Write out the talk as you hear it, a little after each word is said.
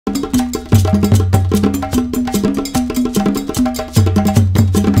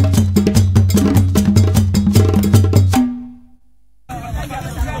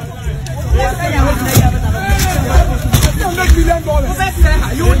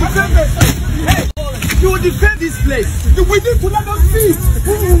defend this place. We need to let us see.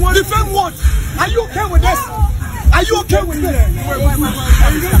 Defend what? Are you okay with this? Are you okay with this?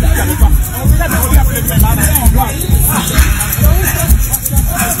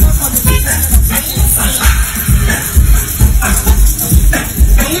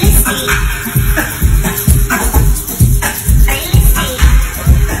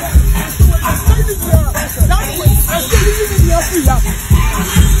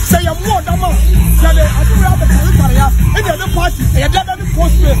 Say you're more than man. I do have the career in the other party. And you're the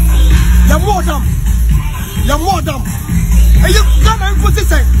post. You're more than. You're more than. And you come and put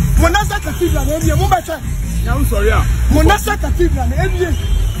this in. Monasa Cathedral, and you're more better. I'm sorry. Monasa Cathedral, and you.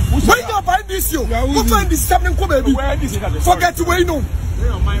 When you buy this, you go find this something. Forget where you know.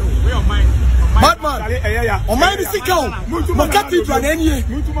 Batman. On my cathedral, and you.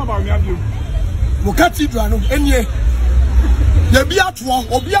 Cathedral, and you. The Biatwa,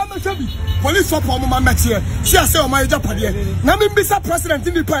 Obiama, police for my material. She has said, my Japan. Nami Mr. President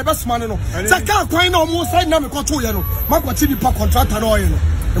in the private man. Saka, quite almost like Nami Cotoyano, Maquatini Park contract and oil.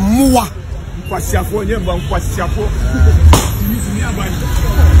 Mua. Quasiapo, Quasiapo.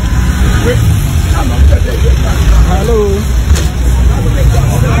 Hello.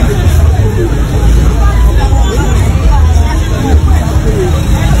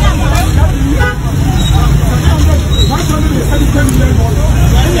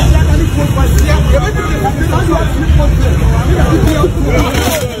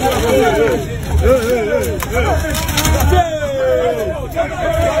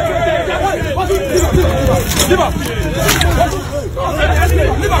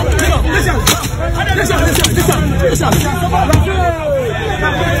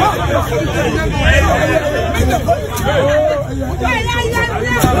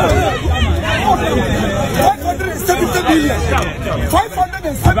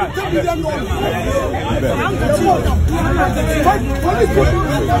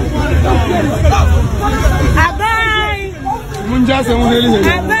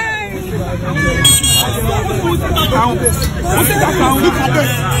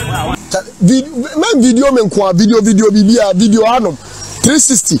 Video men kwa video video anom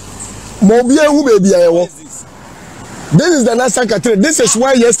 360 mobile who baby ayewo. This is the last secretary. This is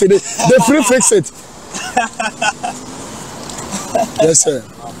why yesterday they free fix it. Yes sir.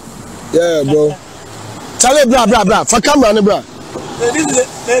 Yeah bro. Charlie bra for camera ne bra. This is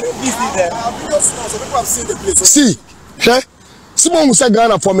there. So people have seen the place. See, huh? Simon Musa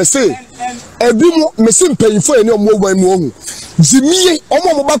Ghana for me say ebi me sim payifo eni omo wan mu ohu jimie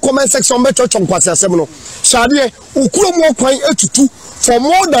omo ba comment section be church kwase asem no shade ukuro mu kwan etutu for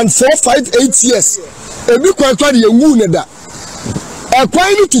more than 4-5-8 years ebi kwan kwa de yengu ne da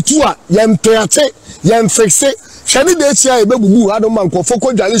ekwan ni tutu a yempeate yemfixe shade de chia e bebubu ado man ko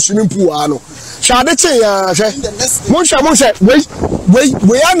foko dwale swimming pool ano shade che ya hwe mo hwe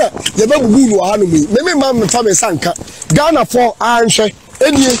we ana ye bebubu no hanu mi me ma me fa me sanka Ghana for anhwe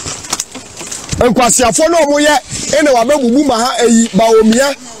enie enkwasiafo no mo ye ene wa bebubu ma ha eyi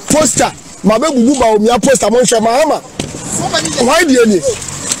baomia poster ma bebubu baomia poster mo hwe ma hama why the enie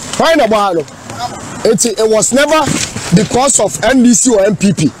why na ba no it was never because of NDC or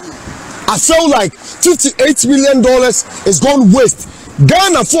MPP. I feel like $58 million is gone waste.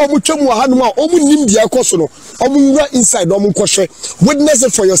 Ghana for muchemu hanuma omu nimdi akosono omu nra inside omu kwhwe witness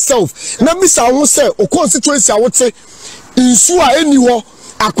it for yourself. Na bisa ho say o constituency awote insu a eniwo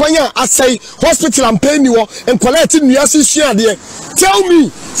akwanya asai hospital and pay niwo en collect nuase hia de. Tell me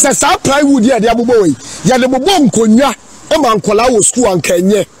say sa plywood here de abobo we ya de bobo nkonwa e ma nkola wo school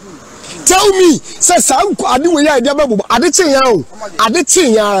ankanye. Tell me say sa ade we ya de abobo ade chen ya o ade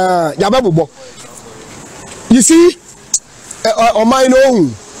chen ya ya abobo. You see on my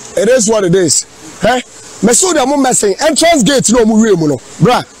own, it is what it is. Eh? Me so the mo messing entrance gate no mo we mu no.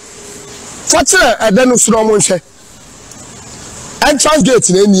 Bra. Fache edenu suro mo nhwe. Entrance gate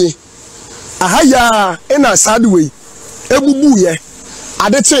na enie. Ahaya ina sad way. Ebubu ye.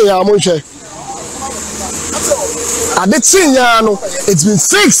 Adeche ya mo nhwe. Adeche ya no, it's been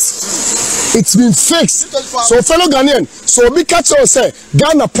fixed. It's been fixed. So fellow Ghanaian, so be catch us say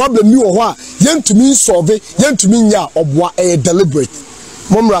Ghana problem you or what yen to me solve yen to me nya obwa deliberate.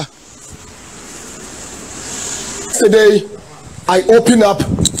 Momra. Today I open up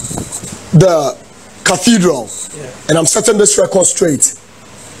the cathedral and I'm setting this record straight.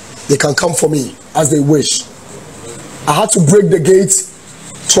 They can come for me as they wish. I had to break the gate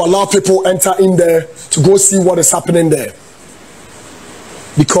to allow people enter in there to go see what is happening there.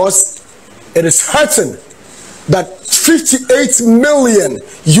 Because it is hurting that $58 million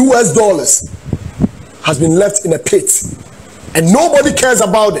has been left in a pit and nobody cares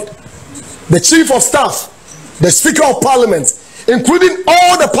about it. The chief of staff the Speaker of Parliament, including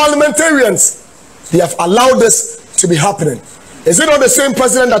all the parliamentarians, they have allowed this to be happening. Is it not the same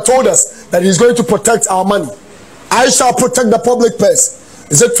president that told us that he's going to protect our money? I shall protect the public purse.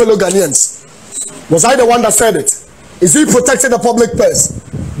 Is it fellow Ghanaians? Was I the one that said it? Is he protecting the public purse?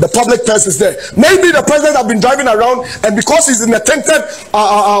 The public purse is there. Maybe the president has been driving around, and because he's in a tented,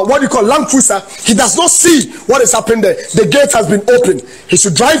 Land Cruiser, he does not see what is happening there. The gate has been opened. He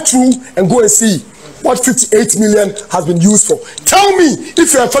should drive through and go and see what 58 million has been used for. Tell me,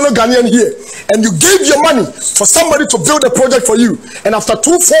 if you're a fellow Ghanaian here and you gave your money for somebody to build a project for you, and after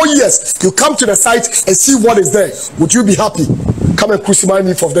 2-4 years you come to the site and see what is there, would you be happy? Come and crucify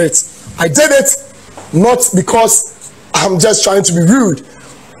me for that. I did it not because I'm just trying to be rude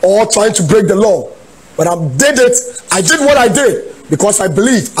or trying to break the law, but I did what I did because I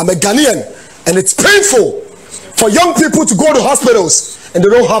believe I'm a Ghanaian, and it's painful for young people to go to hospitals and they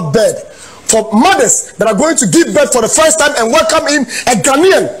don't have bed. For mothers that are going to give birth for the first time and welcome in a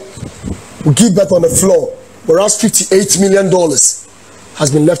Ghanaian who give birth on the floor, whereas $58 million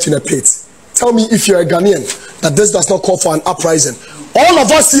has been left in a pit. Tell me, if you're a Ghanaian, that this does not call for an uprising. All of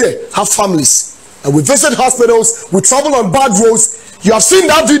us here have families, and we visit hospitals, we travel on bad roads. You have seen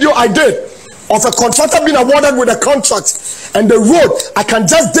that video I did of a contractor being awarded with a contract, and the road, I can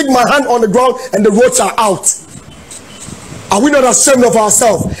just dig my hand on the ground and the roads are out. Are we not ashamed of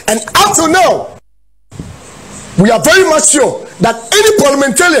ourselves? And up till now, we are very much sure that any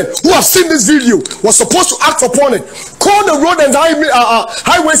parliamentarian who has seen this video was supposed to act upon it. Call the road and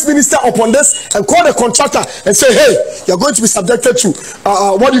highways minister upon this, and call the contractor and say, hey, you're going to be subjected to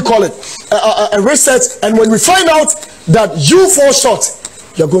a research, and when we find out that you fall short,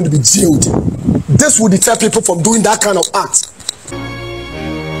 you're going to be jailed. This will deter people from doing that kind of act.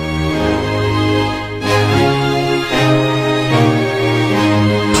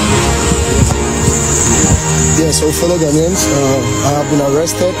 Yes, so fellow Ghanaians, I have been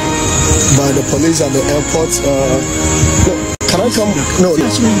arrested by the police at the airport. No, can I come? No.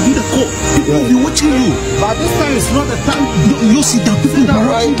 Yes, when you do the call, people will be watching you. But this time is not the time. You see that people are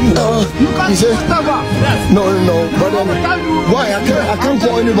watching you. You can't say no. But why? I can't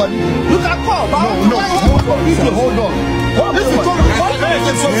call anybody. You can call. No. Hold on. No, hold on.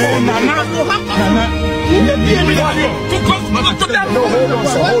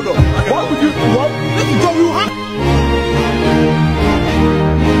 What would you?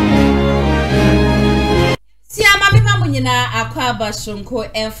 Nyina akwaba shonko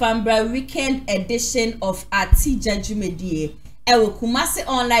enfambra weekend edition of ATTAH Jumedie ewo Kumasi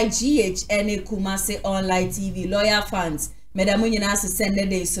online GH ene Kumasi online TV lawyer fans medamu nyina asesende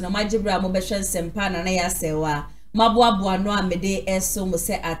dey so na magibra mo behwe nsempa na ya sewa maboaboa no amede eso mo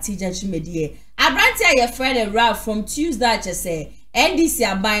se ATTAH Jumedie abranti aye friend Ralph from Tuesday say NDC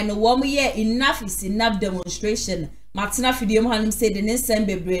aban no wo mo ye enough is enough demonstration. Martina Fidium Hanum said the Nissan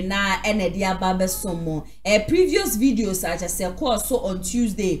Bebre na Enedia Babe Somo. Previous videos such as so on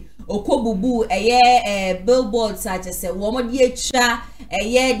Tuesday, Okobubu, a year billboard such as Womodiacha, a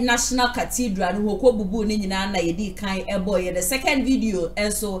year National Cathedral, Okobubu Nina Yedi Kai Eboy. The second video,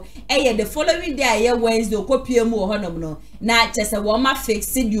 and so the following day, a year Wednesday, Okopiamu Honomno, not just a woman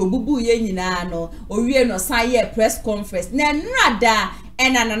fixed you, Bubu Yenino, or we no say press conference. Nada.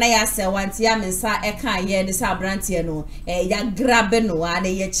 Ena na ya se wanti ya mensa eka ye de sa brantie no ya grabe no ade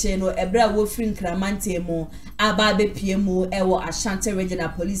ye che no ebra wo free nkramante mu aba be pie mu ewo Ashanti Regional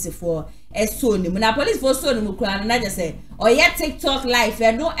Police for eso ni mu na police for so ni mu kura na je se oye TikTok live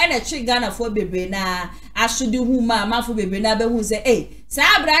e no ena twi Ghana for bebe na ashudi hu ma for bebe na be hu se sa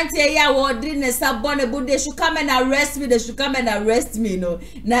brantie ya wo dri ne sa bone bu they should come and arrest me no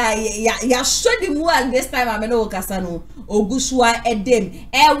na ya shodi mu at this time am no kasa no Ogusua edem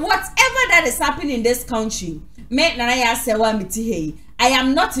whatever that is happening in this country me nana ya sewa miti hey I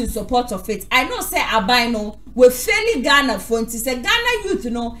am not in support of it. I know say abino we fairly Ghana fonti say Ghana youth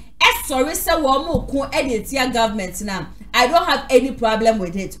no sorry say wo mo ko editia government now. I don't have any problem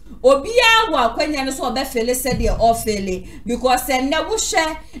with it. Obia wa kwanya no so obefele said they all fairly because na wo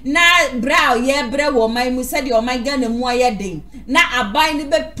hwe na bra ye bre wo man mu said o man Ghana mu ayedin na aban ne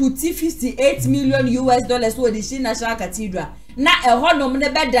be puti $58 million wo the National Cathedral na ehonom ne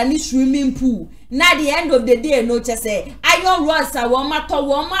be dani swimming pool na the end of the day no say iron rods are wo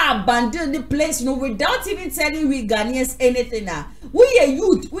abandon the place no without even telling we Ghanaians anything na we a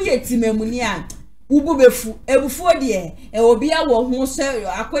youth we a timemunia ububefu ebufu de obia wo ho se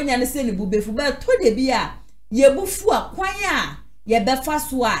akwanya ne se ne bubefu ba to de bia ye bufu akwan a ye befa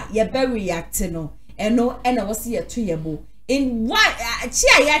so a ye be react no eno ena wo se ye to ye bo in what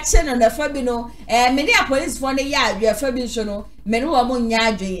chia ya che no na fa bi no many police for ne ya adwe fa bi so no me no wo nya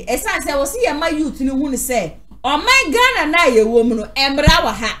adwe esan se wo se ye ma youth ni hu ne se o my Ghana na ye wo mu no embra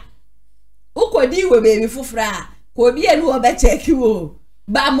wa ha ukodi we baby fufra ko bi elu obe check wo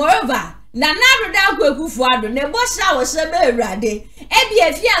ba moreover na nadu da kwekufu ado ne bo sha wo se be awrade e bi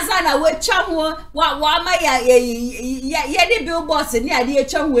afiansa na we twam wa ma ya de billboards ni ade e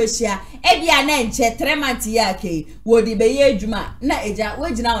twam we hia e bi ana nche 3 months ya ke wo di be ye adwuma na eja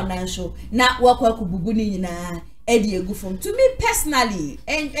we gina onan so na wakwaku bugu ni nyina e di egu from to me personally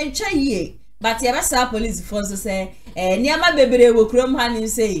en cha ye but ya basa police force say niama bebere wo krom hanin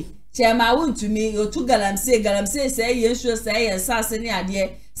say chema won't me otu galamse say yensuo say yensase ni ade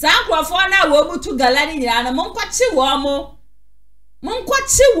sankrofo na wo mutu galani nyina na monkwachi wo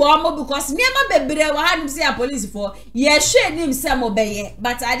mo because niama bebere wa hanim say police for ye hwe nim say mo beye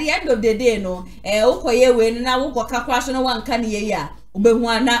but at the end of the day no ukoye we na wo koka kwaso no wanka ne ye ya obehu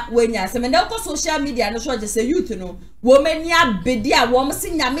ana wenya se me na ko social media no so je say youth no wo mani abedi a wo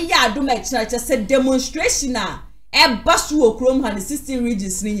mse nyame ya adom a chira se demonstration a basu okrom han 16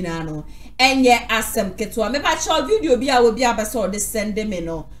 regions ni nyina no enye asem keto me ba cho video bi a wo bi abasa o de send me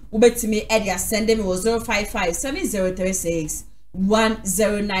no wo betimi e dia send me 055 7036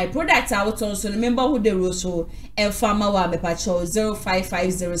 109 product out on so member who the roso and farmer wa me pa cho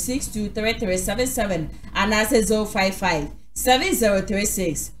 0550623377 and I say 055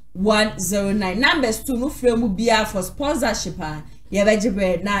 7036 109 numbers to no frame bia for sponsorship ye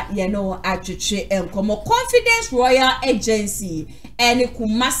bejibre na ye no atwetwe enkomo Confidence Royal Agency and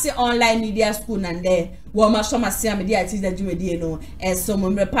Kumasi online media school nande wo ma so masia me dia tiza dwumedie no so mo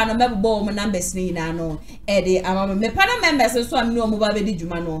mrepa no mebbo mo numbers ni na no de amama me pa no members so am no mo ba be di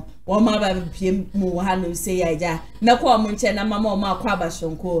dwuma no wo ma ba piem mu ha no say ya ja mekọ mo nche na mama o ma akwa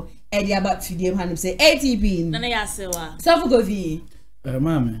abashonko de aba fidiem ha no say ATP na ya sewa so fugo vi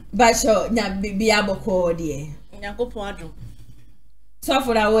mama ba sho nya bi aboko de Nyankopon adom so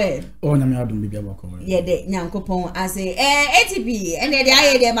for that way oh na me adom bi aboko ye de Nyankopon ase ATP ene de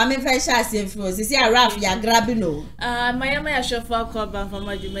aye de ma me fa sha ase fro sisi a raf ya grabi no mayama ya shofa ko ban for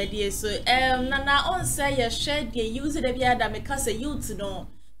my jumedie so na on say ya share the use de bia da me ka say youth no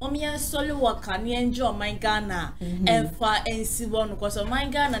omian solo waka ni enjoy my Ghana enfa ensi won ko so my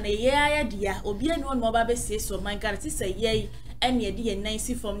Ghana na ye aya dia obi anu no ba be sie so my Ghana ti say ye ene ye de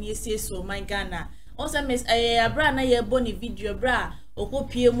nice from ni sie so my Ghana on say miss abra na ye boni video bra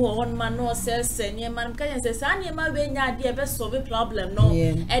okopie mu won ma no sese ne man ka yen sese ani ma we nya de be solve problem no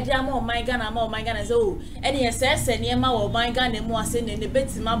e de ama o my Ghana say o e de sese ne ma o my Ghana mu ase ne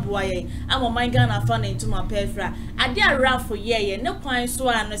betima boa ye ama o my Ghana fa na ntuma pefra ade arafo ye ne kwan so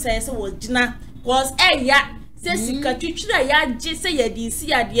ano say wo gina cause ya se sika twitwira ya je se ye di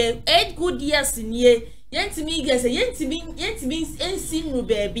si ade 8 good years nie yentimi gese yentimi ensi nu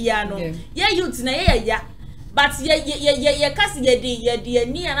baby ya no ye youth na ye ya but ye kasi ye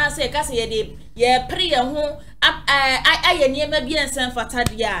ni ana say kasi ye pre ye ho aye ni ma bi ensan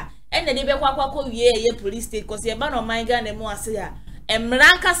fatade a ene de be kwakwa wie police state cause ye ba no man ga na mu ase a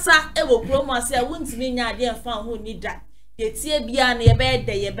emran kasa e wo promo ase a wuntimi nya ade enfa ho ni da ye tie bia na ye be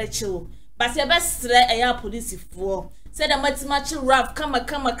de ye be chiwo but ye be stre ya police fo said a match raf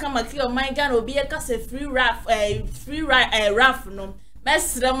kama kill my Ghana obi e kasa free raf no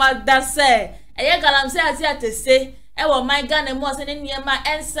mesre ma da say eye galam say ati atese e wo my Ghana mo ase ne niema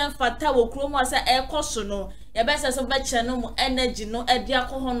ensen fata wo kro mo ase e koso no ye be say so be che no mo energy no e dia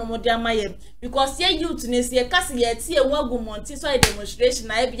ko ho no mo dia maye because ye youth ne se kasa ye tie wagu monti so demonstration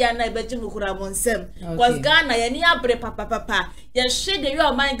na e bia na e be jimu kura monsem because Ghana ye ni abre papa ye hwe de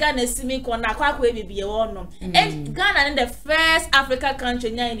yo my Ghana simi ko na akwa e bibie wo no and Ghana in the first Africa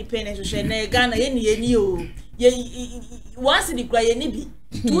country nya independence hwe na Ghana ye ni o ye once the cry ye ni bi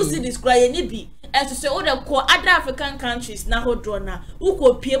two cities cry ye ni bi and to say all the other African countries na ho draw na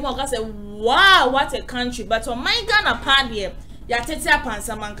uko pie mo ka say wow what a country but on my Ghana part here ya tete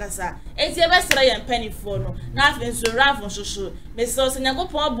apansa mankasa enti e be sere ye penny for no na afin so rafon so me so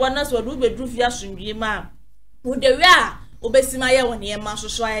Nyankopon abo na so do be dru fi asundwie ma wo de we a obesima ye won ye ma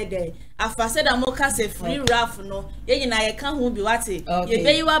so aye de afase da mo ka say free raf no ye nyina ye ka ho bi wate ye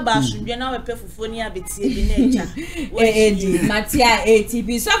be yi wa ba asundwie na we pe fufuo ni abetie bi na echa edi matia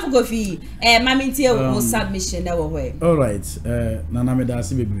ATP so fugo fi mami tie wo submission na wo hwe all right na me da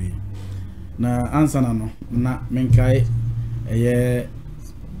se bebre na answer na no na menkai eye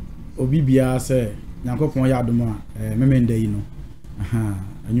obi bia se Nyankopon ya adom a memenda yi no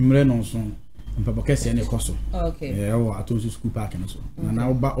anwumre no so mpapa kese ne koso okay wo atonsu school park no so na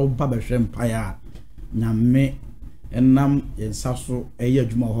oba behwe mpaya nyame enam yensaso eye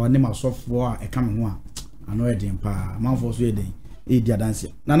adwuma ho ne masofo a eka me ho a ano e den pa manfo so e den e di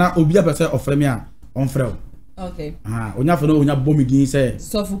adanse na obi apese ofre me a onfre Okay. Onya for no onya bomb din say.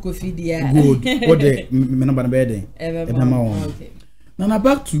 Sofu kofi dia. Good. What the me number be dey. Okay. Now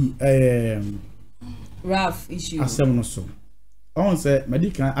back to rough issue. Asem no so. On say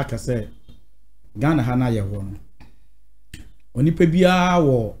medical aka say Ghana ha na ye ho no. Onipa bia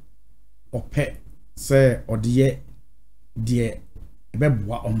wo ope say odeye de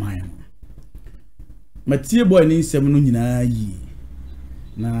beboa oman no. Matie boy ni nsem no nyina yi.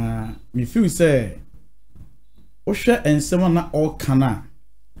 Na me feel say ohwe ensem na all kana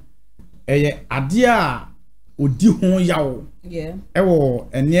eye ade a odi ho yawo ewo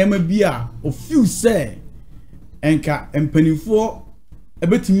enema bi a o feel say enka empanifo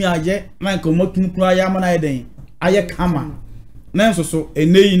ebetimi aye na enka motum kura ya mana eden aye kama na enso so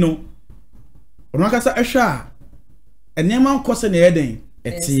eneyi no ono akasa ehwe a enema nkose na eden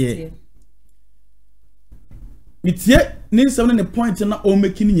etie mitie ni nsem ne point na o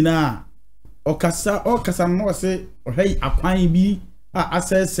make ni nyina okasa no se ohwei akwan bi a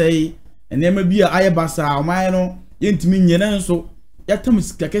asesei enema bi a aye basa oman no yentimi nyena nso yatam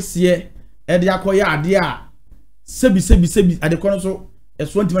sikakese e de akoya ade a sebi ade kono so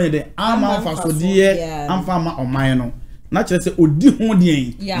eso ntimi nyede ama fa so de amfa ma oman no na kire se odi ho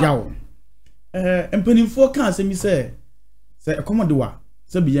de yawo empanimfo kan asemi se ekomodewa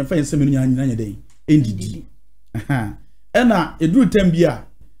sebi yemfa yensemi no nyina nyede endidi ena eduru tambia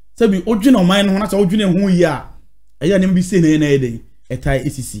sebi odwene oman no na se odwene ho yi a eya ne mbi se na eden etai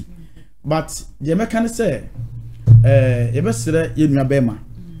esisi but je meka ne se yebesere yenua bema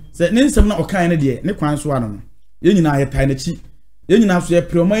se ne nsem na okan ne de ne kwan so ano no yenyina yetai na chi yenyina so ye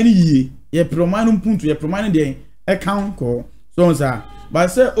preoman ne yie ye preoman no mpuntu ye preoman de account ko so onsa but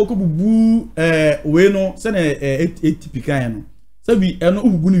se okobubu we no se na etipikan no sebi eno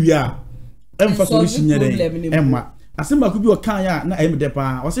ubugu ne wi a emfa solution nye den emma asemba ku bi okan ya na emde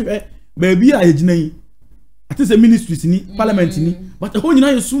pa o se baabi a yegina yi ate se ministries ni parliament ni but ho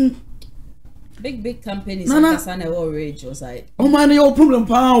nyina yesum big companies na all rage or side oh man your problem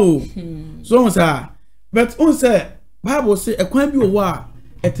pa o so onsa but on say bible say ekwan bi owo a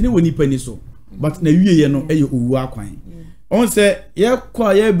etene woni pani so but na wiye ye no eye owu akwan on say ye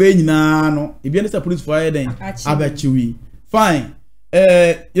kwa ye be nyina no e bi ne say police for ye den abachiwi fine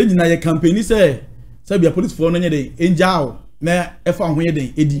ye nyina ye campaign say bia police for no nye den enjao na efa ho ye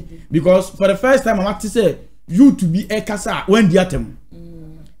den edi because for the first time I'm say you to be a kasa when di atem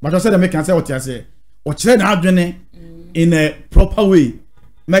but I said make can say what you say o kire na adwene in a proper way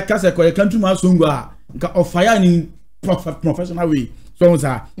make kasa ko country man songwa nka of fire in professional way so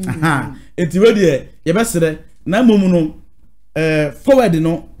say enti we dey ye be sere na momu no forward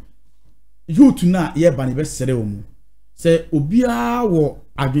no you to na ye ba ne be sere o mu say obia wo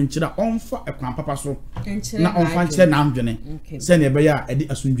adwenkyira onfa ekwan papa so na onfa nkyere na adwene say na be ya edi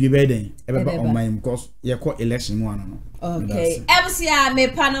asundwe be den e be ba online because ye call election mu ano no okay MCA me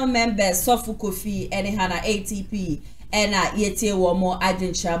panel members Sofu Kofi ene hana ATP ena yete wo mo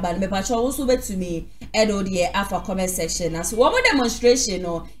adwenkyira ba me pa cho wo so betumi edo de afa comment section as wo mo demonstration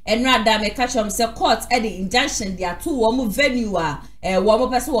no enra da me catch am say court e the injunction dia to wo mo venue a wo mo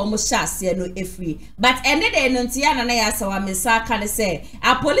pese wo mo shase no efri but ene de no ntia na ya sawa me saka ne say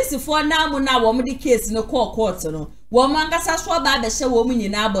a police for na mu na wo mo the case no court no wo mo angasa so ba be hye wo mo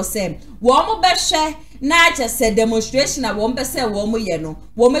nyina abose wo mo be hye na just demonstration a wo mo pese wo mo ye no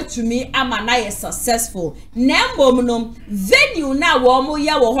wo metumi ama na ye successful na mbom no venue na wo mo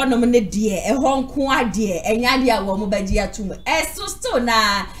ye wo honom ne de e honko ade enya de a wo mo ba gi atum so still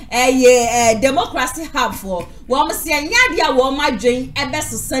na democracy hub for wo mo se enya de a wo ma dwen e be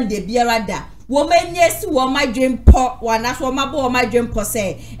so Sunday biara da wo manyesi wo ma dwen po wana so ma bo wo ma dwen po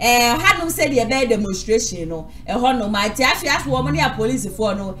say hanum say de be demonstration no honom ati afia so wo mo ne police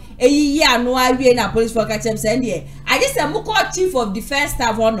for no eyiyi anu awie na police for kachem say de I just say moko chief of defense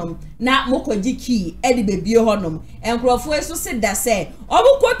staff honom na moko gi key e de bebie honom enkrofo eso se da say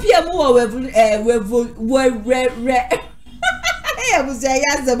obukọ pia mu wo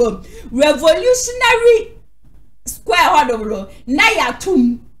revolutionary square honom na ya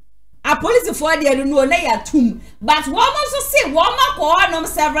tum a police for there no na ya tum but wo mo so say wo ma ko honom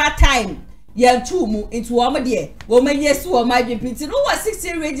several time ya tum into wo mo there wo manyesi wo ma dwepiti no was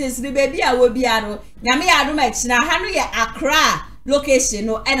 16 regions ni baby a wo bia no nyame ya do ma kina ha no ya Accra location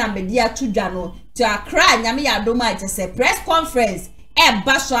no e na media tudwa no to Accra nyame ya do ma say press conference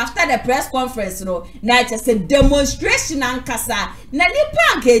so after the press conference no na just a demonstration ankasa na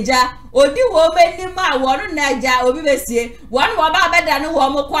nipa nkeja odi wo meni ma wono naja obi besie won wo ba beda no wo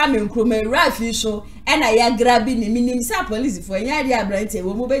mo kwa menkroma rafi so e na ya grabi ni minim sa police for nya dia brante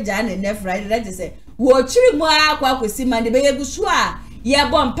wo mo beja na ne Friday that say wo chiri mo akwa kwesi ma de be yegusu a ye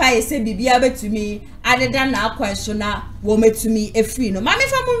bompa ye se bibia betumi adeda na akwanso na wo metumi efri no mame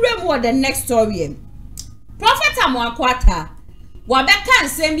fa mu rem wo the next story Prophet AMOAKO ATTAH wabeka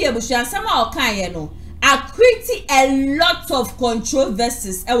nsem bi ebusuan nsem a okan ye no create a lot of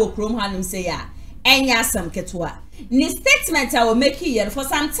controversies e wo krom hanum say ya enya asam ketwa ni statement I will make here for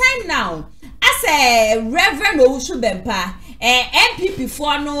some time now as a Reverend OWUSU BEMPEH MPP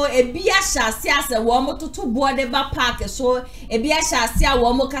for no ebia hyase as wo mototo board ba park so ebia hyase a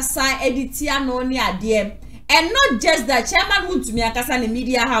wo mokasa editia no ni ade. And not just that chairman who to me akasa the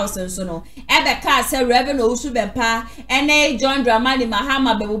media house and so no ebeka say Reverend OWUSU BEMPEH ene John Dramani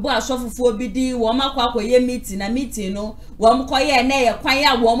Mahama bebubu asofofo bidi wo makwa ye meeting no wo mkoye na ye kwan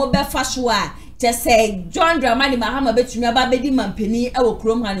ya wo mo befa so a just say John Dramani Mahama betumi ababedi mampeni e wo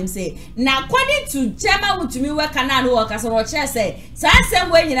krom hanim say na according to chairman who to me we kana no akasa ro che say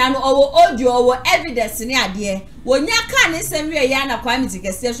sansem we nyina no owo audio owo evidence ni ade wonya ka ne sem we ya na kwamiti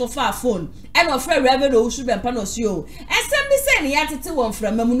kese so fa phone and of Reverend OWUSU BEMPEH no si o ensem bi say ne yatete won fra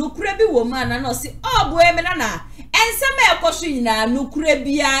mamu no kura bi wo ma na no si boy me na ensem e koso nyina no kura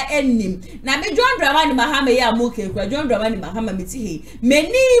bia enim na me John Dramani Mahama ya moke kwa John Dramani Mahama meti he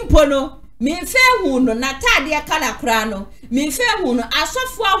meni mpono minfe hu no na tade kala kra no minfe hu no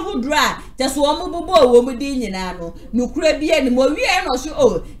asofo ahudra teso wo mububo wo mudi nyina no nukura bi ani mo wie no so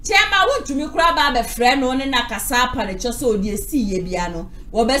o chema wontumi kura ba be frɛ no ne na kasa pare kyose odi esi ye bia no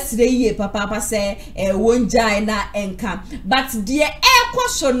wo be sire yie papa se wonjai na enka but de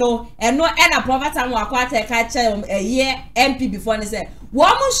ekoso no eno na Prophet AMOAKO ATTAH ka che ye MP before ne se wo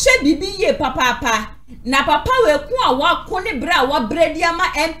mo hwe bibi yie papa na papa we ku a wa ko ne bra wa bredi ama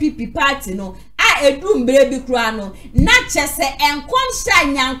MPP party no a edum brebi kura no na chese enkom sha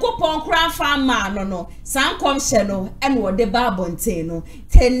nyankopon kura fa ma no sankom hye no en wo de ba bonte no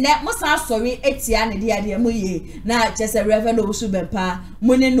tenne mo sa sori etia ne de ade mo ye na chese Reverend OWUSU BEMPEH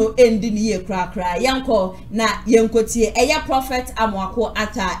mune no endi ni ye kra yanko na yenkotie eye Prophet AMOAKO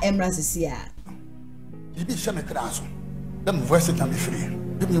ATTAH emrasisia bibi hye me kra so dem voice can be free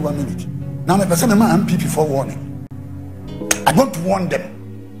give me 1 minute. Now, my person, my MPP for warning. I want to warn them.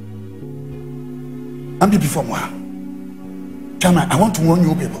 MPP for moi. Chairman, I want to warn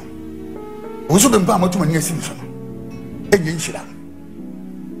you people. Also, the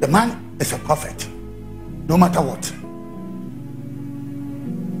man is a prophet. No matter what.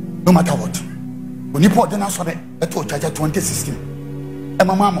 No matter what. When you put the answer, I told Jaja 2016. And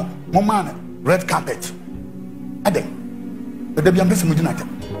my mama, red carpet. Adam, the Debian Bessie Mudinata.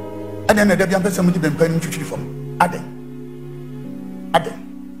 And then the Debian person would be paying to from Adam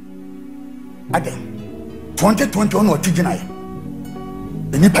 2021 or Tijinai.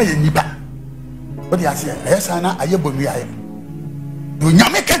 The Nipa. What do you say? Yes, I know. I am do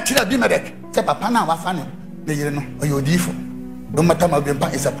Yamaka Tira Bimerek, say Papana Wafani, the or your default. No matter my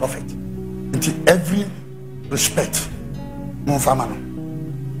BEMPEH is a prophet. Into every respect, no family.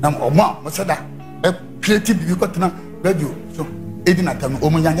 Now, Oma, what's that? A creative you got to know radio. So, Edinatam,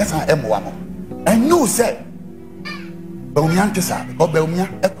 Omanyasa, Emoamo. And you say, Belmiantesa, or Belmia,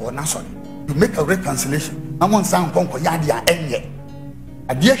 Echo, Nason. You make a reconciliation. I want some Conco Yadia, and yet.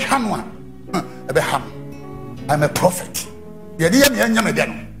 A dear Hanwa, I'm a prophet. The idea of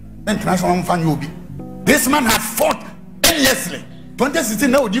Yamadano, international fan you be. This man has fought endlessly.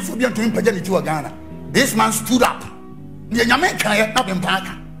 2016, no different to him, Pajani to Ghana. This man stood up. The Yamaka, not in Park,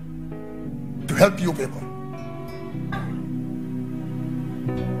 to help you people.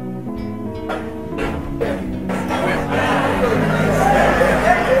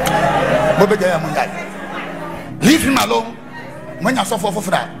 Leave him alone. When you suffer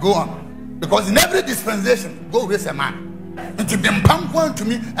for that, go on. Because in every dispensation, go raise a man. And to be going to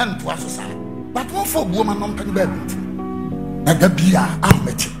me and to our society. But one for woman, non can be. And the beer, I'm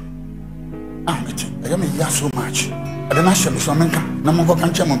with you. I am here so much. I don't know so many. No more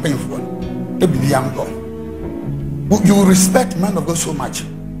can chum on painful. The be uncle. You respect man of God so much,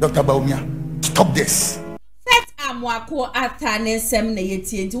 Dr. Baumia. Stop this. AMOAKO ATTAH nsem na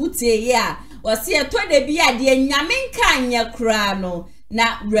yetie nti wutie ya wose eto de bia de nyamenka anya kra no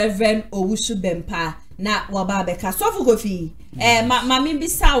na Reverend OWUSU BEMPEH na wababeka sofu kofi mami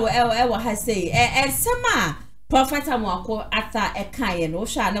bisa wo ha say ensem a Prophet AMOAKO ATTAH ekaye no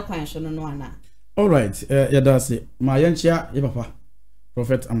hwa na kwan so no ana. All right, yadase ma yenchia ye papa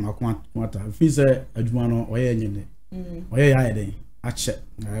Prophet AMOAKO ATTAH fi se adwuma no oye nyene oye ya eden ache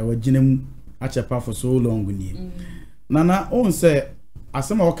waginem ache pa for so long ni nana on say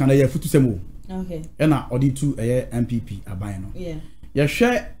asema o kana ya futu semo okay ena odi tu MPP aban no yeah ya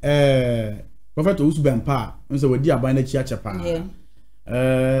hwe Prophet OWUSU BEMPEH on say wadi aban na chi ache pa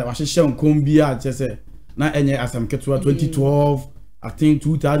wa hye nkom bia che se na enye asam ketwa 2012 I think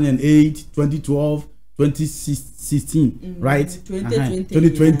 2008, 2012, 2016, right?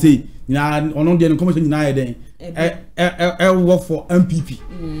 2020. Yeah, on the commission then. I work for MPP.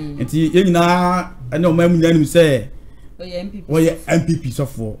 And you know, I know my name say, MPP so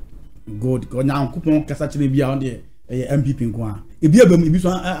for good. Because now coupon can actually be on the MPP in Kwan. If you have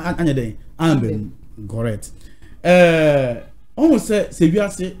been any day, I'm correct. Almost say,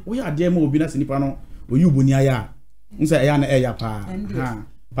 we are there more business in Nipano, or you bunia. Say, I am a pa.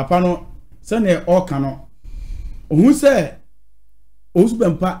 Papa no, send a all cano. Who say, OWUSU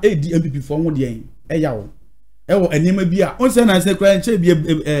BEMPEH ADMPP for 1 day, a yaw. And you may be a on I say, crying, be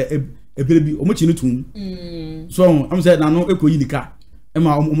a baby, or much in the tomb. So I'm said, I know a coinica, and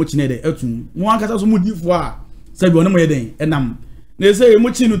my much in a tomb. One cat also would give war, said one day, and they say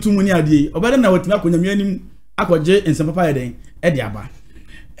much in the tomb when you or better now with Naku and Aqua J and some papa day, Ediaba.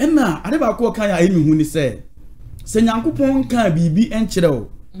 And now I never call Kaya Amy when he said, Say Yankupon can be and chill.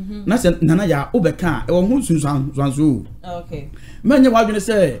 Nasa Nanaya Obeka, or Hunsu. Okay. Man, you are going to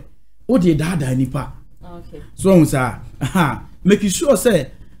say, what did Dada Nipa? Okay. So, sir, make you sure,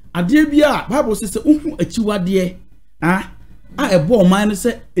 say, a dear Bia, Bible says, a chiwa dear. I a ball mine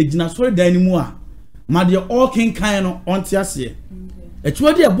say, a dinosaur anymore. My dear, all king kind on Tiasia. A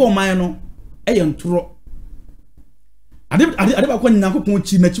chua dear ball mine, a young tro. I never quite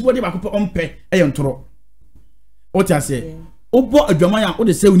Nakupunchi, Nachi, I could put on pay a young tro. What I say. Obo adwamaya o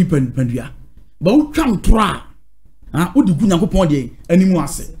de se oni pandua ba wo twam tora o de gu Nyankopon de animu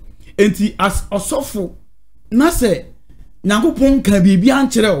ase enti as osofo na se Nyankopon kan bibia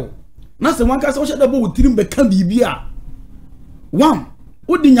nkere o na se wanka se wo sheda bo wotirim be kan bibia wam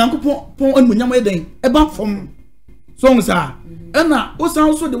o de Nyankopon pon animunyam eden e ba fom so nsa na o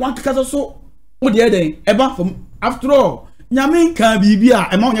san so de wanka kasa so o de eden e ba fom after all nyame kan bibia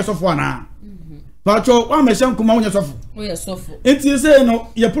e ma onye sofo ana Pacho, one machine come on yourself. Oh, yes, so for it is say no,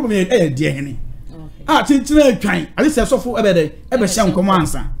 your problem is dear Henny. Ah, Tintin trying. I just so for every day, every sham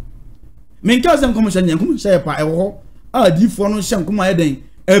commands. Main cousin commission and come share by a whole. Ah, deep for no sham come my day,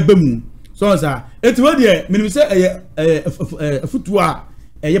 a boom. So, sir, it's what dear, when we say a footwa,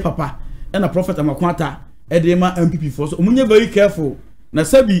 a papa, and a prophet of Maquanta, a dema MPP for so when you're very careful.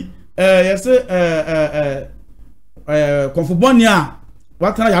 Nasabi, yes, Confobonia.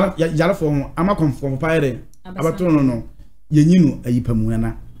 What can I yell for? I'm a conform pirate. About no, you a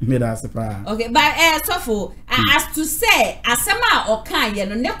yipamuana made us a okay, but so for as to say, as some or kind, you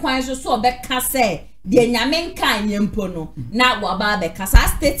know, no quite so back can say, the Yamen kind yempono, not what about the Casa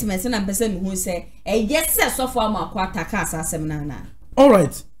statements and a person who say, yes, sir, so far my quarter casa seminana. All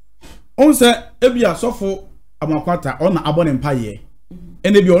right. On say, Ebia so for a quarter on the Abon Empire.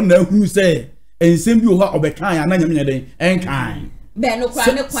 And if you know who say, and send you what of a kind and any and kind. Ben no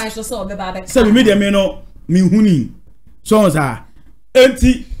crime, no quite so about so we made a meno, me huni. So, sir,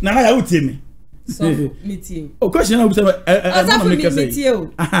 empty, now I would tell me. So, meet you. Oh, question I would say,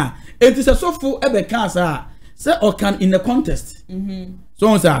 aha, it is a softful ever casa, sir, or can in the contest.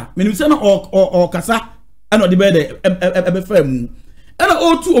 So, sir, when you send or casa, and not the bed, a firm. And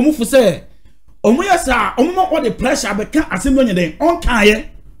all two or move for say, oh, we are, sir, what the pressure, but can't assemble day on Kaya.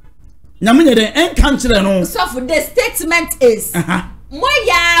 Namine de en kanchire no so for the statement is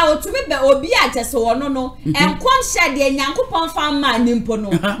moya o tumi be obi agese wono no enkom hye de Nyankopon fan ma nimpo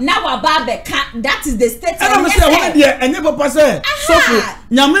no na wa ba be ka that is the statement and I say won de enye papa say so for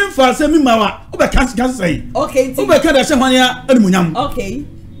nyame fa say mi mawa o be kan say okay o be ka da hye hwan ya animunyam okay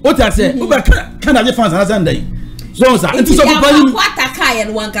o ta say o be ka da je fans na Sunday so sir enti so papa ni kwata kai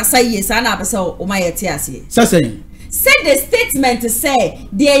no wan ka say yes na be say o ma yeti ase say said the statement say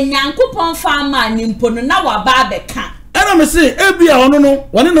the Nyankopon fan ma nimpo no na wa ba be ka and I say ebia ono no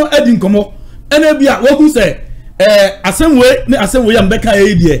woni no adi nkomo and ebia wo hu say asem we am be ka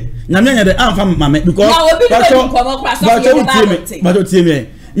e die nyame anya de amfa mame because but o tie me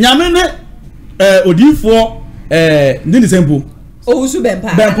nyame ne odifo ndi sempo OWUSU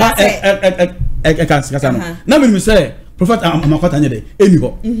BEMPEH kan kasa no na me say prophet amakwata anya de emi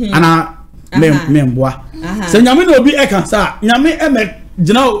ho ana memboa se nyame na obi eka sa nyame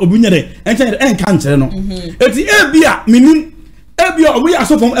gina obi nyere enche enka nkyere no eti ebia minim ebia obi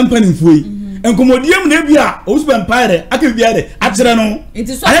asofom empanimfo yi enkomodiem na ebia OWUSU BEMPEH aka bia de akyere no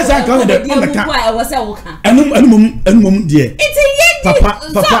ayesa kan de omeka enum die eti papa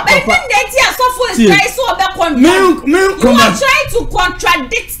ndeti asofo is try so be trying to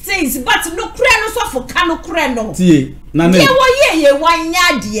contradict things but no kure no sofo ka no kure no tie na ne ye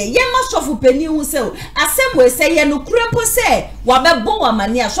wanya de ye masofo pani hu se asem we se ye no kure mpo se wa be bo wa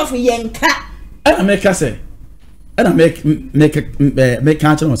mani asofo ye nka ana make say ana make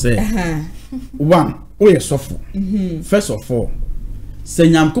can't no say one we sofo first of all se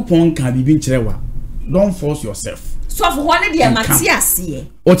nyankopon ka bibi nkyerɛwa don't force yourself so for one dey matiase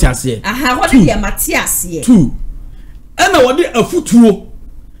o tiase aha one dey matiase 2 ɛna wɔde afutuo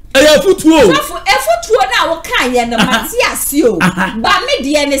ɛyɛ afutuo so for afutuo na wo kan ye no matiase o ba me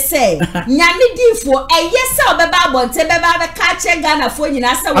de ne say nyame difo ɛyɛ sɛ obeba abonte beba be ka che Ghana fo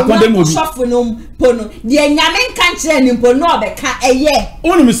nyina sɛ wo shofo no pono de nyame nka nkyerɛ ni pono obeka ɛyɛ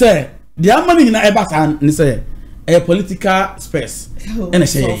onu mi sɛ de amani nyina ɛba san ne sɛ a political space and a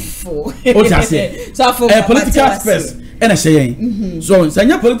shame. So for a political space and a shame. So say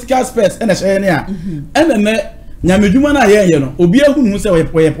political space and a shame ya. And then nyamedwuma na ye no obi ahu nu say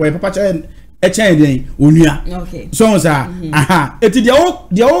we papa cha e chan den onua. Okay. So say aha eti de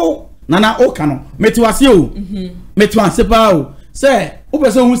o nana o ka no metiwase o. Metiwase pa o. Say o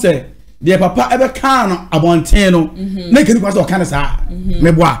pese hu say de papa ebe ka no abonten no na keni kwa so ka na sa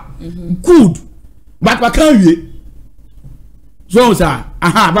meboa. Good. But what can we? So sir,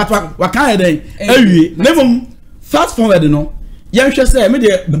 aha, but what can I then? Never fast forward no. Yen hwe say me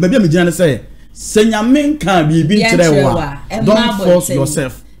de baby me gina say senyamen kan bi nkyerɛwa. Don't force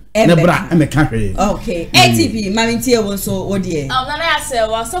yourself. Nebra e me ka hwe. Okay. ATV mami tie won so odie. Nana ya say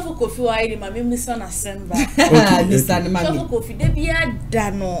wa sofo kofi wa ide mami misa na semba. Mr. Mami. Sofo kofi de bia da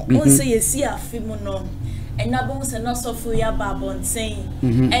no. On say yesi afi mu no. Ena bon se no sofo ya ba bonten.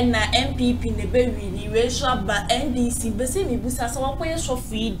 Ena MPP ne be wi we so ba NDC be se mi busa so wakoye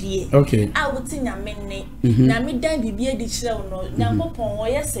sofo idie. Okay. A wuti nyame ne. Na me dan bibia di kire no. Nyankopon wo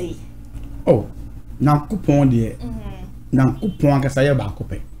yesei. Oh. Nyankopon de. Nyankopon akasa ye ba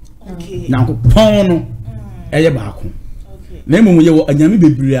akopɛ. Okay. Nyankopon no eye ba ako. Okay. Na emu ye wo anyame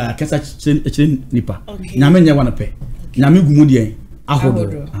bebree a kasa kyerɛ nipa. Nyame nye wana pɛ. Nyame gumu de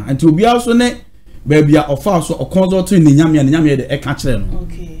ahodo. Anti obi also ne baby a offer so consult ni nyame de e ka kire no.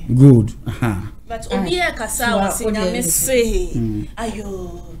 Okay. Good. But obi e kasa wa se nyame se.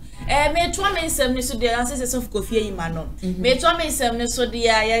 Ayo. Me to me nsem ni so de asese of Kofi Ayima no. Me to me nsem ni so de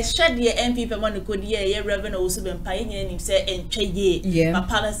ya hwe de MPP ma no kodi ye Reverend OWUSU BEMPEH ye nyina nim se entwe ye.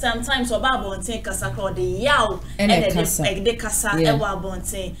 Papa sometimes oba abonten kasa ko de yaw e de kasa e wa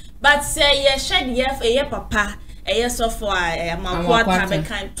abonten. But say ye hwe de ye papa e ye so for amako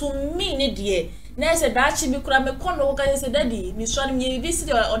atabekan to me ni de na se dachi bi kura me kono ka se daddy mi so ni bi si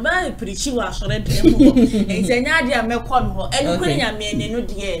o ba preachi wa so re de mo e se nya de me kono ho enu kura nya me ne no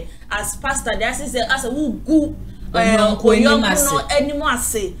de as pastor they say as a wu gu koyom no enimu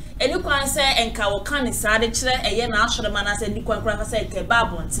ase eni kwan se enka wo kan sa de kire eye na asore mana se ni kwan kura se ke ba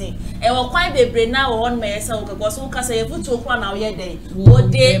bonten e wo kwan bebre na wo hon me se wo ka so ka se ye futu kwa na wo ye den wo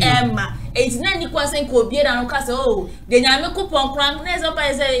de emma eti na ni kwan se ko bie da no ka se oh de nyame kupon kran na se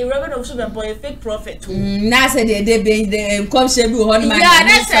pa se Reverend OWUSU BEMPEH fake prophet na se de be come she bi hon man na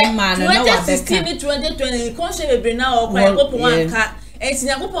wa be 2020 come she bebre na wo kwan kupon anka eti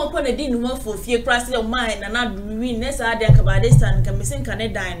nyakopon ko na di numa fofie krase o man na wi nesa ade ka ba this time ka mesen ka ne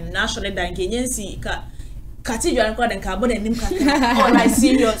dan na so ne dan ke nyensi ka katidwan ko den ka bo nanim ka all like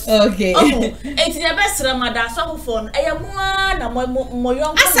serious. Okay. Eti na be sra mada so fo no eye moa na mo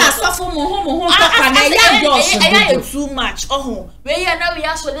yon ko asa so fo mo ho papa na ya josh eye too much we ya na we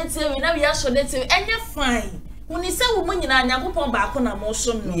aso lete enye fine Uni se wo nyina Nyankopon ba ko na mo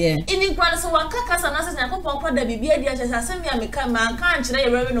som no ini kwan se wakakasa na se Nyankopon kwa da bibia dia che asem ya meka man kan kire ye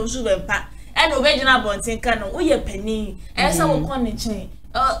Reverend OWUSU BEMPEH e no be gina bonten ka no wo ye pani e se wo kon ne chen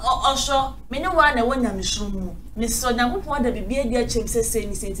osho me ne wa na wo nyamesum mu ne so Nyankopon da bibia dia chem se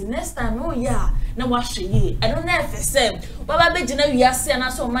ni senti next time no ya na wa hwe ye e no na efese baba be gina wiase na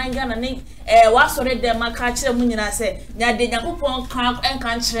so man ga na ne wa sore de maka kire mu nyina se nya de Nyankopon kan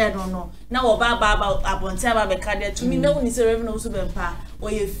kan kire no na wo ba abonte ba be ka de to me me woni se Reverend OWUSU BEMPEH o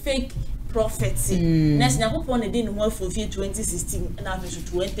ye fake prophecy next Nyankopon na de no mo for 2016 na after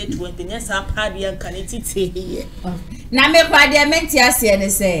 2020 next apadi an kanetite here na me kwa de menti ase ne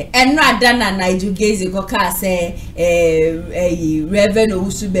se eno adana na ejugezi ko ka se Reverend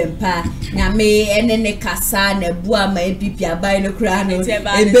OWUSU BEMPEH na me ene ne kasa na bua ma MPP abai no kra no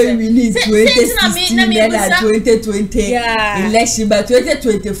ebe wini 2016 na 2020 election by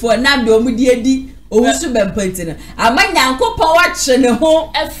 2024 na de omudi edi OWUSU BEMPEH tina ama Nyankopon wa kye ne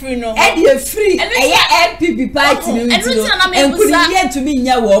ho afri no e de free eye MPP party no ntino enkuri ye tumi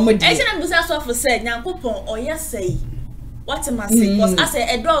nya wo mo de e tina busa so for say Nyankopon oyesei what am I saying because I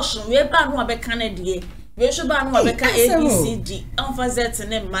say edosho we ba no abeka na de we so ba no abeka ABCD emphasize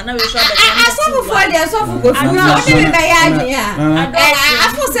ne ma na we so abeka na so for there so for go no dey na ya adwen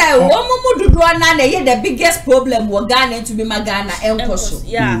afo say wo mo dudu na na ye the biggest problem wo Ghana to be Magana enkoso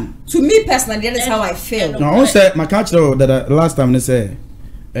yeah to me personally that is how I feel no I say my catch that last time they say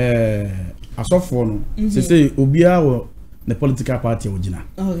asofo no say obia wo the political party ojina.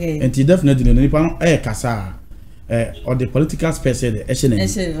 Okay. And he definitely no nipa no kasa or the political space the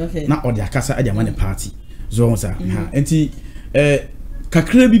okay. Na or the kasa e the party. So sir. And he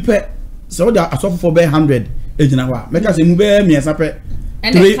kakra bi pe so the asofo for be 100 ejina wa. Make say mu be miensa pe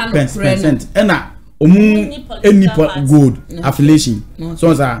 3%. Ena any good affiliation.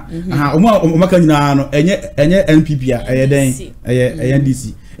 So sir. Omo kan nyina no enye NPP a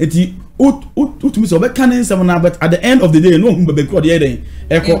NDC. Enti utumi so be kanin some na but at the end of the day no be record here den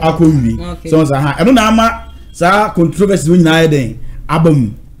eko akọwi so sir I don't know ama sa controversy we nyina den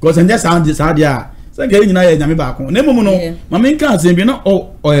abam because and just sound dia say ga nyina ya nyame ba ko na mum no ma men kan sembi na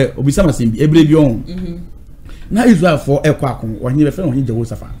obisa ma sembi ebre bi on na Israel for eko akon wonye be fe wonye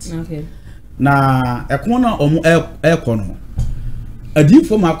Jehoshaphat okay na eko na omo eko no adi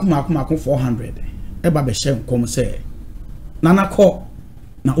for mako 400 e ba be hye nkom say na ko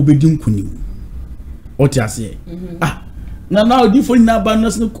na obedi nkunim oti ase na odifo ni na ba no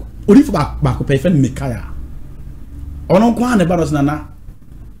se odifo ba ko pefe mekaya ono kwa na ba no se na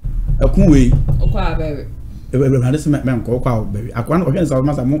akunwe okwa abewe e se me nko kwa abewe akwa no hwe nsa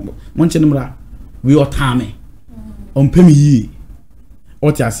masa mo nche nimra we otame ompemi yi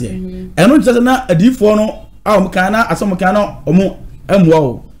oti ase eno nche na adifo no a o meka na aso meka na omo amwa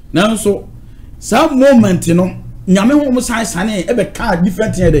o na nso some moment no nyame ho sane e be ka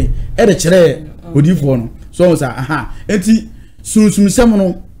different here dey e de kire odifo no so sa enti sunsum sem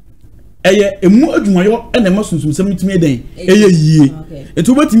no eye emu adwumayo e na ma sunsum sem timi den eye yie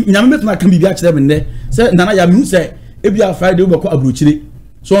enti obeti nyame betuna kan bibia kire me ne se nana ya me se e bia Friday ubako abrochire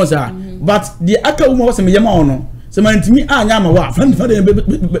so sa but the aka wo mo se me yema ono se man timi anya ma wa fan fa de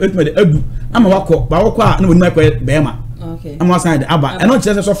betuma de adu ama wakọ ba wakọ a na woni ma kwa be ma okay ama side aba e no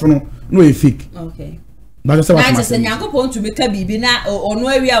kire se sofo no e fake okay. Na just Nyankopon to make a bibi na ono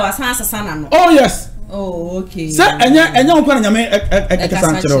awia wasan sasana no. Oh yes. Oh okay. Say enya onko na nyame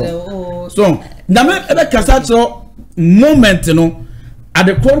ekasa chiro. So nyame ebe kasa chiro moment no at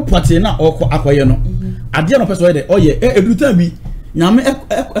the core party na oko akoye no. Ade no person dey oye edutan bi nyame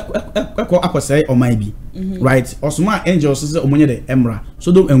akosai oman bi. Right? Osuma angels say omonye de emra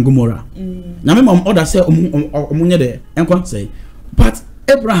Sodom and Gomorrah. Nyame mom order say omonye de enkwa say but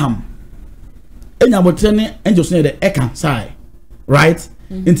Abraham enya botrene angels ne de eka sai right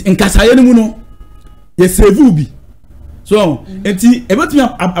in kasaye ni mu no ye save bi so enti ebetumi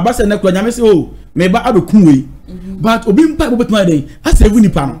abase na kwa nyame se o me ba adokunwe but obi mpa ebetumi den a save ni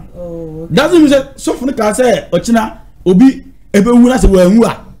pa no doesn't mean say so for ka say ochina obi ebewu na se wa hu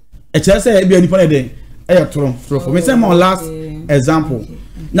a e kire say e bi anipa den e ye toro for me say my last example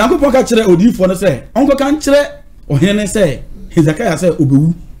na ko poka kire odifo no say onko kan kire ohene say Hezekiah say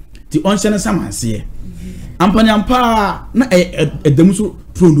obewu ti onhyene samanse ampanyampa na edamuso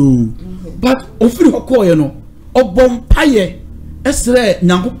trono but ofiri hokoye no obompaye esre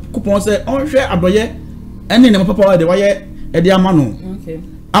nyankopon se onhwe adoye ene ne papa wa de waye e de ama no okay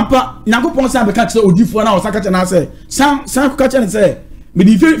ampa nyankopon se abeka kire odifo na osaka kire na se san ko kire se me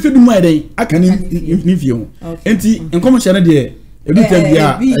di fedu mu eden aka ni fie ho enti enkomo hyene de edu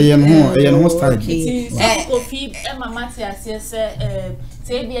tambia eye no style kofi mama te ase se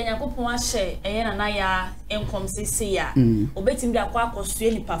se bia Nyankopon ahye eye na ya enkom sisi ya obetim bia kwa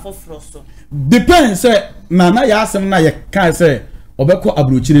akosue nipa foforo so depends say na ya asem na ye kan say obekọ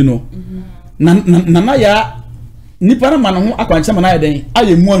abrochiri no na ya nipa na man ho akwanche na ya den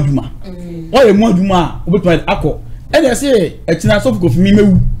aye mu adwuma oye mu adwuma obetum akọ ene say echina sofu kofi mi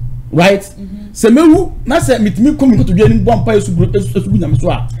mewu right se mewu na se mitimi komi ko to dua ni bompa esugu nyame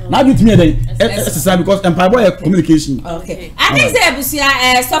so a na adutimi den exercise because empire boy communication okay I think say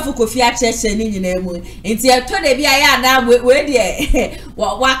busia sofu kofi a cheche ni nyina emu enti e to de bia ya na we de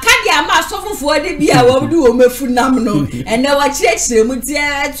wa ka dia ma sofu fo de bia wo du o mefu nam no ene wa chirechire mu ti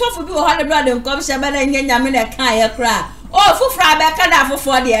sofu bi wo ha de bra de nkom shebe na nyame na kan ya kra oh fufra be ka da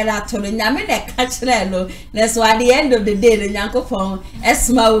fofo de na to nyame na ka kire no na so at the end of the day the Nyankopon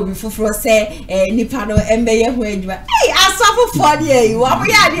esma will be fufro say nipa no embeye ho adwa hey asofo for de wo mo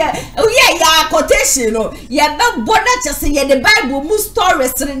ya de ya quotation no ye be boda chese ye the Bible mu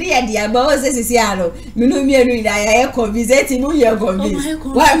stories ne ye de ba o se sisi alo minu mienu da ya convince mu ye convince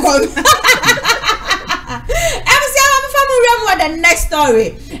why come I'm the next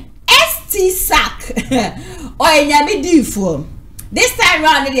story SARK Oy nyame difo this time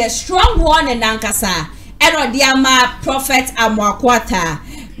round it is strong one and nankasa and the ama prophet AMOAKO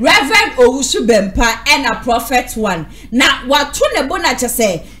Reverend OWUSU BEMPEH and a prophet one na watu ne bona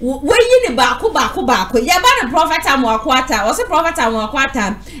chese we yi ne baako ye ba ne prophet AMOAKO was a prophet AMOAKO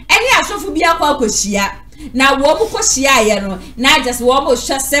any asofu bia kwa akohia na wo mu kohia ye no na just wo mo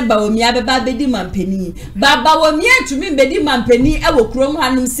hwa se bawomia beba bedi mampani bawomia ntumi bedi mampani e wo krom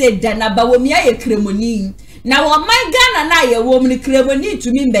hanum se da na bawomia ye kremoni na wo man Ghana na ye wo mu ni kremoni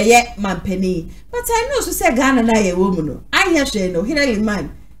ntumi mbeye mampani but I know so say Ghana na ye wo mu no anya hwe no hinali man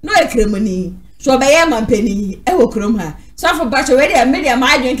no e kremoni so beye mampani e wo krom ha so for bacho we dey media ma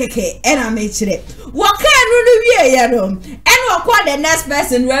adwen keke e na me kire wo kan no wie ye no and we call the next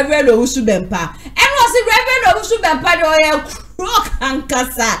person Reverend OWUSU BEMPEH and was the Reverend OWUSU BEMPEH do ye crook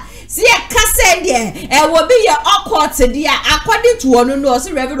ankasa see a kase there e will be your occult there according to one no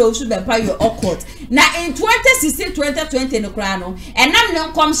see Reverend OWUSU BEMPEH your occult na in 2016 2020 no kra no enam ne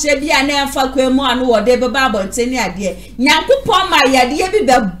nkom hye bia na emfa kwemu anu wo de beba bonteni ade nyankopon ma yade bi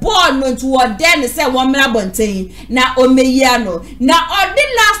be born no to wo de ne se wo mra bonteni na omeyi ano na odi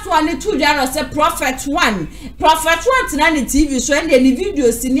last one to jaro say prophet one na ne TV so and the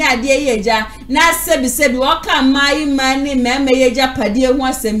video si ni ade yeja na sebi wo ka mai mani meme yeja pade hu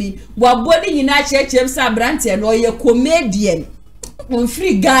asemi wo body nyina chechem sa brante no ye comedian on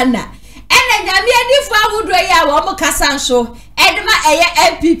free Ghana ene nyame adifo awodo ya wo mo kasa nso edema eye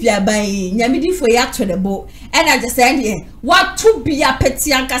MPP aban nyame difo ya todebo ena je say ne what to be a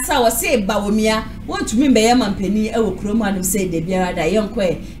peti ankasa wo say bawomia wontumi mbeye mampani e wo kromo anum say de biara da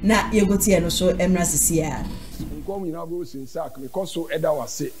yenkwe na yegotie no so emra sisia nkom nyina bo sin SARK because so eda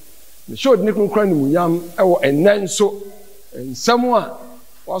wase me showed ne konkran mu yam e wo enan so nsam a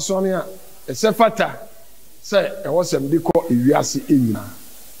waso ne a esefata say e wo sem de ko ewiase enyina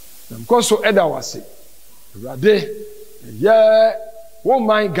because so eda wase rade ye wo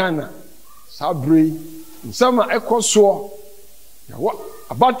man Ghana sabre nsama ekoso ya wa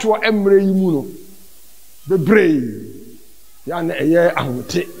abato emre yi mu no bebre ya na eye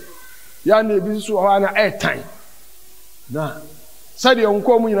ahote ya na ebi so ha na etan na sade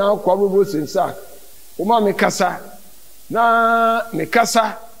onkom nyina kwa bobo sensa o ma mekasa na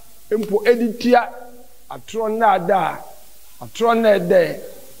mekasa empo editia atro na ada atro na ede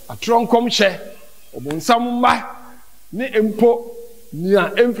atro nkom hye obunsam ma ni empo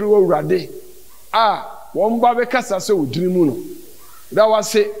nia emfiri wo wurade a won ba be kasa se odini mu no da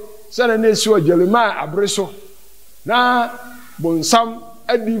wase se na esi o Jeremiah abreso na bonsam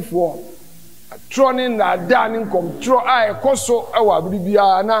adifo atro ni na da ni nkom tro a ekoso e wa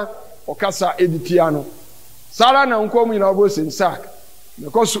bibia na okasa editia no sara na nkom nyina obo sensak na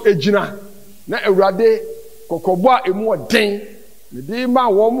koso ejina na ewurade kokobo a emu oden me di ma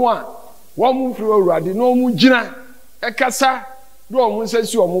wo mu a wo mu firi ewurade no mu jina ekasa do omu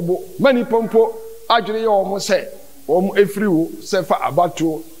sesi omubo mani pompo adwene ye omu se omu efiriwo se fa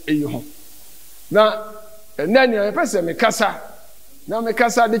abato eyi ho na enani e pese me kasa na me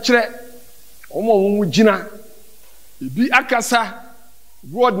kasa de kire omu mu jina ebi akasa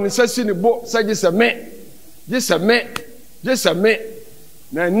word ne sesi ne bo se gise me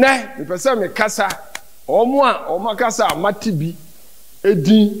na ne me pese me kasa omu a omu kasa amati bi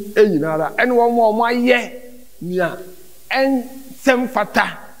edin enyinara ene omu aye nia en sem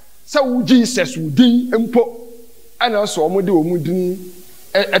fata sa wu Jesus udin empo ana so omode omudin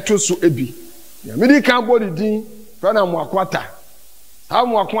etoso ebi ya medi kan body din fa na moakwata ha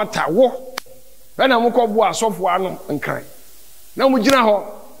moakwata wo fa na mokọbo asofo ano nkran na mu gina ho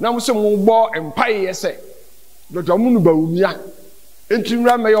na mu se mu gbo empire yese dr munu bawumia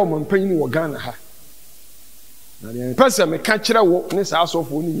entimra me yo mampanyin wo Ghana ha na ne pese me ka kire wo ne sa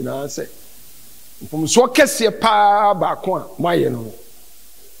asofo ni nyina se from so kese pa ba ko a maye no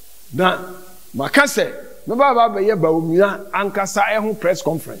na makase me baba be ye bawumia ankasa ho press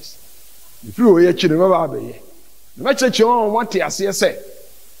conference if you ye chire me baba be ye me cheche won wate ase se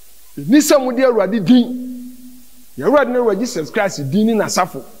ni samu de awurade din ye awurade na Jesus Christ din ni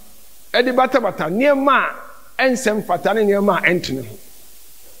nasafo e de bata niema ensem fata ne niema entene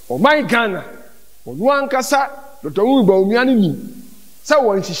ho o my Ghana onu ankasa dr bawumia ni sa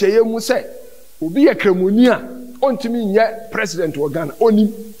won hihye mu se obi ye kremoni a ontimi nye president wa Ghana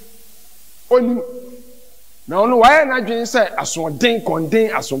onim na ono waye na dwen se asodin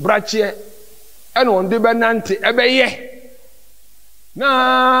konden asobrache ene onde be nante ebe ye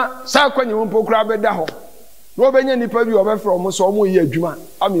na sa kwanye mpo kura be da ho no obenya nipa bi obefro mo so mo ye adwuma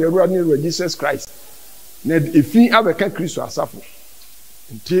am ye ru ne Jesus Christ na efi abeka Kristo asafo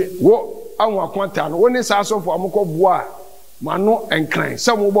nti wo anwa kwanta no woni sa asofo amukọ boa mano enkran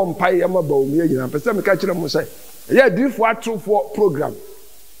se mo bo mpai ya ma bawo me nyina pese me ka kire mo se ye difo atrofo program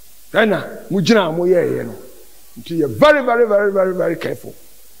na mu gina mo ye no nti ye very very very very very careful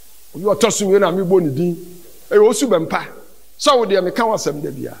you otosum ye na me bo ni din e OWUSU BEMPEH so wo de me ka wasem da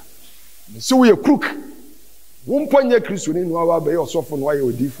bia me se wo ye crook wo mponye Kristo ni no wa ba ye osofo no wa ye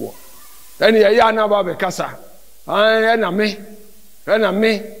odifo ɛne yɛyɛ na ba bɛkasa ɛna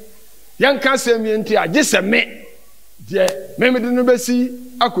me yɛnka sɛm yɛ nti agye sɛ me deɛ memede no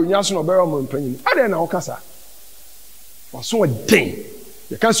bɛsi akonnwa so na ɔbɛyɛ ɔma mpanyin adɛn na wokasa waso ɔden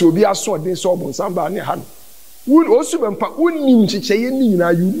yɛka sɛ obi aso ɔden sɛ ɔbonsam baa ne ha no ɔsu bɛmpa wonim nkyekyɛeɛ ne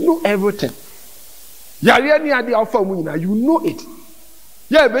nyinaa you know everything yareɛ ne adeɛ a wofa mu nyinaa you know it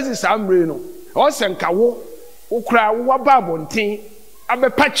yɛ bɛsi saa mmere no ɔsɛ nka wo koraa wowaba abɔnten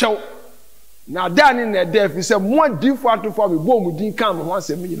abɛpa kyɛw na da ne na ɛda fi sɛ mo adifo atofo abɛbɔ mu din ka mo ho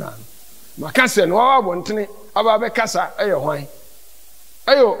asɛm nyinaa maka sɛ no wawa abɔntene aba bɛkasa ɛyɛ hwan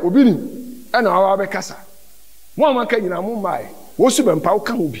ɛyɛ obi nim ɛna wawa bɛkasa mo amaka nyinaa mo mmae wosu bɛmpa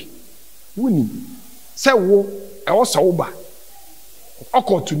woka ho bi wonim sɛ wo ɛwɔ sɛ wo ba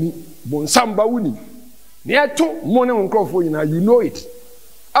ɔkɔtuni bonsam ba wonim ne ɛto mo ne nkurɔfoɔ nyinaa you know it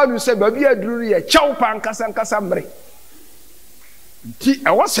anu sɛ baabi aduru yɛ kyɛw pa nkasa mmere nti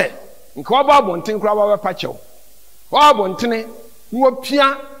ɛwɔ sɛ nka waba abɔnten koraa wabɛpa kyɛw waba abɔntene na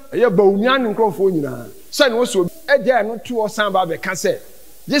wapia ɛyɛ bawumia ne nkurɔfoɔ nyinaa sɛ ne wɔsɛ ɛgya ɛno to ɔsan ba bɛka sɛ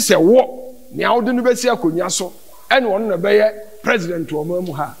gye sɛ wo nea wode no bɛsi akonnwa so ɛne ɔno na bɛyɛ president wɔ ɔman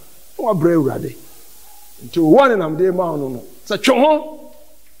mu ha na wabrɛ awurade nti wɔn ne nam de ma ɔno no sɛ twe ho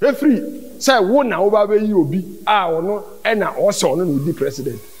refiri sɛ wo na woba bɛyi obi a ɔno ɛna ɔsɛ ɔno na odi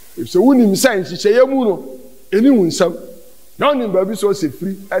president efisɛ wonim sɛ nhyehyɛeɛ mu no ɛni wo nsam na ɔnim baabi sɛ ɔsɛ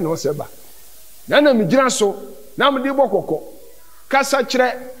firi ɛna ɔsɛ ba na ɛna megyina so na mede bɔ kɔkɔ kasa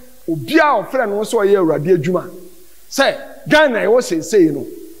kyerɛ obi a ɔfrɛ no sɛ ɔyɛ awurade adwuma sɛ Ghana ɛwɔ seesei no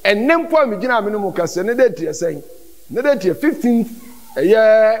ɛnɛ mpo a megyina me no mu kasa ne date yɛ sɛn ne date yɛ 15th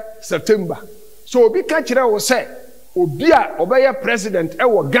ɛyɛ September so obi ka kyerɛ wo sɛ obi a ɔbɛyɛ president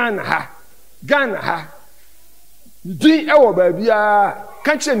ɛwɔ Ghana ha di ɛwɔ baabi a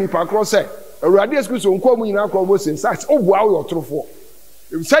ka kyerɛ nipa korɔ sɛ awurade eskuso nkɔ mu nyinaa kɔ Moses sax obua wo yɔtorofoɔ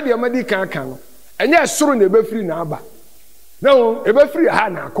ebisa deɛ madi kan no ɛnyɛ soro na ebɛfiri na aba na wo ebɛfiri ha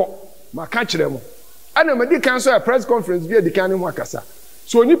na akɔ maka kyerɛ mo ana madi kan so a press conference bi edi kan ne mu akasa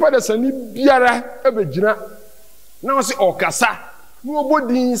so nipa de sani biara ebegyina na wo se ɔkasa na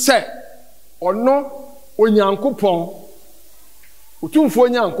obodin sɛ ɔno onyankopɔn otumfo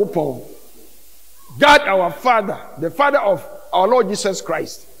onyankopɔn God our Father, the Father of our Lord Jesus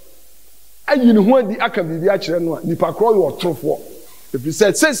Christ. Ayi ne ho adi aka bibi a kyerɛ no a nipa korɔ yɛ ɔtorofoɔ. If you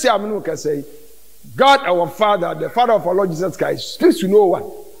said say amenu ka say God our Father, the Father of our Lord Jesus Christ speaks to no one.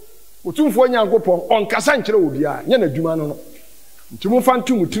 Otumfo onyankopɔn ɔnkasa nkyerɛ obi a nyɛ n'adwuma no no. Nti mo fa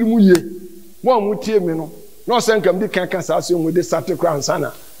ntum tiri mu yie. Mo a mo tie me no. Na ɔsɛ nkam di kan saa so mo de sate kra ansa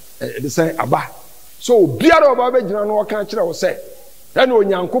na de sɛ aba. So biara oba be gyina no ɔka kyerɛ wo sɛ ɛna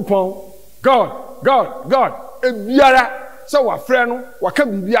onyankopɔn God ebiara sɛ wafrɛ no waka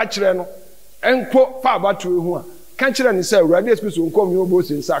bibi a kyerɛ no enko fa abato ho a ka kyerɛ ne sɛ awurade espeso nkom yo bo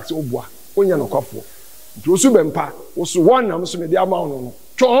sin sax obua onya no kwafo nti osu bempa osu wonam so me de ama no no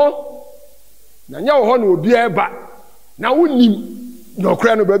two ho na nya wo ho na obi eba na wonim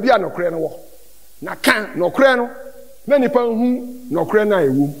nokre no ba bia nokre no wo na kan nokre no na nipa hu nokre na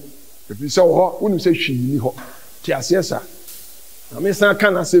ewum ebi sɛ wo ho wonim sɛ hwi ni ho ti asesa na me san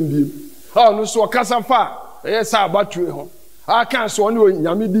kan asɛm bi no so kasa fa ɛyɛ sa abatue ho aka so ɔne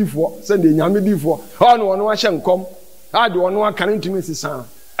onyamedifo sɛ de nyamedifo ɔno ɔno ahyɛ nkom ade ɔno aka ne ntimi sisa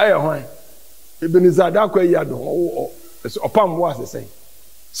ɛyɛ hwan Ebenezer da kwa yi ado ɔpam wo asesɛn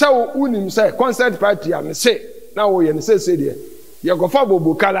sɛ wonim sɛ concert party a me se na wo yɛ ne sɛ de yɛ kɔfa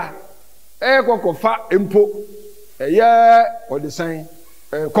bobo kala kɔkɔfa empo ɛyɛ ɔdesan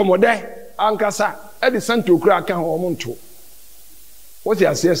kɔmɔdɛ ankasa ɛde santo kura aka ho ɔmo nto what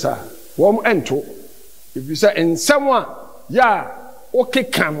you say sir wɔn ento if you say nsɛm a ya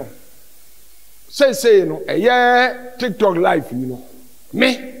okeka no say no ɛyɛ TikTok live you know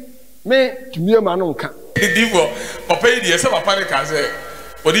me tumi ma no nka divo papa yi de sɛ papa ne ka sɛ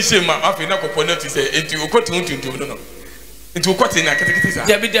odi hyɛ ma afi na kɔpɔ na ti sɛ enti okɔte huntuntum no enti okɔte na ketekete sa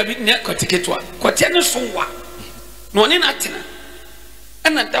dabi ne kɔteketo a kɔte ne so wa na ɔne na tena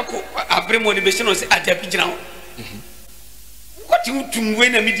ɛna dako abremo ne bɛhyɛ no sɛ adabi gyina ho kɔte huntum we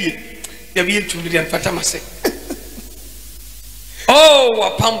na medie dabi yɛntum de fata ma sɛ oh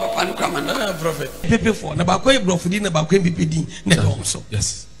wa pamba panu kama na prophet pepe4 na ba kɔ ibrofudi na ba kɔ bipedi na dɔm so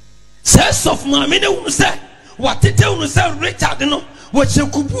yes says of mama ne unu sɛ watete unu sɛ Richard no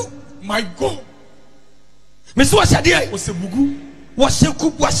wɔhyɛ kubu my god me so wɔhyɛ de wɔhyɛ bugu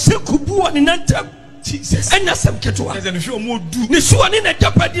wɔhyɛ kubu wɔ ne nantam Jesus ɛna sɛm ketewa ɛna hwɛ ɔmo du ne so ne na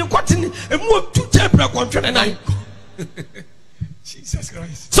japadi kɔte ne emu tu tebra kɔntwɛ ne nan Jesus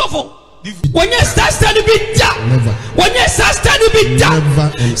Christ so for when you start studying bit when you start studying bit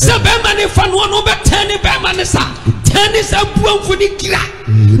se be man fa no no be 10 be man sa 10 nani sampuan fudi kira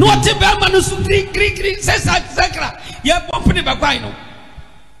no te be ma no su kri se sakra ye pomp ne bakwai no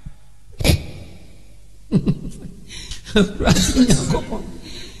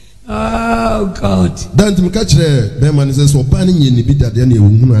oh God dan tim ka kire be ma ne se so pa ne nyeni bi dade na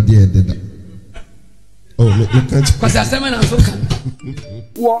ehunu ade e deda oh me ka kire kwasa sema na so ka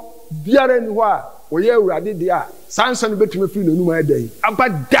wo biara ni ho a oye urade de a sansan betime fi no numa edan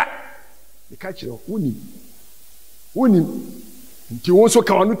abada me ka kire woni nti won so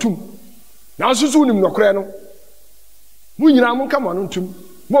ka wano tum na so so woni nokore no mu nyina mo ka wano tum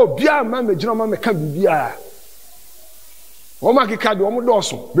mo bia ma me gina ma me ka bibia o ma kika de o mo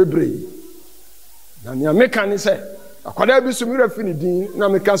doso bebre na nia me ka ni se akwada bi so mi rafi ni din na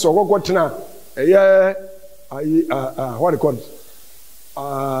me ka so ogogotena eye ayi what they call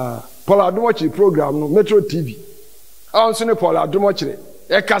Paul Adumochi program no Metro TV also ne Paul Adumochi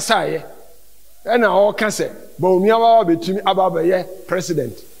e kasa ye e na o kasa ba omia wa betimi ababa ye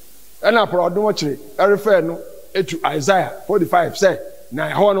president e na Paul Adumochi e refer no etu Isaiah 45 say na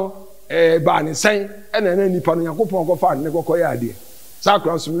ho no ba ni sen e na nipa no Yakobon go fa ne kokoye ade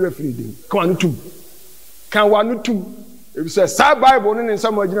sakra so mi refri din kan wa no tum e say sa Bible no ne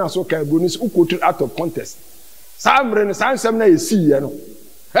nsam agina so kan bonus ukotu out of context samre no sansem na yesi ye no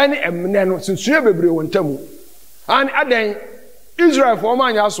ani emne no sunsuye bebre wontamu ani aden Israel for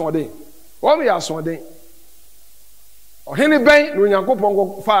man ya so den o me ya so den o hene ben no Yakobon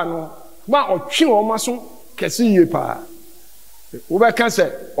go fa no ma otwe o maso kesi ye pa wo be kan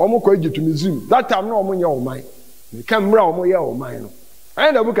se o mo ko Egypt Museum that time no o mo ye o man me kan mra o mo ye o man no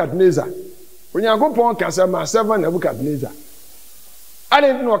ani Nebukadnezar Yakobon kan se ma 7 Nebukadnezar I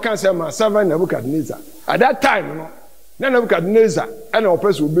didn't know cancer ma 7 Nebukadnezar. At that time, no, Nebukadnezar and our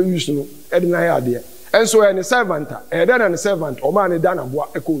person will be used to no idea. And so any servant, and then a servant, or man done and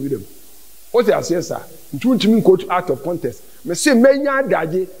what echo with them. What I say, sir, to me coach out of contest. Me say menya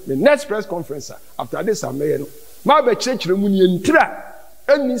daji, the next press conference after this I may no. Ma be church remuni entra.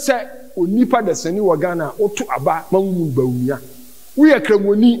 And me say onipa de seni wagana otu aba mamu bawunya. We are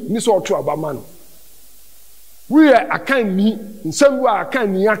kremoni ni so otu aba man. We are a kind me, and some were a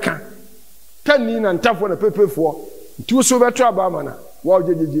kind yaka. 10 in and tough on a paper for 2 silver trabamana. Wow,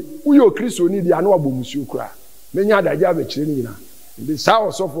 we are Christo need the annual OWUSU cry. Many other jabber chilling. The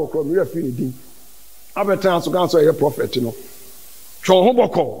sour software from your affinity. Abertans to answer a prophet, you know. Show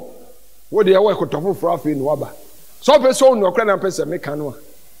Hoboko. What they are working to for in Waba. So, person no credit and person make canoa.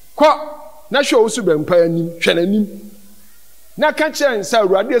 Quack, not show BEMPEH, Shenanim. Na ka chen say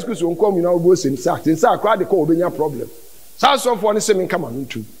urade eskuso nkom na obo sen SARK sen SARK kwa de ko obenya problem sa so for ne se men kama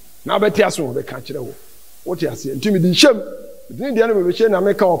ntu na beti aso wo be ka kire wo wo ti ase ntimi di hyem ni de na me be hye na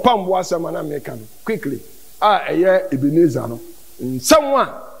me ka opambo asema na me ka no quickly eye Ebenezer no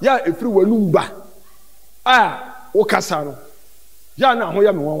nsamwa ya efiri wanum ba wo kasa no ya na ho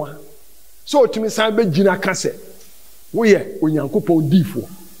ya me wonwa so otimi san be gina kase wo ye Onyankopon difo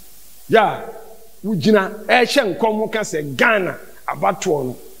ya wujina ehye nkom ka se Ghana abato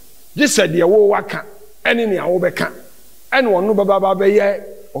no je se de wo waka ene ne awo beka ene wono baba be ye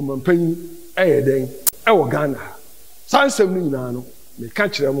omampanyi den wo Ghana sansem ni nyina no me ka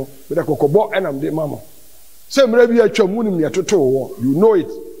kire mo me de kokobo enam de mama se mra bi atwam unim ne toto wo you know it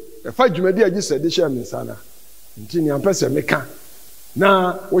e fa dwumadi agi se de hye me sana nti ni ampese me ka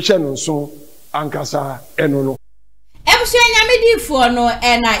na wo hye no nso ankasa eno no Nyamedifo no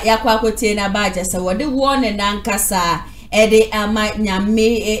ena yakwakote na baja se wode wone na nkasa ede ama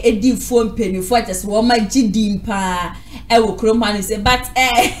nyame edifo mpenifo atese wo ma gidimpa wo kromani se but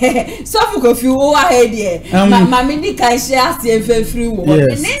so fuko fi wo wa he de mama ni kan share ase enfefiri wo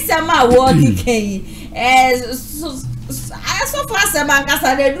ni nsema wo diken so far se man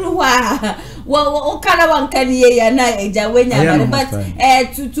kasa de dru wa wo kana wankani ye ya na eja wenya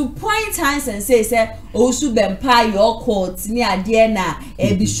but to point hands and say OWUSU BEMPEH your court ni ade na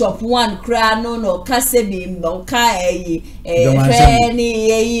bishop one kra no kase bi ka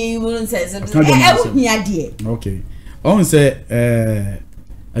ni won say wo hia de okay on say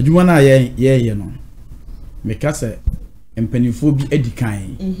adwuma na ye no me kase empanifo bi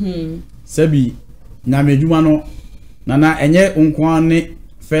edikan sabi na me adwuma no na enye onkwan ne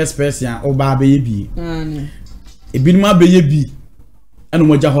first person oba be ye bi ebinum abeye bi eno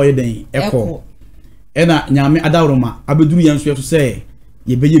moja hoye den eko ena nyame adawroma abeduru yanso yeto se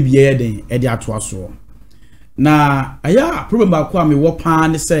ye beye bi ye den e de ato aso na aya problem ba ko ame wo pa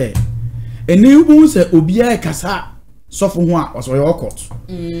ne se eni ubu se obia kasa sofo ho a oso ye Occult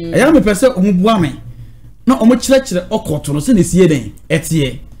aya me pese omubua me na omo kire Occult no se ne sie den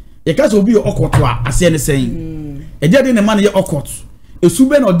etie ye kasa obi ye Occult a ase ne sen e de ne man ye Occult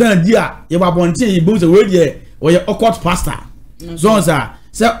esube no dan di a ye babonte ye bo se we de or your occult pastor. Zonza,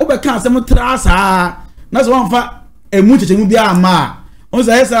 say, Obercan, some trasa, not one for a much to be a ma. On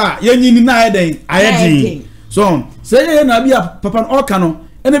the Esa, Yenny Nide, I had so say, na be a papa Okano,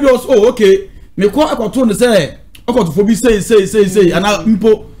 and it was okay. Me call a cartoon say, Occult for be say, and now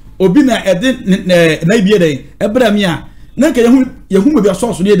Mpo Obina edin Nabiade, Ebramia, Naka Yahum be a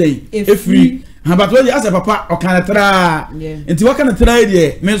source near day, if free. But when you ask a papa or can tra into what kind of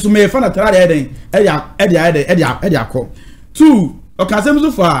trade, means to me, fun a trade heading, Edia call. 2, or can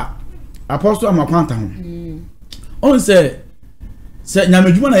so far, Apostle Amaquanta. On say,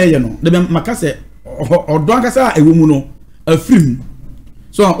 Namajuna, the Macase or Doncasa, a woman, a film.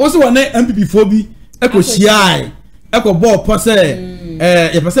 So also one MPP phobia, Echo Shai, Echo Bob Posse,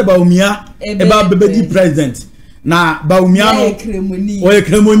 a Posse Baumia, about baby president. Na Baumiano, or a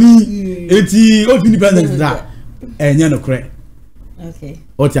cremoni, eti o independence that enya no kre okay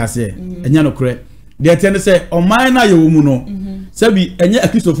what I say enya no kre they tend to say o man na ye mu no say bi enya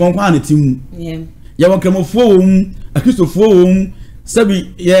Christopher kwa na timu ya won kremofo wo mu Christopher wo mu say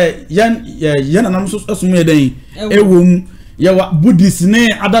bi ye nanam so asum ye den e wo mu ya wa Buddhist ne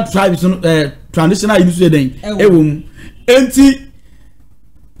other tribes traditional use ye den e wo mu enti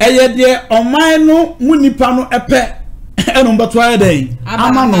eye de o man no mu nipa no epe eno mbato aye den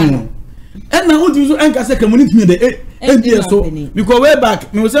ama no. And now, what do you anchor say community the so because way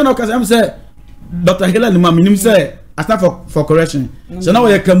back, me was saying, I'm say Dr. Helen Mammy say I start for correction. So now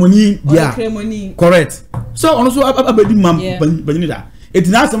we are community, yeah, correct. So also I be mam Benida. It's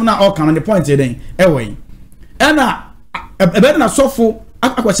not some now all kind of the point then. Anyway, and a better na sofo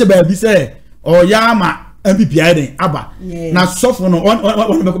I say baby say or yama MPP then Abba. Now sofo no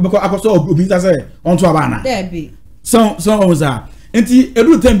on because I saw Obi say on to Abana. There be. So was that. Enti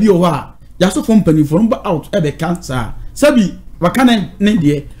every time be over. Yaso from penny from out ebe cancer sabi wakane ne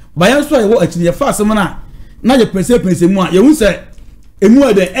de bayan so ewo akiri fa asem na ye pense mu a ye hu se emu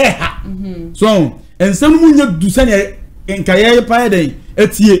ede ha so ensem mu nya du se ne nkaye pa ede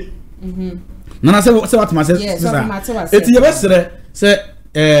etie nana se watma se etie be sere se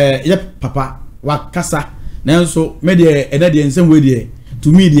ye papa wakasa nanso me de ede de ensem we de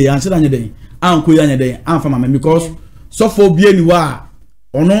to me de anse anya den anko ya anya den anfa mama because so for bie ni wa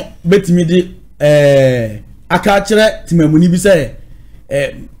ono betimi di aka kire timamuni bi se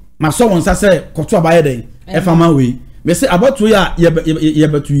maso wonsa se koto abaye den e fama we me say about to ya ye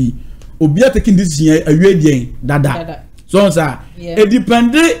betu yi obi taking decision awie dien dada so wonsa e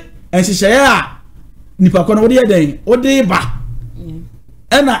depend en hihye a nipa kono wode ye den wode ba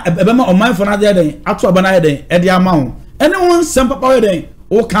ena ebe ma oman fo na de den ato aba na ye den e de ama ho ene won sem papa we den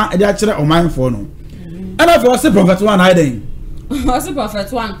wo kan e de akire oman fo no ena fo se prophet one na den also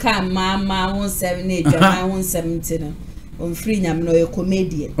prophet one can mama 178 Jeremiah 117 on free nyam no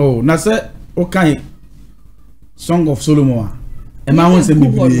comedian oh na say okay Song of Solomon e ma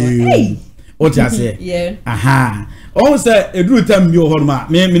 170 what you say yeah aha on say eduru time bi o horma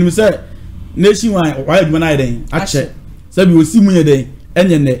me say nation why do na den ache say bi osi munye den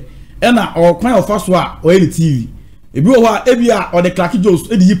enye ne e na o kwan of so a o any TV e bi o ha e bi a o de crack jos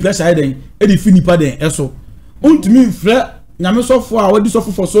e di pressure den e di finipa den eso untumi mfre nyame sofo a wadi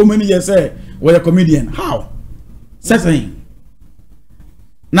sofo for so many years we a comedian how certain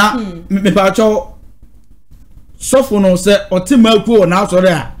na me pa cho sofo no se otimaku na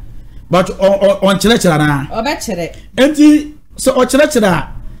asore a but on chere na obe chere enti so o chere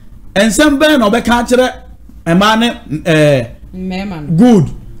ensem ben no be ka chere e ma ne mema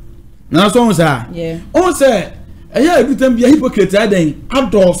good na so on say yeah on say eya edutem bia hypocrite aden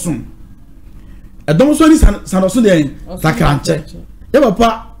adosun Don't so ni sanoso den takranche ye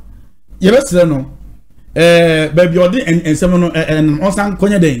papa ye besre no baby odi ensem no on san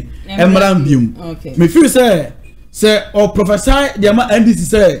konye den emran bium me feel say or prophesy the ma NDC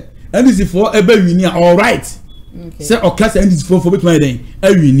say NDC for ebe wini all right say or class NDC for between den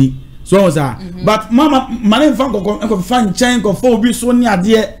awini so on say but mama mane fan ko fan chen ko for bi so ni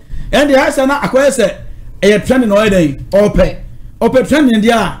ade and the answer na akoye say e trend no den ope trend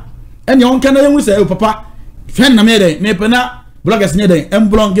dia and you can only say, Papa, friend, I made me pena, bloggers near the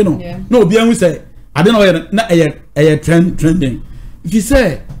emblong, you know. No, be we say, I don't know, not a trending. If you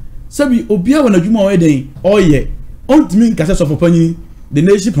say, Sabi, Obia when a Juma wedding, or ye, old mean cassette of opinion, the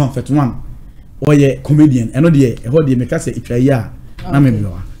nation prophet one, or ye comedian, and no dear, what do you make us say, if ya,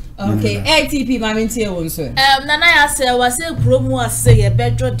 okay, ATP, my minty one, sir. Nana, I say, was a promo, say a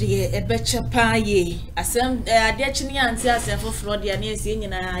better dear, a better pie. I send a detching auntie, I say for Florida, near seeing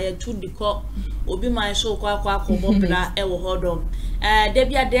and I to the cock, will be my show, quack, mobila, ever hold on.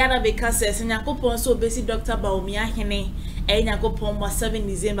 Debbie Adana because as in a coupon so basic Dr. Baumia Henny, Nyakopon mo 7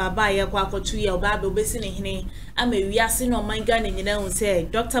 December ba ye kwa akotu ye oba be obesi ne hene ama wiase no man Ghana nyina hu say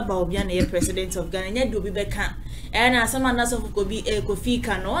Dr. Baobia na ye president of Ghana nya de obi beka na asama na so Kobi Kofi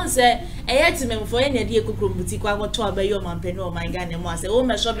ka no say timemfo ye na de ekokrombuti kwa akotu abayo mampeni o man Ghana mo say o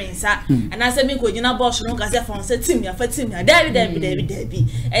me so me nsa ana say me ko nyina boss no ka say fon say team ya fa team ya David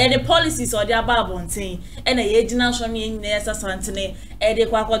the policies or the ababontin na ye gina so ne nyina yesa santene de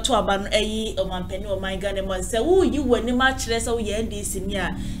kwa akotu aba no o mampeni o man Ghana mo say wo yi wani ma kire say wo ye NDC ni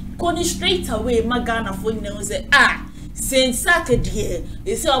a koni straight away magana for you know say since SARK die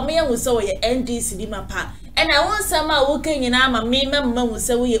they say o me hu say wo ye NDC di mapa and I want some wo kan nyina ma me memma hu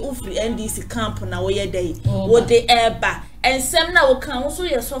say wo ye ufri NDC camp na wo ye dai wo de eba and some na wo kan so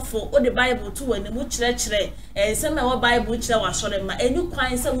ye sofo wo the Bible to wani mu kire and some na wo Bible kire wa sore ma enu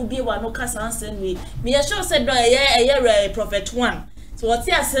kwan say wo bie wa no kasa ansem we me ye sure say do ye prophet 1 so what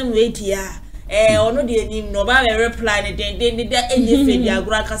you asem we dia ono de enim no ba reply ne den enye fe dia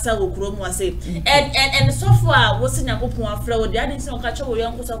agura kasa wo kuro mu ase and so far wo se Nyakopon afra wo dia din se oka che wo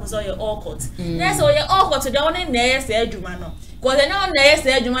yanko so so ye Occult na se wo ye Occult de won na ye se adwuma no ko de na ye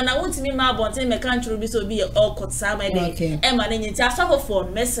se adwuma na wontimi ma bonten me kan tru bi so bi ye Occult sa ma de ma ne nyinti asafo for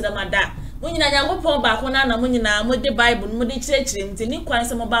mesre mada munyina Nyakopon ba ko na na munyina mo de Bible mo de chire mti ni kwan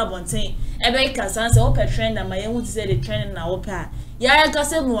se mo ba bonten ebe ka san se wo pe trend na ma ye hu ti se de trend na wo pa ya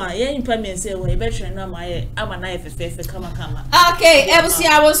kase mu a ye npa me se wo e be trend na ma ye ama na ye fefefe kama okay ebusi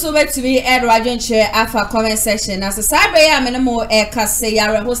awo so betimi edwadwen che afa comment section na so sabe ya me no kase ya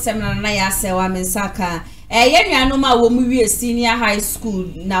reho seminar na ya se wa mensaka ye nuanom a wo mu wie senior high school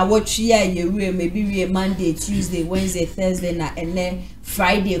na wotwe ya ye wie maybe wie Monday Tuesday Wednesday Thursday na ene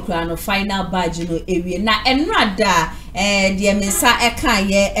Friday kra no final badge no ewie na enrada de mensa eka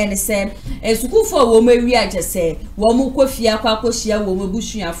ye ene se esukufo wo mawie agese wo mu kofia kwa koshia wo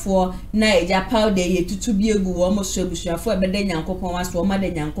mabusuafo na eja powder ye tutu bi egu wo mo so busuafo ebede Nyankopon waso wo ma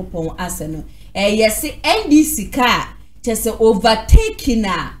de Nyankopon ase no yesi NDC ka chese overtaking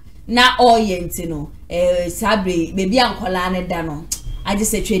na oyenti no sabre bebi ankola ne da no age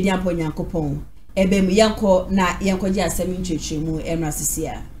se twedi ampo Nyankopon ebe mu yanko na yanko ji asem nchechemu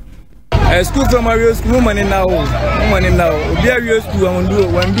enrasisia school from Mario school money now obi awie school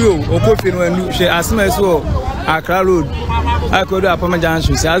wandu okofi no wandu she asma so Accra road akodo apama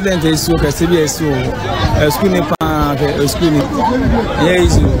junction se accident eso kase bi eso school ni pa school ni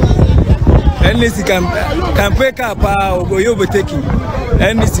yes NDC can break up oboyo beteki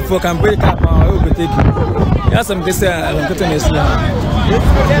NDC for can break up oboyo beteki ya some kase alonketo nesla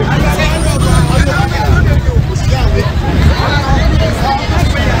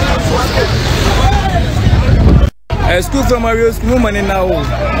school from Mario school money now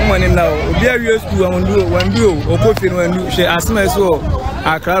obi awie school wandu okofi no wandu she asma so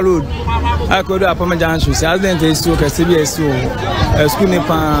Accra road akodo apama junction se accident eso kase bi eso school ni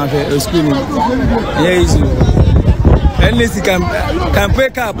pa school ni yes NDC can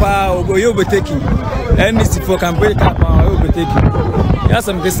break up oboyo beteki NDC for can break up oboyo beteki ya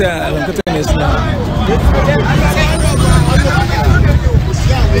some kase alonketo nesla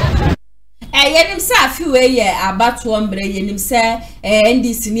yenim se afiwe ye abato ombre yenim se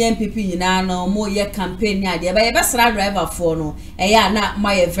NDC ni MPP nyina no mo ye campaign ade ye be sra driver for no ya na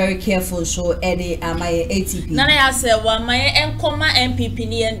my very careful so ede my ATP na ya se wa my enkoma MPP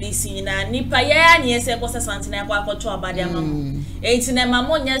ni NDC nyina nipa ye ya ne se kosa santena kwa akoto abade amamo enti na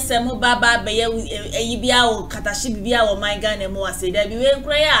mamo nya se mo baba be ye eyi bia o katashi bibia o my Ghana mo ase da bi we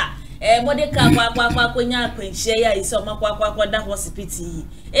nkra ya modeka kwa nya akwanchia ya iso makwa da hospital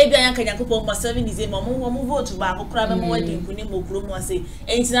ebia yanka Nyankopon mo 7 December mo vote ba akokra be mo wadi nkuni mo kuro mo ase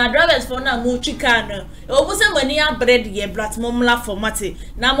enti na drivers for na mo twika no obuse mani ya bread ye blat mo mla format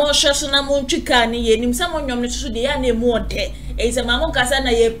na mo hweso na mo twika ni ye nim se mo nwom ne tutu de ya na emu ode enti mamo kasa na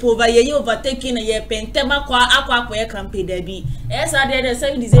ye pova ye overtaking na ye pentema akwa ye campaign da bi esa de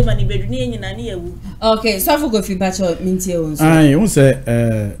 7 December ni bedu ni nyina ni yewu okay so for go fi bacho mintie won ai won se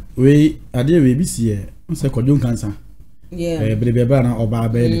we ade we bi sie won se kodon cancer brebe na oba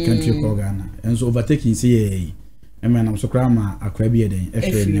be the country ko Ghana enso overtaking say e me na so kra ma akwa bi eden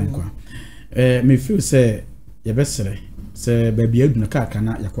efe ne nkwa me feel say ye besere se baby aduna ka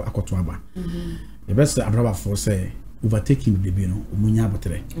na yakọ akoto aba ye besere abraba for say overtaking baby no omunya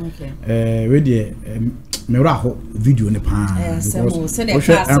abotre we de me ra ho video ne pa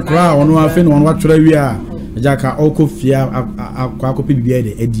akra onu afi no wa twere wi a jaka okofia akwa akopi bibia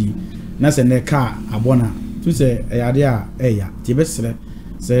de edi na se ne ka abona tu se yade a eya ti besere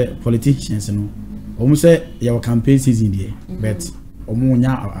se politicians no omu se ya campaign season die but omu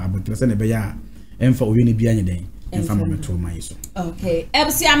nya abotre se ne be ya emfa owi ne bia nye den emfa mo meto mai so okay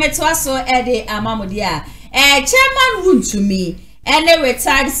ebsi ameto aso ede amamodi a chairman would to me and a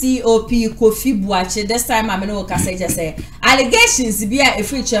retired COP Kofi Buache this time I know say allegations be a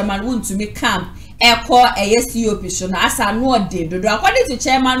free chairman would to me camp call a COP show as I know did according to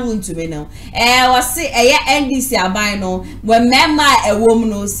chairman would to me now was say a NDC abino when member a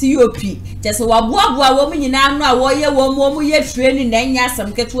woman COP just a woman in a warrior woman ye training then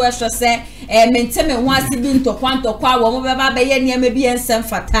some get to say maintain once been to quanto qua woman maybe and some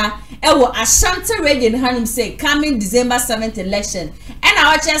fata ewo Ashanti region him say coming December 7th election and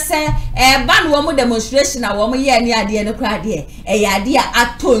I just say ban woman demonstration a woman ye ni ade no kra de ade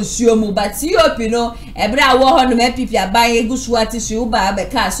atonsuo mu but COP no ebra wo ho no MPP aban egusu atisu ba be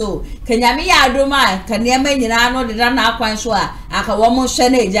ka so kanyame ya adoma kanema nyina no de na akwan so a aka woman hwe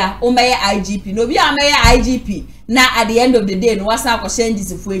na eja o meye IGP no bi a meye IGP na at the end of the day no wasa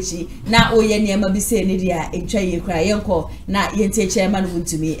akoshenji fuechi na oye niema bi se ne dia entwa ye kra yenko na yente chairman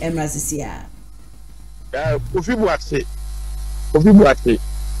wuntumi emrazisia Kofi Buache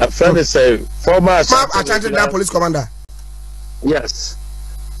a friend say former Atlantic police commander. Yes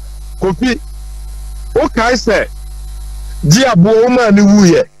Kofi okay say diabo ma ni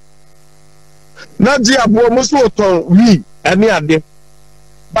wuye na diabo mo so ton wi ani ade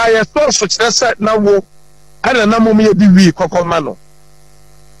ba ye so kire na wo ana na mom ye bi wi kokoma no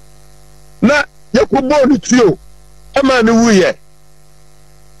na yakubo ni tio e ma ni wuye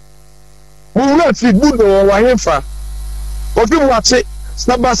mo na ti budo wa hemfa Kofi Buache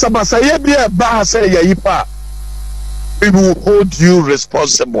saba ye bi e ba say ye yipa we will hold you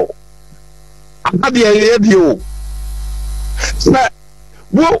responsible ade ye bi o na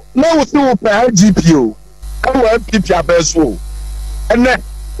wo na wo so pa IGP awo MPP abeso ene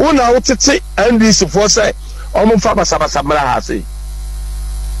una otete NDC for say I'm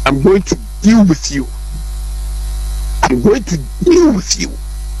going to deal with you. I'm going to deal with you.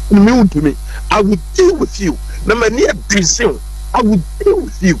 To me, I will deal with you. I will deal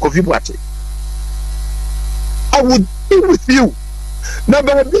with you, Kofi Buache. I will deal with you. Now,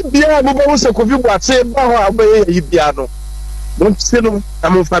 Kofi Buache, don't say no.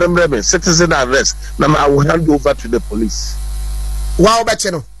 I'm citizen arrest. Now, I will hand over to the police. Wow,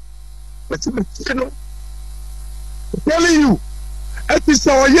 Bacheno. Telling you, it is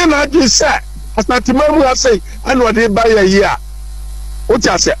our year just said, as not tomorrow I say, I know they buy a year. What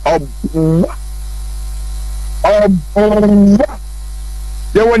I say,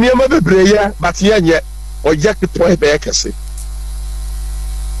 there were near mother prayer, but yet, or Jack the toy back.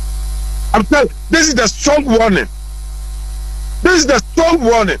 I'm telling you, this is the strong warning. This is the strong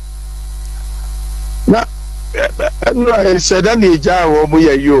warning. Now, I said, I need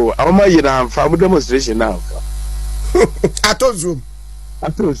you. I'm my family demonstration now. I told you.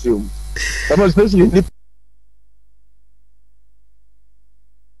 Demonstration.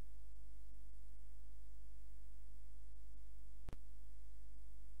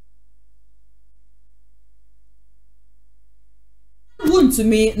 To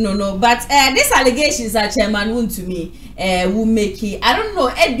me, no, but these allegations that chairman won to me will make it. I don't know,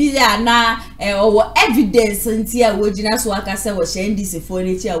 or evidence until we did not work as I was saying this for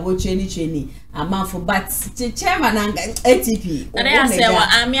nature, watch any a month for but chairman and ATP. And I say,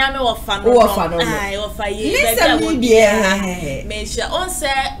 I'm a fan of fire. Measure on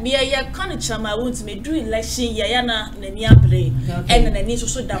say, be a conniture, my wound to me do election, Yana, Nania Bray, and then need to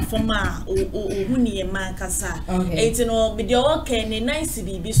show that for ma or Huni and Mancasa. 18 or be the okay, nice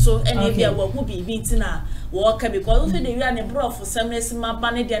be so, and if you will be beaten. Walker because they ran a bro for some reason, my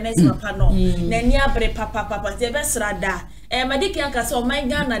banner, their next pano, Nania Bray, papa, the best radar. Madika so my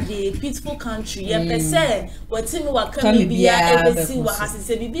Ghana, the peaceful country, and say, what Timmy will come be a see what has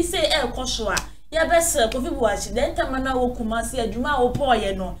said, be say, El Koshua. Ya best Kofi Buache then tamana wo Kumasi adwuma wo po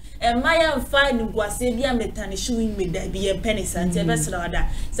ye no e maya mfa ni guase bia metane showing me da bi penny sant ya best oda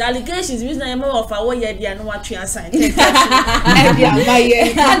so allegations reason I more of our year dia no watwe asan e dia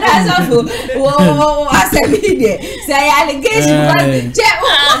maye that's wo asabi de say allegation je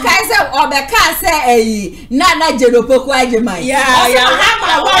o kai say obeka say na jeropoku ajeman ya ha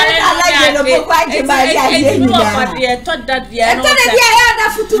na jeropoku ajeman dia ni na thought that dia no na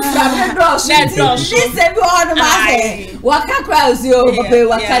futu from the this everyone must waka crowds you papa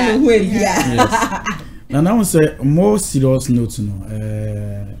waka no hu ebia na now say more serious note no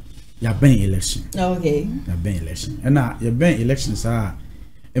ya ben election okay ya ben election na ya ben election sa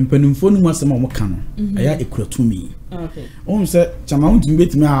empanimfo no asema mo ka no aya ekuratu okay say chama huntum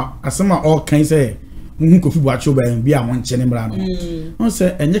betimi asema all kan say hu Kofi Buache ba bi a won chene mra no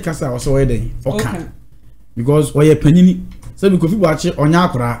say enye kasa wo so we den oka because we panini say Kofi Buache onya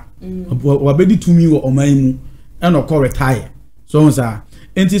akora wabedi tumi wo oman mu e no ko retire so on sa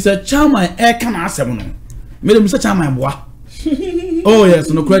enti say chairman e ka na asem no me dem say chairman boa oh yes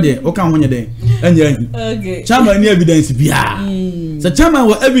no credit o kan honye den anya okay chairman ni evidence bia say chairman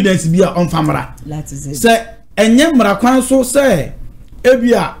wo evidence bia on famara that is it say enye mra kwan so say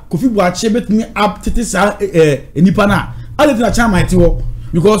ebia Kofi Boache betimi up tete sa enipa na ale na chairman ti wo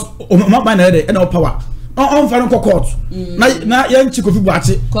because o ma ba na dey e na power on fa no court na ye nchi Kofi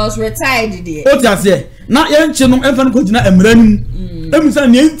Boache cause retired there o ti ase na ye nchi no e fa no kontina emranim emi say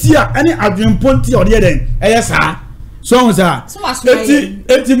ne ntia ene adwenponti o de den eye sa so sa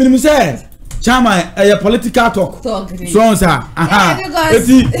eti minimum say chairman political talk so sa aha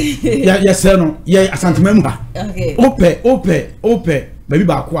eti ya say no ye asantemam ha ope baby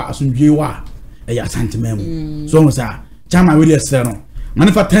ba ko asundwe wa ya asantemam so sa chairman we say no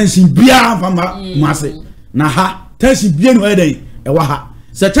manifa tension bia fama mase na ha tension bia no eden e wa ha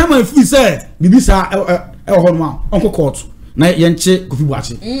se chairman fi say bibisa e ho no onko court na yenche Kofi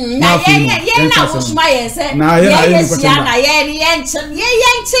Boache na na osuma yense na yenche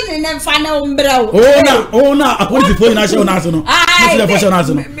ne mfa na umbrao ona akodi before na show na so no na for show na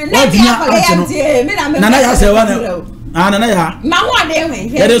so no wa dia anche no na ya se wa na na ya ma ho ade we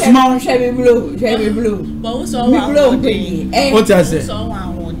there is small shebe blue but wo so wa o ti ase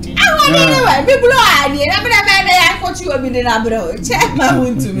anyway people are here na be ya ko ti obi de na bro che ma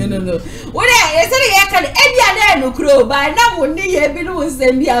huntu me no wo de e se ye ka e bia na no kro ba na mo ni ye bi no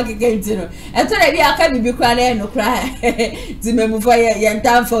se bia kekenti no e to de bia ka bibi kra na no kra ti me mu fa ye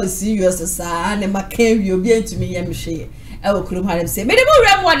ntan for serious sa na ma kan wi obi antumi ye mhwe e wo kro ha say me de mo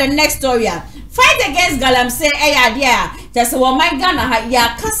rem the next story fight against galamse e ya dia just wo my Ghana ha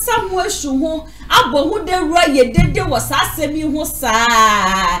ya kasa mu ahwu ho abo hu de ro ye dede wo sa asemi hu sa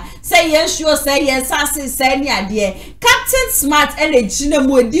say ye sure say ye sase say ni ade Captain Smart ele gina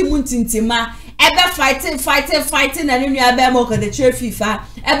mu edi mu tintima ebe fighting na nenu abe mo ko the chair FIFA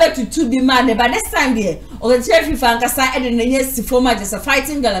ebe tutu bi man but this time there o the chair FIFA nkasa ede na ye si former just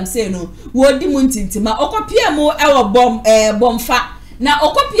fighting galamse no wo di mu tintima okopia mu e wo bomfa na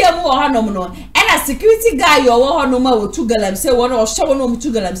okopia mu wo hanom no na security guy yo wo hono ma wo tu galamse wo no hye wo no mu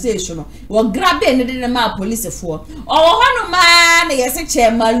tu galamse ehwo no wo grab ne de ma police fo o wo hono ma na yese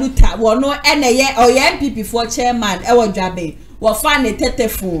chairman luta wo no na ye o ye MPP for chairman e wo dwabe wo fa ne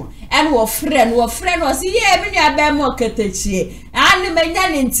tetefo en wo friend wo si ye bi nua be mo ketechie an me nya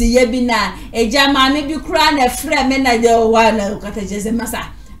ne ntiye bi na eja ma me bi kura na friend me na je wa na ketechie se masa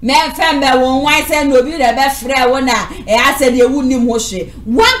me fembe won wan say no bi re be frɛ wo na e ase de wu nim ho hwe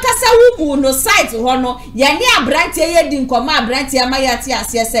wan kasa wu mu no site ho no ye ne abrantie ye di nkoma abrantie amayate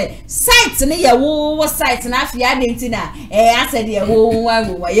ase say site ne ye wo site na afia de ntina e ase de wo wan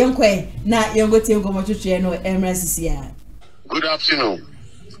wo ye nkwe na ye ngotie ngomo twetwe no emrasisi ya. Good afternoon.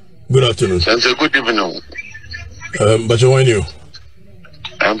 Good afternoon. Sense good evening. But you you?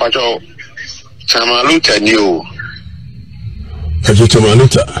 But you Chamaluta new.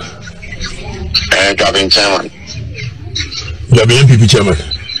 Chamaluta. Gavin chairman. Gavin MPP chairman.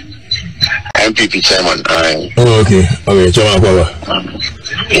 MPP chairman. Oh, okay. Okay, chairman Baba.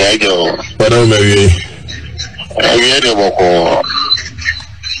 Yeah, yo. But don't marry. Yeah, the boko.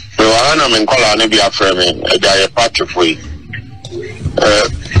 We were on Minkola and be a friend. A guy a party for you.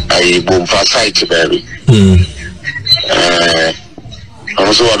 I boom for site, baby. I'm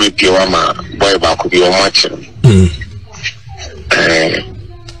also a bit pure boy back could be a match.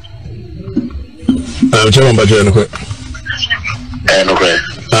 I'm chairman by Jen. Okay.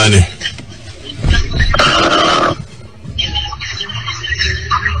 Annie.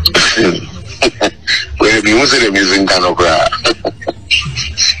 We'll be using the music canogra.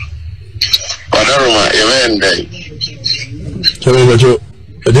 But I don't know, even chairman by Joe.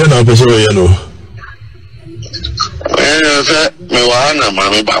 I didn't know person you know. Me wana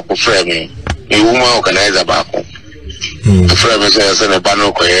mami back for frame. Me woman organizer back. The frame says a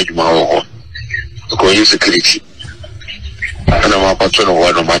banner ko eduma ko use security. And I'm about to know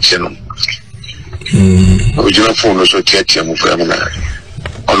what I'm matching. Original phone so check mu frame na.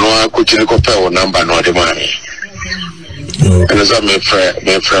 Ono akutini ko pe number no de money. And as I me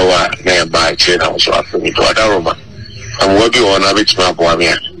frame wa na ba che na so afi mi to adaroma. I'm working on a bit more for me.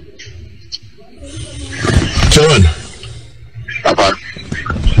 Chairman. Papa.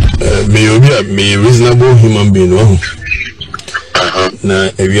 Me reasonable human being.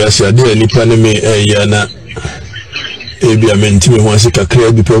 Na ewiase ade nipa ne me na ebi amenti me ho ase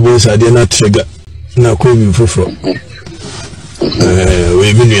kakra bi probes ade na trigger na ko bi foforo.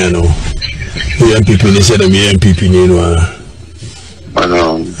 We bi nua no. We MPP ni say na me MPP ni no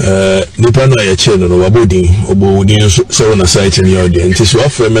nipa na ya che no wabodin obodin so na site ni ode nti so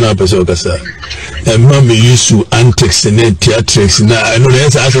afre me na pese okasa ma me use antics ne theatrics na no na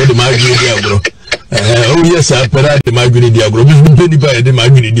say so de ma gi dia bro Oh yes, I pera de maguni diagro. Penny by the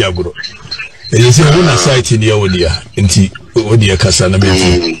maguni diagro. You see, one site in the Odia, inti Odia Casana.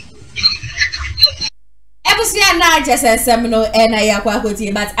 Ebusia na just a seminal and I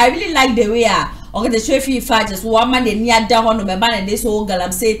aquakoti, but I really like the way the trophy fighters one man they near down on the man and this whole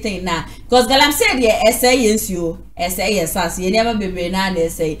galamsey thing now. Because galamsey the essay you essay you never be brand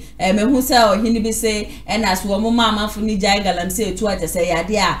essay. Me who say or he be say and as one mama for ni jai galamsey to what say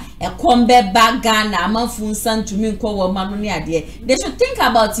idea a combat back gun a man fun son to me call one idea. They should think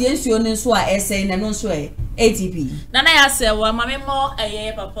about yes you no so essay and no so ATP. Nana ya say wa mama mo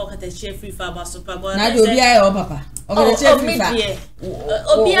eh papa ka chef free for super boy. Na do bi aye o papa. O ka chef free fa.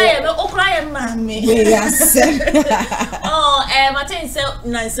 Obi aye no okra mama. Yes. Oh, Martin say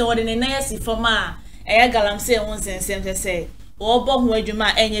na say what the na si forma galamsey won sensem say wo bo ho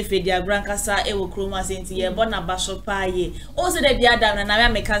adwuma enye fedi abrankasa e wo Kumasi nti ye bo na baso paaye. O se de bia da na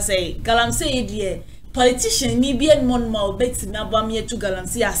me ka say galamsey die politician ni bi en mon ma obeti na bo am ye tu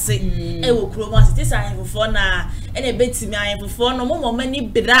galamsey ase e wo Kumasi ti sa enfofo na ene beti mi enfofo no mo mani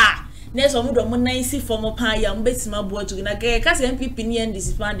bra na so mo do mo nan si form pa ya mo beti ma bo tu na ka se MPP ni en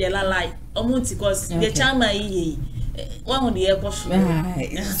disband de la lie omunti cause the chairman yi one the air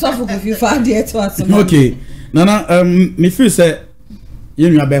so for you found the to okay nana me feel say you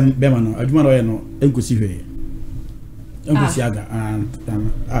nwa bema no adwuma no ye no enkosi hwe enkosi aga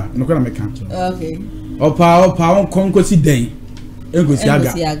and no kwa me kan okay opa on konkosi den enkosi aga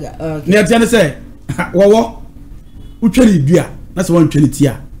okay ne tiane say wo utwani dua na se won twani ti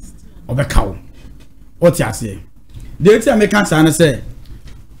a obeka wo oti ase de ti me kan sa na say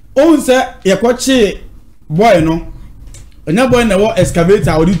on say ye kwachi boy no anya boy na wo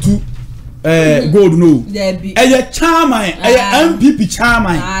excavator odi tu gold no eye chairman eye MPP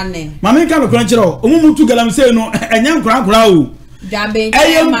chairman mama kan ko nchiro omumu tu galamsey no enya nkura o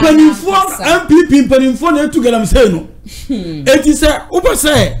eye mpanifo MPP mpanifo na tu galamsey no eti se upo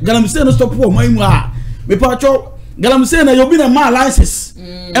se galamsey no stop wo man mu a me pa cho galamsey na yobi na ma license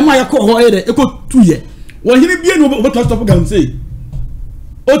e ma yakọ ho ere e ko tuye wo hini bie no obo stop galamsey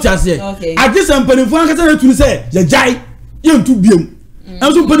o ti ase agisa mpanifo an kata na tu se ya jai yentu biem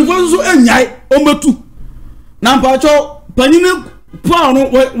enso mpanifo so enyai o metu na mpa cho panine pa no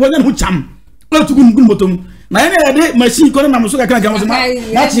wo nya hu cham o tu gun motom na ye de machine ko na mo so ka kan so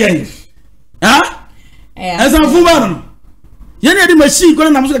na tie ha esa fu ba no ye de machine ko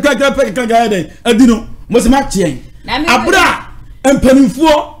na mo so ka kan ga de adino mo se ma tie abra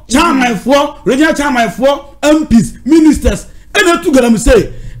mpanifo chairmanfo regional chairmanfo MPs ministers ena tu galamsey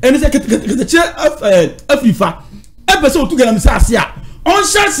ena se kete afifa epese otu galamsey ase a on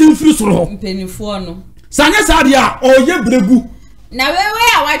chance infri soro mpanifo no sanya sadia oye bregu na wewe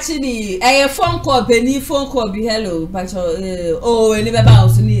a wachi ni phone call phone call bi hello but eni beba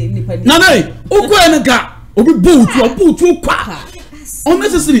house ni pani na nei ukwo enka obi butu kwa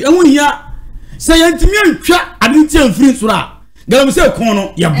unnecessary enwo hia say yantimi antwa adinti infri soro a galamsey kon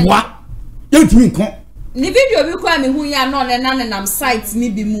no ye boa yantimi kon ni video bi kwa me hu ya no le na nam site ni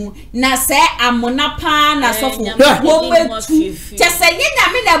bi mu na se amona pa na sofo wo wetu chese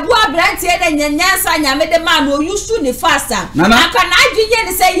nyanya me na bua brantie na nyanyansa nyame de ma no OWUSU ni faster aka na adwinye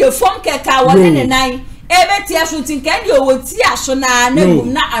ni se ye fom keka wo ne nan ebe ti aso tin kan de owo ti aso na na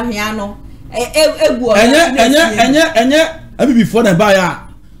gum na ahwea no ebu enye abi before na ba ya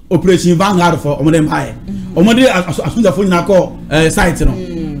operation vanguard for omode mbae omode asunja fo nyina ko site no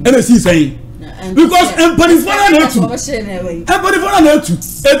ebe si sen because empanifona na etu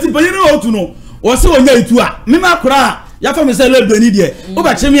eti panina otu no wo se onya itu a me ma kura ya fa me se le beni de o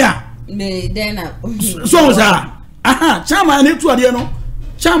ba chemi a me den na so sa aha chama na etu ade no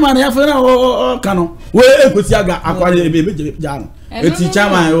chama na ya fa na kano we ekosi aga akware ebe ja no eti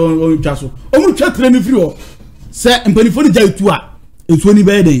chama o twa so o mu twa tre mi firi o se empanifona ja itu a etu ni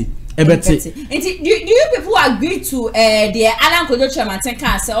be den ebete do you people agree to the Alan Kojo chairman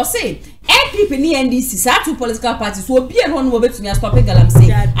can say or say NPP ni NDC sa two political parties will be and one will betumi stop galamsey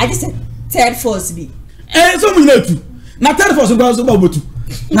I just said third force be so we know too na third force go so botu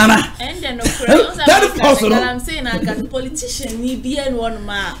nana and then no third force galamsey na ga politician ni be and one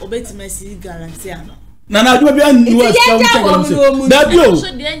ma obetumi si galamsey ano nana aduma bi an was galamsey da bio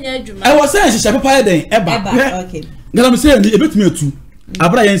I was saying she papa den eba okay galamsey ni ebetumi atu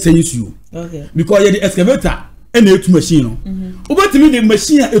abra yen say isuo okay because ye the excavator and etu machine no obetimi the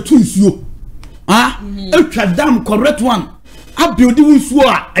machine etu nsuo etwa dam correct one a build nsuo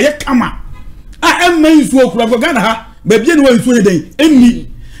a aye kama a emma nsuo kura go Ghana ha ba bia ne wa nsuo ye den enni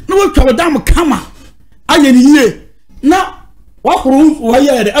na wo twa dam kama aye ni yie na wa horo wa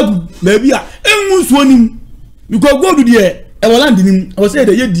ye de agu ba bia enwu nsuo nim because gold de e wala ndinim I was say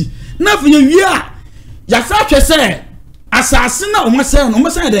de ye di na fe ye wi a ya sa hwe se asase na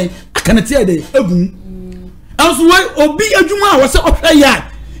omase den akanete den egum anso we obi adwuma a wo se ohwe ya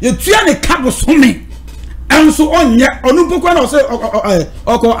yetua ne ka bosome anso onye onu pokwa na wo se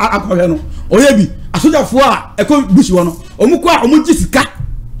oko akohwe no oye bi asojafo a eko bushi wo no omuko a omuji sika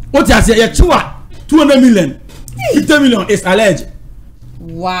o ti ase ye chiwa 200 million 50 million is alleged.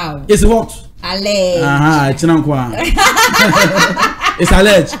 Wow. It's what? Alleged. It's not kwa. It's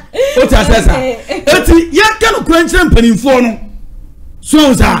alleged. O ti ase sa eti ye kan kwenche mpanimfo no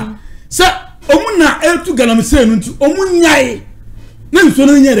so za se omuna etu galamse no ntu omunyai na nso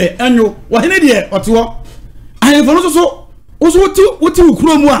no nyere anyo wo hene de otewo ahemfo no so woti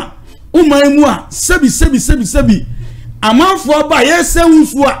ukuro mu a uman mu a sebi amanfo ba ye se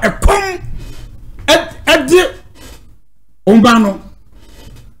wusu a ekom ede omba no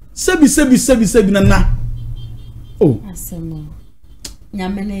sebi na oh asemo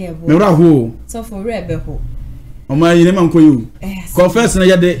nyamene yebo me ra ho so for rebe ho oma yine man koyu confess na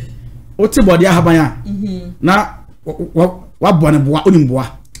yede oti body ahaban a na wa bone boa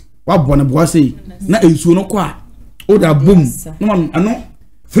onimboa wa bone boa sei na ensuo no kwa o da bom no ano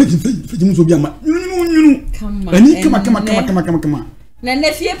friji muso bi ama nyunu ani kama na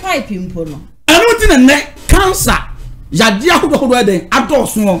ne fie pipe mpo no ano ti na ne cancer yade ahodo den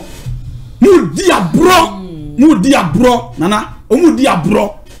adoso mu di abro nana o mu di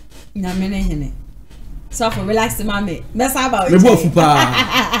abro na mene hene so for relax mama mesa ba me bo fupa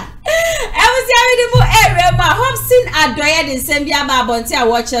mu area ma Hobson adoye de nsem aba abonte a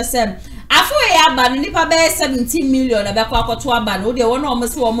watch sem afo ya aba no nipa be 17 million na be kwa akoto aba no de wona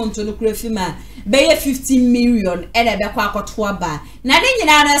omse wo mo nto no kura fi ma be 15 million e na be kwa akoto aba na ne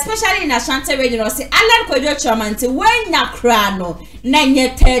nyina na especially in Ashanti region say Alan Kwadwo Chamante wenya kra no na nye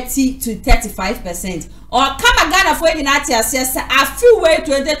 30 to 35%. Or kama Ghana for any atias a few way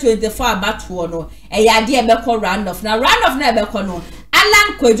 2024 abatuo no e yade e beko round off na beko no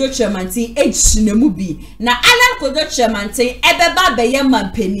Alan Kwadwo Chamante ejinemu bi na Alan Kwadwo Chamante ebeba beye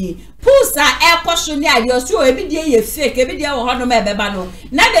mampeni pusa ekosho ni ade oso ebi die ye fake ebi die wo hono ma ebeba no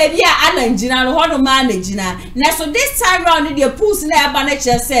na baby a Alan jina no hono ma na jina na so this time round the pusa na eba na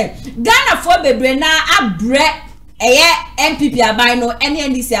che se Ghana for bebre na abre eye MPP aban no ene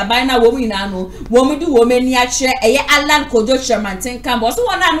NDC aban na wo mu ina no wo mu di wo mani a kire eye Alan Kwadwo Chamante kambo so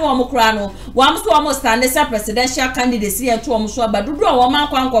wona no wo mu kra no wo am so wo stand as presidential candidate here to wo so abadudu wo man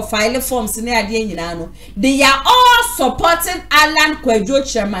kwanko file forms ne ade nyina no they are all supporting Alan Kwadwo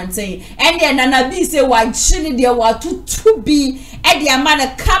Chamante ene na na bi say wa chini de wa tutu bi e de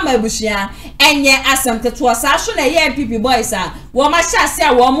amana kama bushia enye asem teto sa so na ye MPP boys a wo ma hyase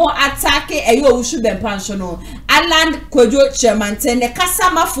a wo mo attack eye OWUSU BEMPEH no Alan Kwadwo Chamante ne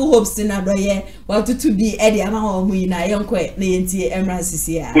kasama fu hopes na doye wa tutu bi e de ama wo mu ina yenkwe na yentie emra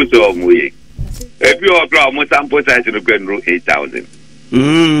sisi a kuto mu ye ebi o bra mo sample size no gwenro 8000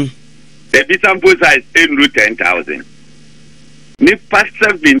 ebi sample size enru 10000 ni past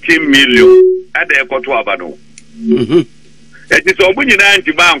 17 million ada ekoto abano eti so obu nyina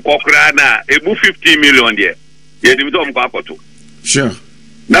anti ban kokra na ebu 50 million de ye dim so mko akoto sure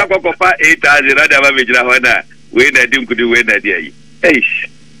na kokofa 8000 ada ba mejira hoda we na dim kudu we na dia yi eish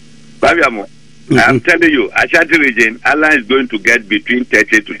babiamo I'm telling you Ashanti region Allah is going to get between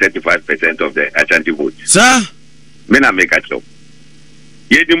 30 to 35% of the Ashanti votes sir me na make it so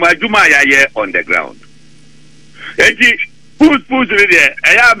ye dim aduma ya ye on the ground eti push really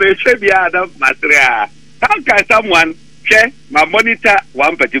eya me shebia ada matria how can someone my monitor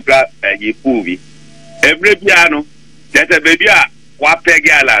one particular movie every piano there's a baby what peg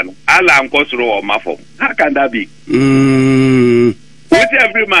alan kosro or mafom how can that be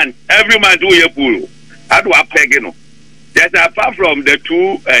every man do your pool how do I peg you know there's apart from the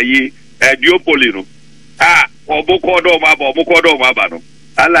two duopoly no obokodo mabano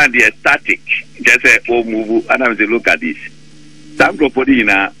alan the static just a move and I'm say look at this some property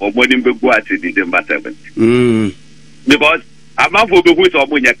na omoni mbegu at December 7th because I'm not for who is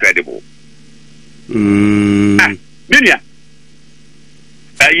almost credible. Minia,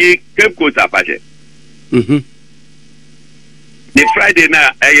 I kept close up at it. The Friday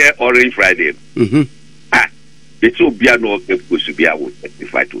now, Orange Friday. It's so be no kept close to be able to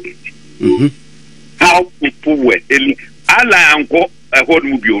 75 to 80. How people were telling Allah uncle a whole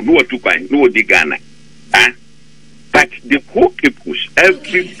movie, no to find, no the Ghana. But the whole keepers,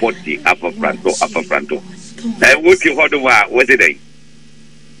 everybody upper front. What you heard about was it?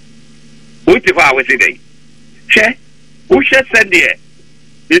 What if I was it? Che, who said there?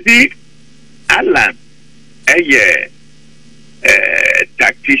 You see, Alan, a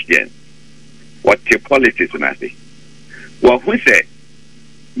tactician, what the politics and I say. Well, who said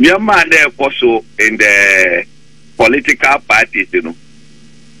Myanmar there also in the political parties, you know,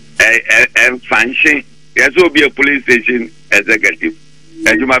 and function. Yes, will be a police station executive.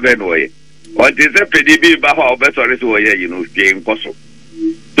 And you might know it. What is a PDB Baha Better, you know, Jane Kosso.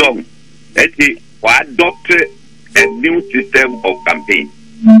 So, we adopt a new system of campaign.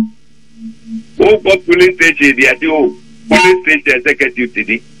 Oh, police station, the police station executive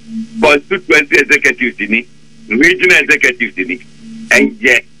today, constituency executive today, regional executive today, and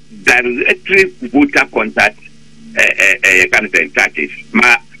yet directly voter contact tactics.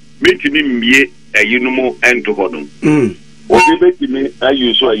 Ma, make me you know, and to hold them. What make me I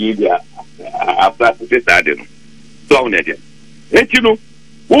use so idea after the starting. So, you know,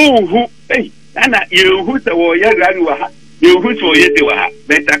 who, hey, Anna, you who's a warrior, you who's for you,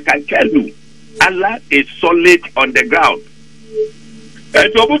 but I can tell you, Allah is solid on the ground.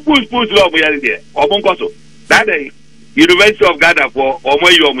 And so, push love, we are there, or Moncoso. That day, University of Ghana for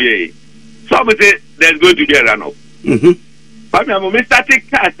Omoyomi. Some say there's going to be a runoff. But Mr.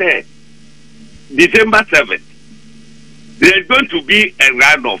 Tika said, December 7th, there's going to be a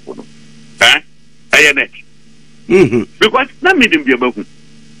runoff. Huh? Because not medium be about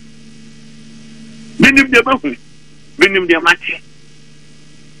medium be match.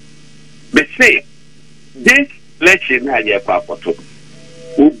 But say this election I have photo.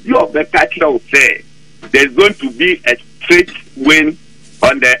 Your better say there's going to be a straight win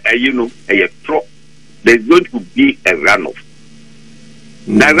on the you know a pro. There's going to be a runoff.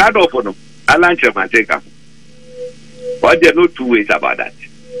 The runoff on Alan Chamateka. But there are no two ways about that.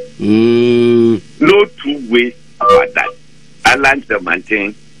 No two ways about that. Alan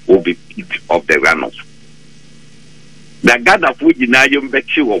Chamateka will be picked of the runoff. The God of Fujinayum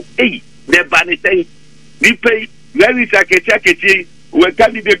Betchu, hey, the banity, they pay very saketi, when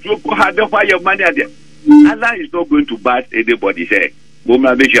candidate look had the fire money. Allah is not going to bash anybody. Say,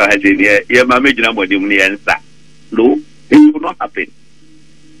 Woman Bishop has in here, my major number answer. No, it will not happen.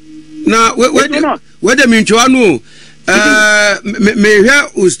 Now, wait a minute, I know. May hear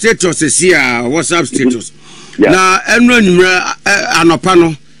status here, WhatsApp status. Now, I'm running an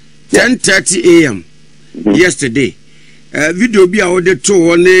opano 10:30 a.m. yesterday. Video be out the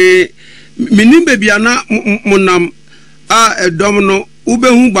two on a minim baby ana monam a domino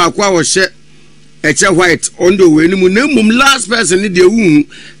ube bakwa was shed a white on the way. Mum last person in the womb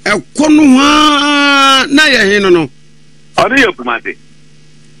a kono na ya no. Are you Kumasi?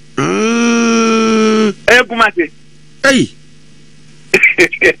 Kumasi. Hey.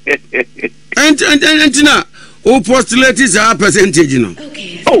 And now, all postulates are percentage, you know.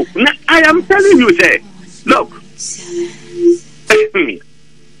 Okay. Oh, I am telling you, sir. Look.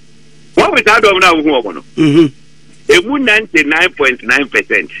 What we had of now, a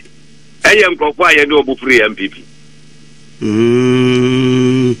 99.9%. I am required no free MPP.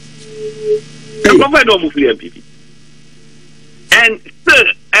 I'm no free MPP. And still,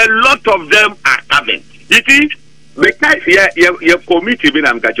 a lot of them are coming. You see, because your committee,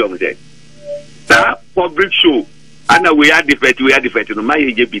 I'm catching them. That public show, and we are defeated. No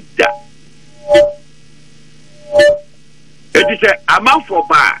matter be that. It is a amount for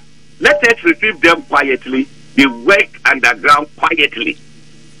bar. Let us receive them quietly. They work underground quietly.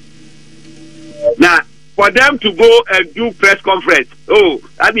 Now, for them to go and do press conference, oh,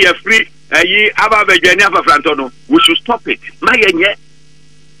 I be a free. We should stop it.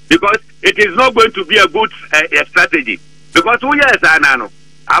 Because it is not going to be a good strategy. Because who is an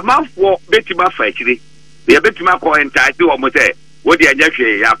amount for Betima Factory, the Betima coin title or Mote, what the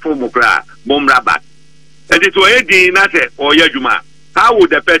Ajashi, Yafumukra, Momrabat. And it's already not or Yajuma. How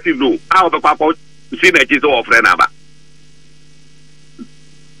would the person know? How the papa see that is all friend about?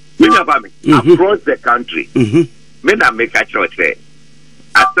 Across the country, men are make a choice.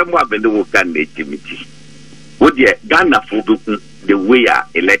 As someone been the can make Timothy. Would you Ghana food the way our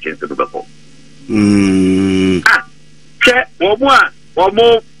elections to the before? Or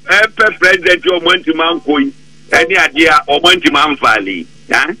more president or Montiman coin, any idea or Montiman Valley.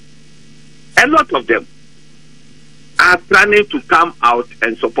 A lot of them are planning to come out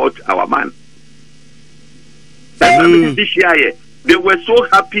and support our man. This year, they were so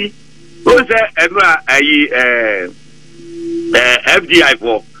happy. Those FDI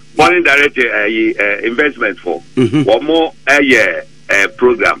for foreign direct investment for one more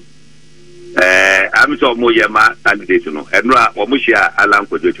program. I'm so more yama candidate no. And Wamushia alarm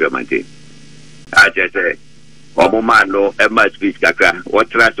for you to maintain. I just say, Omoma no, Emma speech kakra.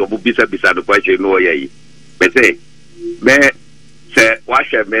 What trust of Bisa the question no ye. But say, me say,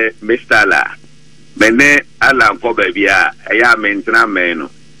 wash me, Mr. La. Mene alarm for baby, I am in Trameno.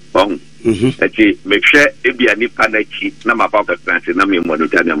 ati make sure e bia nipa na chi na ma ba France na me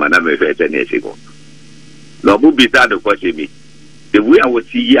monitor na na me fe tene sego no bu bi ta de ko che mi the way I was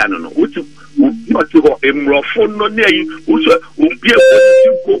see ya no utu not to emrofo no na yi uso ubie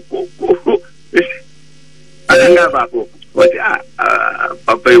ko ana ba ko what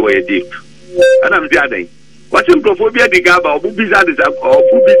papa we deep ana mbi adan what emrofo di gaba obu biza de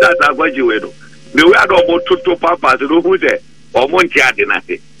obu biza za gwaji we no the way I don't to papa so who say omo nti ade na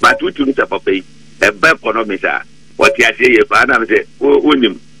se but utu ni papa yi e ba economy sa what ya say ye fa ana say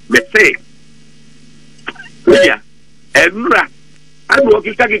onim me say yeah enra anu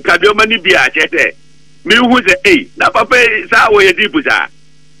okika ki kabioma ni bia chete mi hu se na papa sa wo ye dipu sa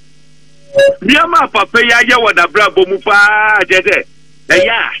mi ama papa ya ye wona bra bomu pa chete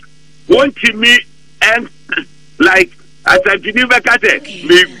ya want me and like as a Geneva kate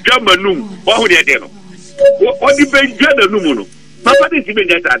mi gamanum wo hu de no o di be gada numu no papa de ti be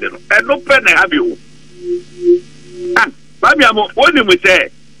ngata de no e no pe na ha bi wo ba mi amo oni mu say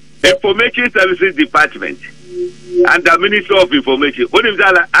Information Services Department and the Ministry of Information. What is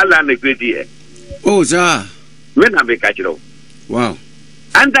Alan here? Oh, sir. When I make it. Wow.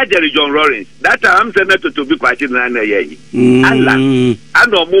 Under Jerry John Lawrence, that I'm senator to be quite in an Alan.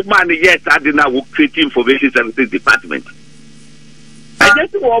 And no more money, yes, I did not create Information Services Department. I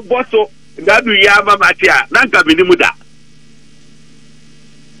just want Bosso that we have a Matia, Nanka Minimuda.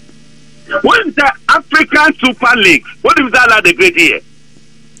 What is the African Super League? What is Alan the Great here?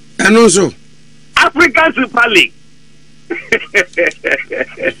 And also African Super League.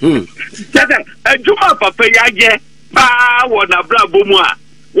 Juma papa ya pa wona bra bomu a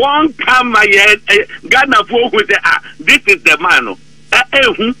won come Ghana for who say this is the man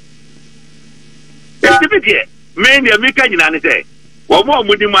men ya meka nyina ne say wo mo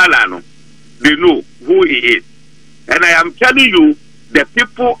mudi mala no they know who he is, and I am telling you the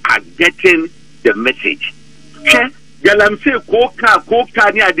people are getting the message. Galamse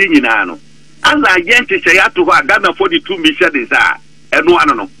koka ni ade nyina no ala yente se ya to ho Ghana 42 mission is eno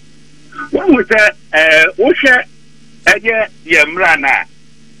ano no wo say wo hwe eye ye mra na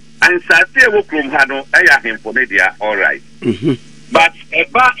ansate wo krom ha no eya hempo ne dia all right but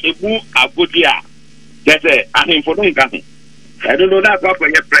eba ebu agodi a say ahempo no nka ho I don't know that for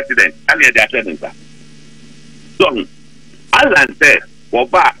your president and the attendant so Alan said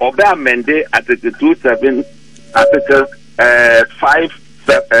oba amende at 27 Article 5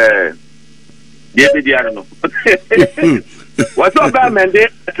 I don't know. What's up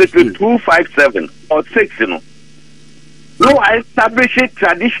amended Article 257 or 6, you know. No, I establish a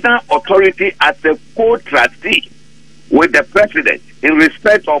traditional authority as a co-trustee with the president in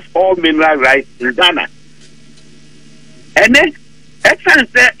respect of all mineral rights in Ghana. And then,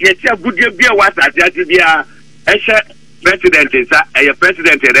 excellent, yes, good year was as president is a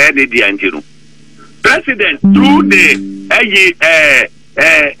president in the President through the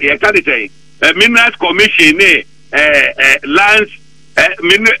Minerals Commission, lands,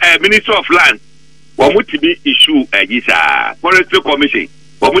 Minister of Land, what would be issue a Forestry Commission,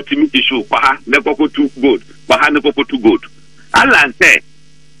 what would be issue Paha Nepoko too good, Paha Nepoko too good. Alan said,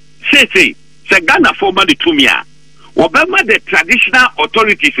 say, Ghana formally to me, whatever the traditional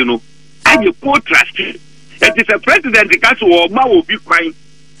authorities, you know, and you co-trustee. It is a president because Oma will be crying.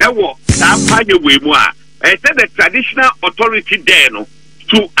 I said the traditional authority there no,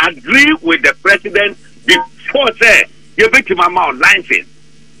 to agree with the president before say you make him amount license.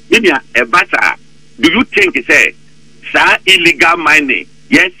 Maybe a better. Do you think say illegal mining?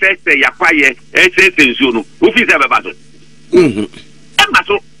 Yes, say yakwaye. Yes, no. Who is ever battle?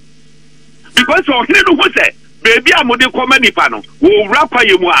 Because who say baby I'm the common pano. Who rap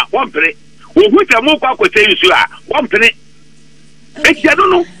you more one penny. Who say more say you are one penny. I don't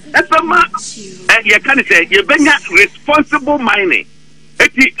know. And you can say you bring responsible mining.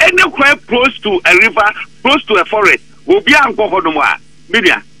 If anywhere close to a river, close to a forest, will be uncovered.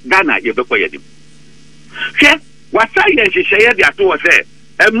 Media Ghana, you be quiet. What science is saying that to say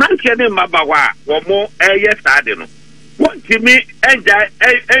a man saying Mabawa or more a yes, I don't know. What to me enjoy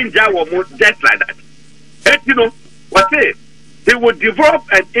or more just like that. You know what say? They will develop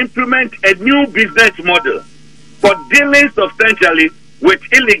and implement a new business model for dealing substantially with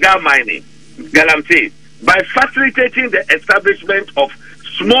illegal mining, Galamsey, by facilitating the establishment of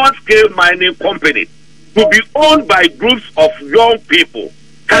small-scale mining companies to be owned by groups of young people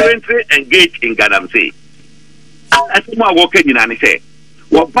currently engaged in Galamsey. As we are working in Anise,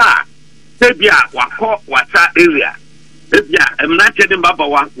 Waba, Sebia, Wako, Wata area, Sebia, I'm not telling Baba,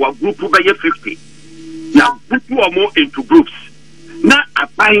 what group by 50. Now, put you more into groups. Now, I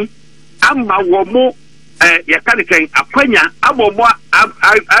find I'm more ya ka ne kan akwanya abomo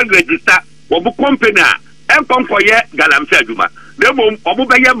register wo company a enkonkoye galamsey aduma demo obo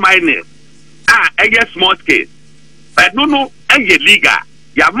be ye mining eye small scale but no eye legal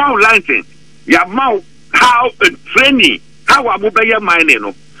ya mau license ya mau how training how obo be ye mining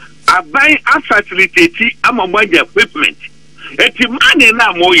no aban facilitate amamwaje equipment eti money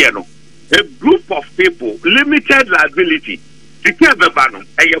na moye no a group of people limited liability secure bebano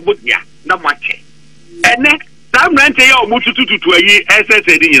eye bodia na mache ene tam rente ya omutututu ayi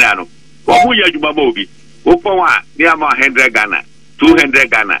SSA di nyina no omu ya adwuma ma obi opon a ni ama 100 Ghana 200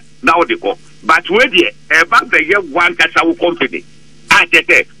 Ghana na odiko but we there e ba be ye one kasa wo company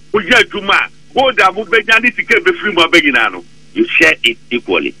atete wo ya adwuma wo da bu benya ni sike be free mo be nyina no you share it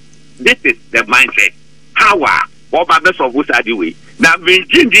equally. This is the mindset how what ba best of us are the way na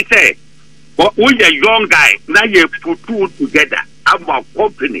Vinci say we a young guy now you put two together about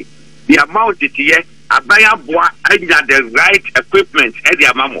company the amount it here abaya boa anya the right equipment e the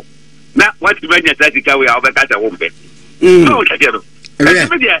amamo na what you mean that we are over that won be no that you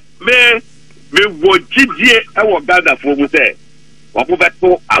me wo gidie e wo gather for mu say wo ko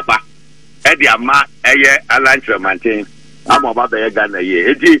beto aba e the ama eye alantre maintain ama ba be Ghana ye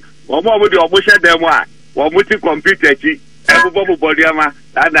edi wo mo de obo hye dem a wo mo ti computer chi everybody body ama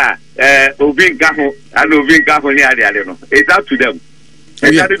ana obi nka ho ni ade no it's up to them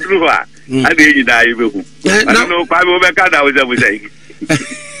it's not true ah ade yi da yi beku I no pa me be ka da wo say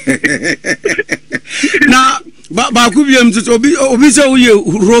na ba ku biem to obi se wo ye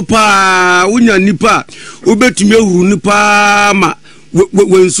ropa wonya nipa obetumi ehuru nipa ma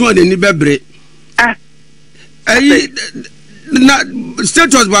wensu ade ni bebre na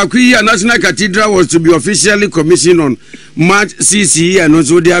status ba ku yi National Cathedral was to be officially commissioned on March CC and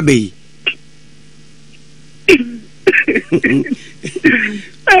also there be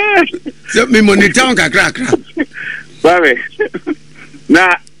so me monitor on kakra babe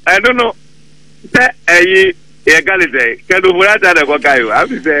na I don't know say e galide can do what that go kayo I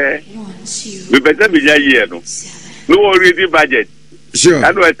say we better be year no already budget sure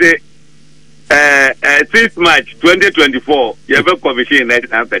and I say 6 March 2024 you have a commission in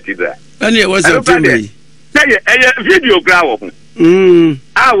National Cathedral and it was a say video grow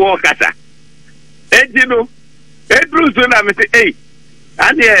I walk kasa you know Bruce na me say hey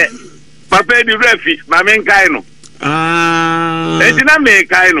and papa di refi ma men kai no na me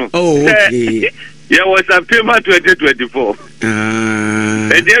kai no okay yeah was September 2024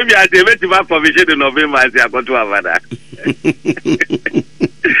 and then we are the commission in November as I got to avada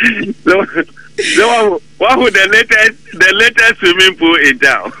so what would the latest swimming pool in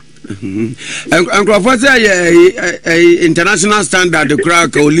town and Crawford say international standard the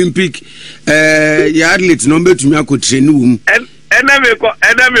crack Olympic ya athlete number to me akọ train wum and me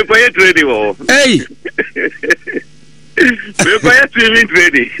ko training hey me ko swimming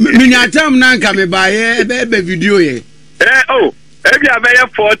training me nyatam na nka me ba ye be video ye oh ebi abeye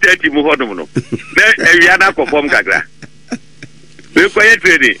 4:30 mu hodum no na ewia na perform kakra me ko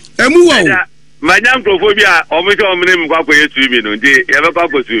training emu wo manya microphobia omujo omne mkwa ko swimming no ndi ye be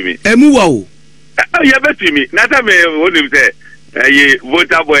ko swimming emu wo ye be swimming na ta me onim say ye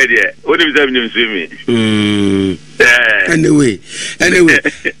voter boy there onim say me swimming anyway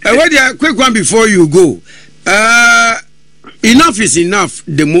what there quick one before you go enough is enough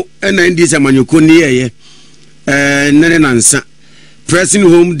demo and this amanyoko ni ye nene nansa pressing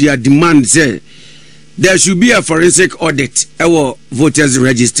home their demand say there should be a forensic audit our voters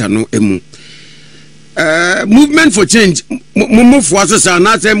register no emu movement for change move for us so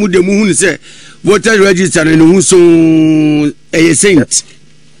na say mu de mu hu say voters register no hu so saint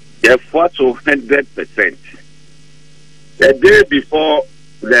yeah for 100% the day before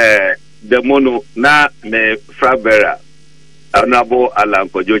the mono na me frabera honorable Alan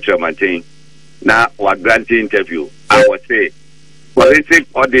Kojo maintain na wa granting interview I would say forensic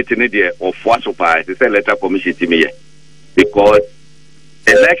audit in there of what supply the letter commission to me because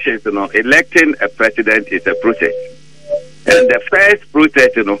elections electing a president is a process and the first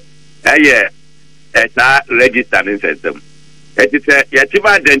process it's a registering system it is you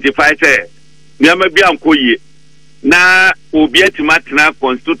identify say nyama bi ankoye na obi atimatena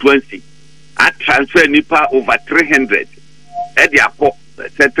constituency a transfer nipa over 300 e dia ko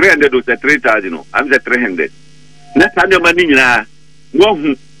say 300 or say 3000 no I'm say 300 na sanyo mani nyina wo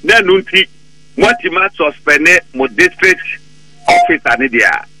hu na nunti motima suspend mo district officer ne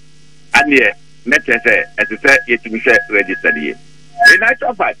dia ane net say it say yetimi say register die in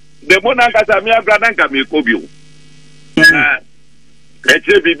actual fact the monanga samia grananga me kobio na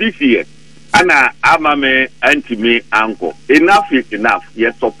eche BBC Ana ama me anti me uncle. Enough is enough.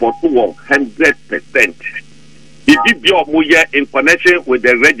 Yes, support to work 100%. If you in connection with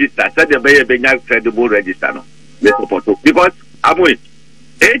the register, said the Bay credible register, no, they support to. Because I'm 8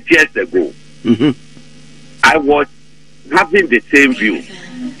 years ago, I was having the same view.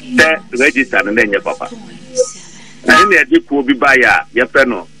 The register and then your papa. And then you could be by your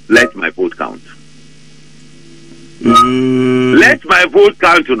friend, let my vote count. Let my vote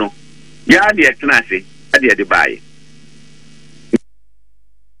count, you know. Yeah, the tenancy, the buy.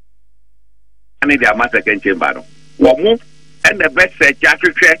 And the matter can change. And the best say,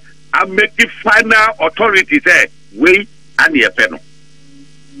 I make the final authority say, we and the panel.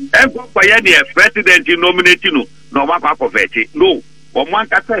 And go by any president you nominate you, no one of it. No, one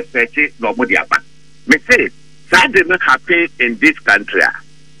can say, no more. Me say, that didn't happen in this country.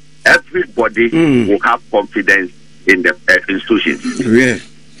 Everybody will have confidence in the institutions. Yeah.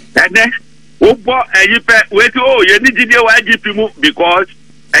 And then, wait, oh, you need to do YGP because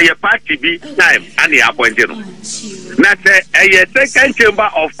a party be time and the appointed. Now, say a second chamber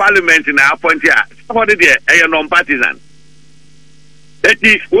of parliament in our appointed. Somebody there, a non-partisan. That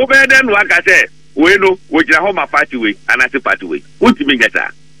is, over then, what I say, we know which are home party way and as a party way. What do you mean,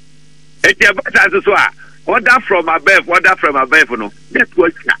 that? It's a better so. Order from above, no. That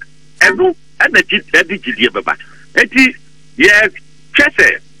was and no, and the GDP. It is, yes,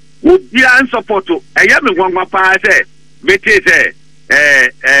 Chese. Would be support to I am one say, Betty say,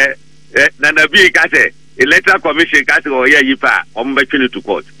 Nanabi Case, electoral commission Case or Yipa, on making to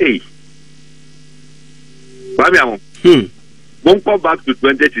court. Hey, won't come back to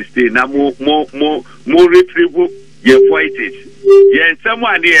 2016. Now, more retrieval your voices. Yes,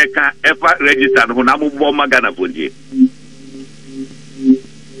 someone here can ever register who now move more Magana Bundy.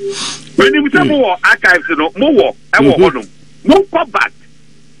 When you say more archives, no more, I will hold them. More come back.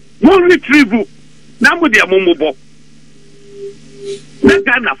 More retrieval. Now, with the Momobo. Not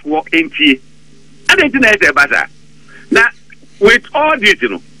Ghana for NT. I don't know about that. Now, with all this, you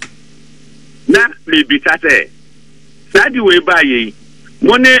know, now, maybe Saturday. Saturday, way by ye,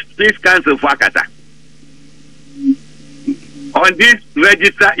 money, please cancel for Kata. On this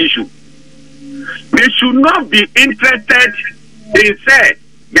register issue, they should not be interested in say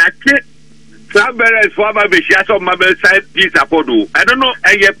that Travelers for my Bishas of my side piece apodo. I don't know,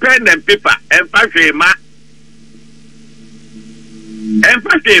 a pen and paper and Fashema and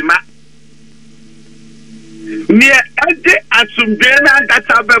Fashema near Eddie Asumdena that's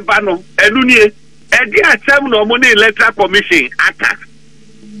a bano and Unie Eddie Assam no money electoral commission attack.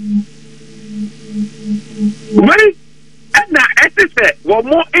 Well, and now SSA were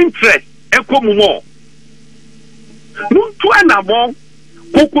more interest and come more. No to an among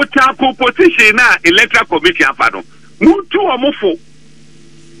Kokota position na electoral commission afano. Muntu omofo.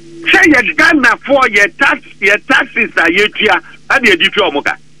 Say ye Ghana for your taxes are yetua and ye difi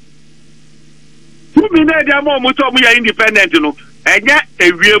omoka. Who mean dey mo moto mo ya independent no. Enya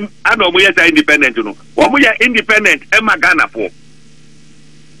ewiem ana omo ya independent no. Omo ya independent e ma Ghana for.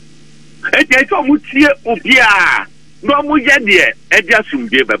 E dey so mo tie obi a no mo ye de e dia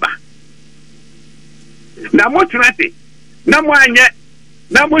sumdie beba. Na mo tinate. Na mo anye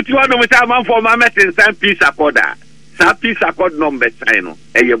na mo ti wano mo ta man for ma metin san peace accord. San peace accord number sign no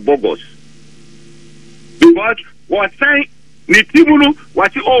e bogus. Because what sign ni timunu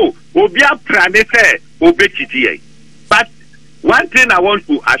what oh obi a plan say obetiti. But one thing I want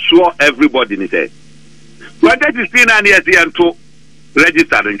to assure everybody is that whether this thing and yes and to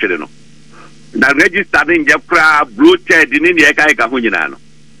register in Chile no. Na register in Jafra bloated in the Eka Hunyano.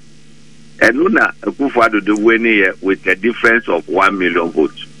 And Luna Kufado do win with a difference of 1 million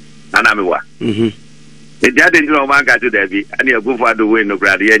votes. And I'm what? The judge no man got to Debbie, and you go for the win no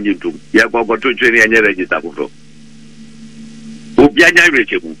grad engine to you go to train and register. The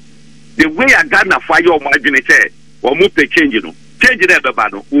way I got na fire your margin said, or move the change, you know, change it ever,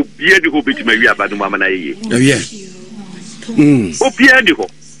 but who be the hope to Maria Badumana. Oh, yeah. Oh, Pierre, the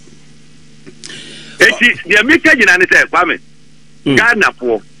American and said, Kwame, Ghana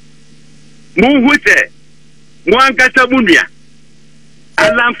for. Move say, one Gatamunia,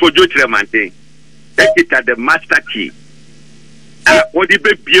 alarm for Jotre Mante. Take it at the master key. What the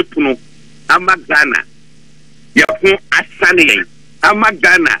baby Puno, Amagana, Yapon Asani,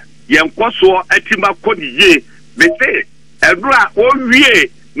 Amagana, Yankoso, Etima Kodi ye, they say, and Ra, all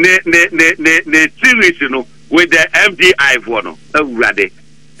ye, ne series, you know, with the MDI for no, Rade,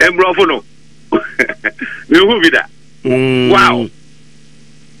 Embrofono. You move it. Wow.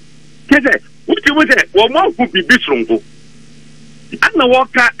 What you say? One more could be Bisrongo. And the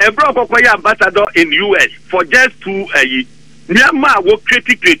worker, a broker ambassador in US for just 2 years. Niama wo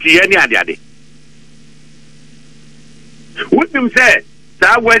critically any ade. What you say?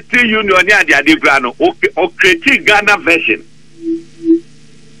 That Western Union any ade grano o critique Ghana version.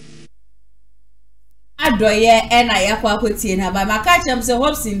 Adoye ena yakwa kwetie na ba maka chem se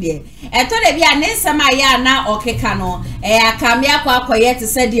hopsin de eto de bia ne nsema ya na okeka no akam yakwa akoye te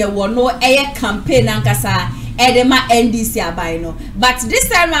se de wo no campaign ankasa edema NDC abai no but this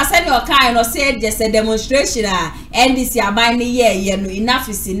time I said your kind no say just a demonstration NDC abai ne ye no enough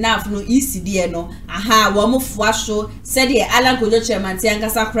is enough no ECD no aha wo mo fuaso said the Alan Kojo chairman ti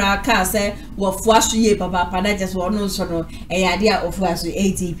ankasa kra ka say wo fuaso ye papa na just wo no so no ade a ofuaso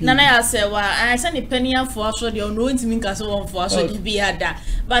ATP nana ya say wa I say ni penny fuaso de no ntimi nka so wo fuaso de bi ada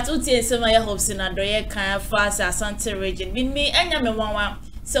but uti ensema ye hopes na do ye kan fast Asante region me anya me wanwa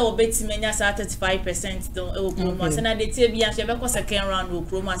so beti menya sa 35% don Okroma se na de tie bia she be ko second round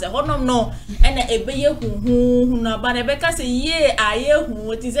Okroma se honom no ena ebe ye hu na ba na be ka se ye aye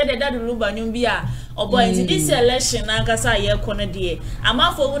hu ti se de dadu luba nyum bia obo enti this election na ka sa ye ko no de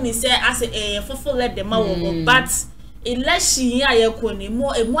amafo wu ni se as fofo let them wo but election ya ye ko ni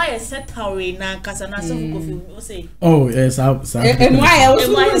mo ye setawre na kasa na so ko fi o say oh yes mo ye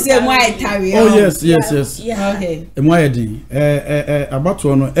wo say mo ye tawre oh yes okay mo ye di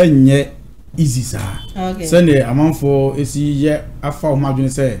abato no enye easy sa say ne amanfo esi ye afa o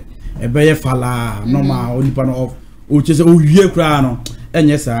madwene say ebe ye fala normal onipa no o chese o wie kra no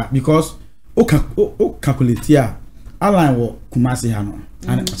enye sa because o calculate ya align wo Kumasi ha no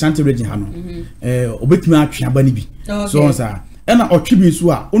and Ashanti region ha no obetumi atwe aba ni bi so on sa ena otwe bi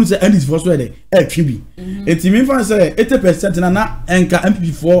so a onu say NDC for so de atwe bi etimi fa say 80% na enka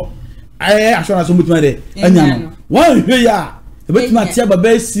MPP4 assurance obetumi de anya no one hwe ya obetumi atia ba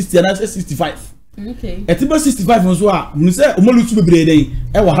 60 na 65 okay etiba 65 so a onu say omolutu bebre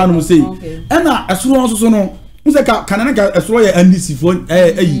de wa ha no say ena asuro so no unse ka kanana ka asuro ye NDC for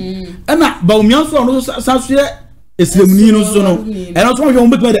ena ba omian so no sa so eslemuni no so no ena so hwe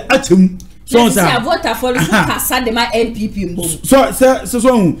obetumi de atem so sa vote for so kasa de ma MPP mbo so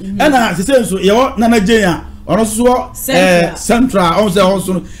ena se so ye na na jenya ono so central on se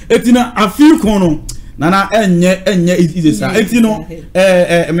so etina afi kon no na enye is sa etino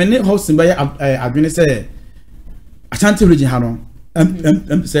meni house ba ya adwene se Ashanti region ha no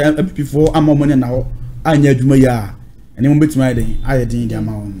MPP4 amomone na ho anya adwuma ya ene mo betima den ayedin dia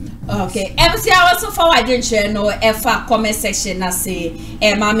ma won okay MC also forward den no efa comment section na say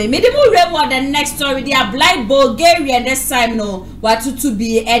mama me dem more the next story they are blind Bulgaria this time no what to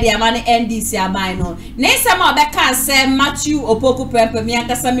be e dia man NDC abai no nesa ma obeka say Matthew Opoku prempe mi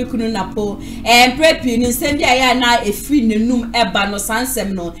akasa mi kunu napo prepi ni nsem dia ya na efi nenum eba no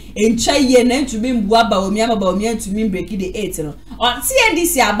sansem no encha ye na ntumi mbua ba omi ama ba omi ntumi break the 8 no on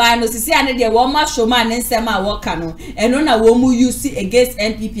NDC abai no sisi ane dia wo ma show man nsem a wo ka no eno na wo mu use against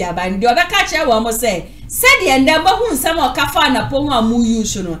NPP abai ndi obeka che wo mo say said the ndemba hu nsem o ka fa na po hu amu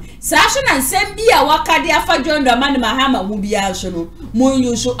use no sa so na nsem bia waka de afa jondo man mahama mu bia so no mu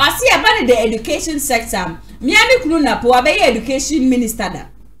use asi aba the education sector miami kunu na po abai education minister da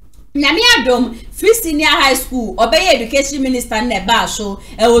Nyami adom free senior high school obey education minister na ba so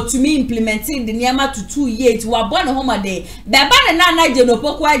otumi implementing the niema to 2 years wa born home dey be ba na je no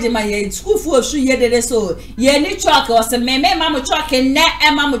poku agema ye school fu osu ye de so ye ni chalk was meme mamu chalk na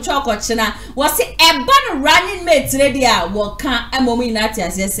mamu chalk ochina was e ban running mate ready a wo kan amomi na ti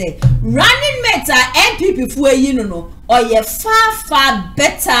ase say running mate NPP fu eyi no oye far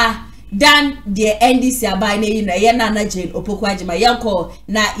better than the NDC abai na yi na ye na na Jane Opoku Agema yanko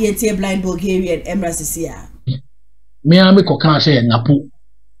na yete blind Bulgarian emrasisia me ame ko kan say napo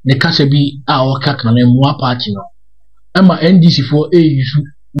ne kasa bi a o ka kan mu party no ama NDC for yusu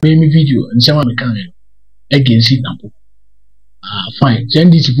me video nsema me kan against napo fine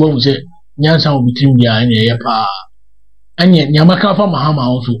NDC for say nyansa obitim dia na ye pa anye nyamaka fa mahama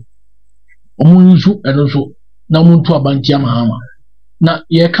also omu yusu eno so na muntu abanti mahama na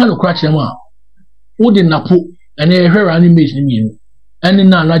ye kan okra kire ma wo de napo ene ye hwera ni mate ni mienu ene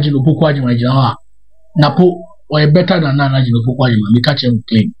na anaje no Opoku Agema gina ha napo or better than na anaje no Opoku Agema me ka kire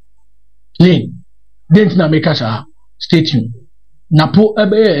clean didn't na make us stay tuned napo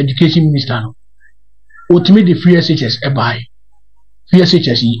ebe education minister no otimi the free SHS ebai free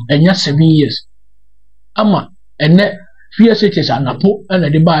SHS enya 7 years ama ene free SHS napo ene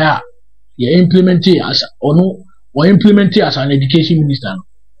de ba ya ye implement as ono or implement as an education minister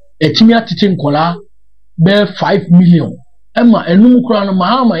etimi atete nkola be 5 million ema enum kura no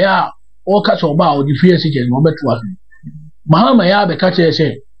mahama ya o ka so ba o di free SHS no beto aso mahama ya be ka che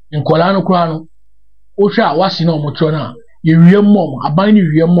se nkola no kura no o hwa wasi na omotro na ye wiem mom aban ni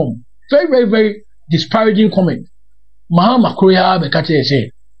wiem mom very disparaging comment Mahama Korea be catch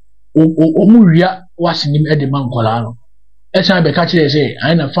say Omuria was him at the Mancolano. As I be catch say,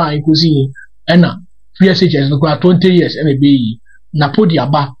 I na fine cuisine, and na 20 years and a baby. Napodia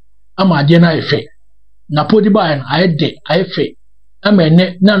ba, ama diana efe. Napodi ba and I de, I fe. Ama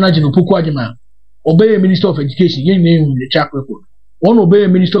ne, na najino Pukwajima. Obey Minister of Education, ye name the track record. One obey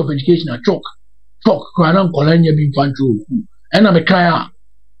Minister of Education a chalk. Chalk, Kranam Colania being fantrol. And I'm a kaya.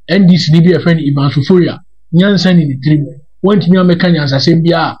 And this be a friend Ivan Sufuria. Nyan sending the trim. Went me on mechanics as same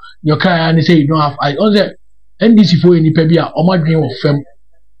bia. Your kaya and say you don't have I on that. And this for any pebia or my dream of fem.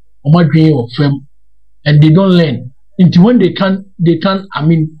 Or my dream of fem. And they don't learn. Until when they can, I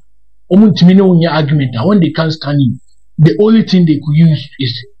mean, omuntimino unya argument. And when they can't stand in, the only thing they could use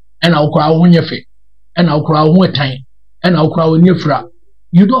is and I'll cry when you fe. And I'll cry one time. And I'll cry when you fra.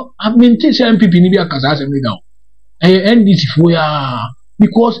 You don't, I mean, take some people in India because I me down. And this for ya.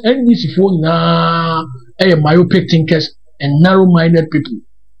 Because NDC for na myopic thinkers and narrow-minded people.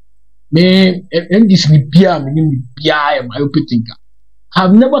 Me NDC Libya, Libya, myopic thinker.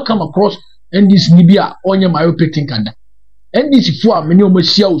 Have never come across NDC Libya on your myopic thinker. NDC for many of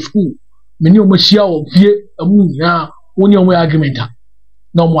school, many of fear a moon now when your argument.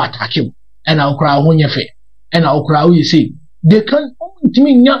 No more attack you, and I'll cry when you fair, and I'll cry when you say they can't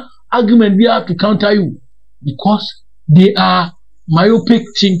argument be to counter you because they are myopic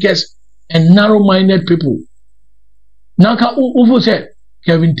thinkers and narrow-minded people. Nanka Uvo said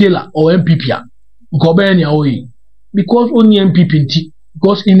Kevin Taylor or MPP because only MPP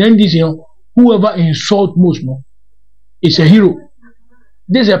because in NDC whoever insult most is a hero.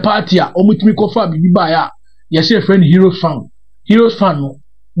 There's a party omutimi kofa bibaya ya say friend heroes fan no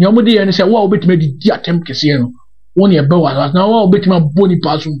nyomode ye say wa obetime di attempt kese no won ye be wa na wa obetime boni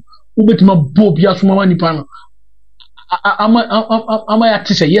pasum obetime bo bia so ma nipa no ama ya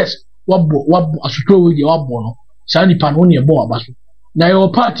say yes wabo asutro we dey wabo no sa nipa no ne bo abaso na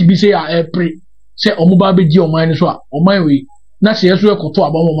your party bi say pre say omuba be di oman ni so a oman we na say yeso ekoto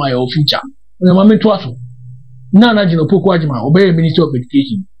abamo ma ya future na ma meto aso na jino poko ajima obey Minister of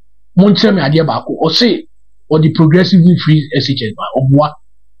Education monche me ade ba ko o say or the progressively free SHS obwa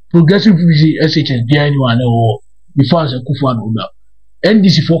progressively free SHS bia ni wa na o before as kufu an oba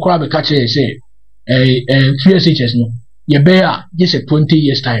NDC for kra be ka che say free SHS no ye be a just a 20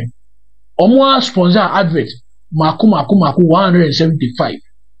 years time omo sponsor advert maku 175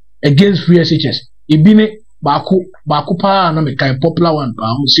 against free SHS ebine baku pa na me kai popular one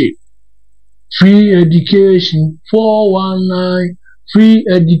pa mo say free education 419 free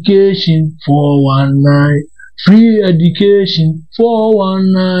education 419 free education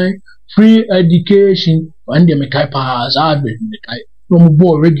 419 free education and they make pass advert no mo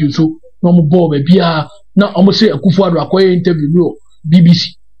ball radio so no mo ball be bia na omo say Akufo-Addo akoye interview no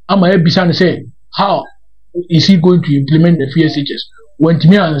BBC ama e bisa ne say how is he going to implement the free SHS when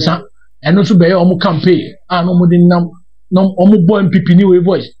timi ansa eno so be omo campaign no mo din nam no omo boy MPP ni we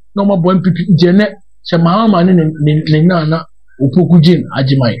voice no mo boy MPP jene se mahama ne na opokujin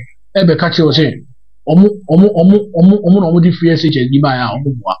ajimai ebe ka che o say omo no mo di free SHS bi ba ya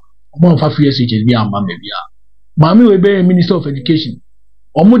omo boa omo fa free SHS bi amba me bia mami we be Minister of Education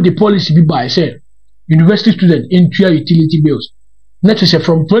omo the policy bi ba say university student in utility bills next is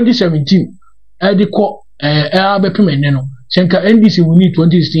from 2017 ediko abepemene no senka NDC we need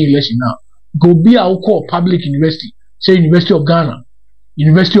 2016 election now go be our call public university say University of Ghana,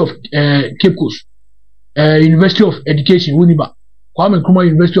 University of Cape Coast, University of Education Uniba, Kwame Nkrumah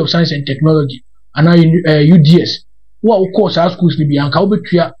University of Science and Technology, and UDS. What of course our schools be and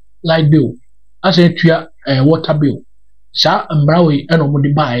Kaubetria light bill, as a tria water bill. Sa Mbrawe and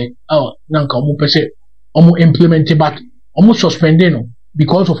Omo buy Nanka Omo pese Omo implemented but Omo suspended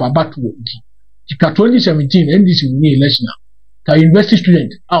because of a battle. 2017 NDC we need election now. Ka university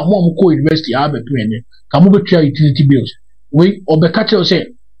student Omo ko university abepene ka mo betria utility bills we obeka tell say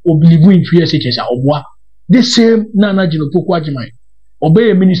o believe in free SHS obwa this same Nana Jino Poko Ajimai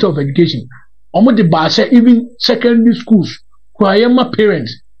obey Minister of Education omo de ba say even secondary schools kwayema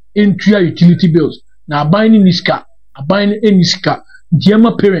parents into utility bills na buying niska buying any niska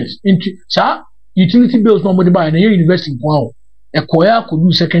diema parents into sa utility bills no mo de buy na university kwa e koya ko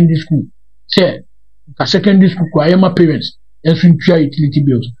do secondary school say ka secondary school kwayema parents and utility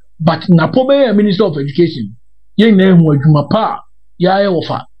bills but na pobe Minister of Education ye na hu adwuma pa ya ye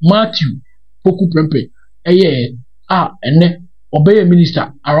wofa Matthew Poku Prempe ene obey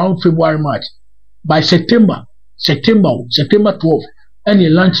minister around February March by September 12 any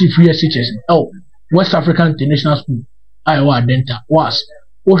launching free SHS West African International School Iowa Denta was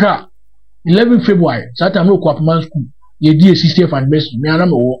 11 February that time no Kwapman school ye di 60th anniversary me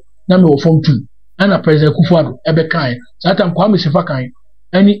na me form 2 ana president Kufuor ebe kan satam Kwame Sefa kan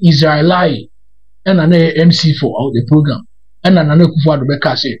any Israelite ana na MC for the program ana na Kufuor be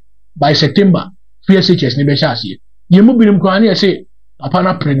ka say by September PSHS ne be sha ase ye mu binim kwa na say papa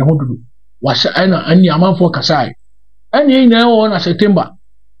na pre ne hododo wa sha ana ani amanfo kasai ani na wo na September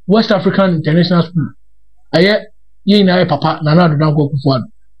West African International School aye ye na papa na na do Kufuor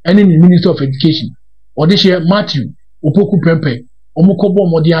any Minister of Education or this year Matthew Opoku Pempe omukobo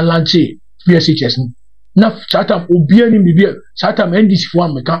modi alanche PSHS na satam obia ni bibia satam NDC for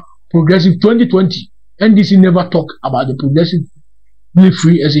America progressive 2020 NDC never talk about the progressive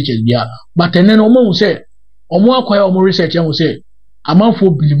free SHS there but then omo say omo akwaya omo research am say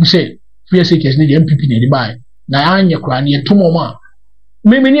amanfo believe say PSHS ni MPP na di bai na anye kra na etomo ma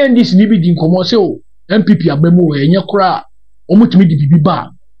me ni NDC ni bi di nkomo say o MPP abamu enye kra omo timi di bibi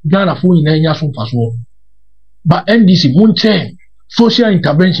ba Ghana fo nyina nya so mfaso ba NDC munche social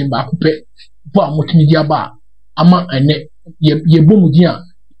intervention ba kupe bo amotimi dia ba ama ene ye bomudi a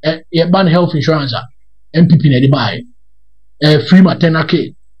ye ban health insurance MPP na di bai free maternal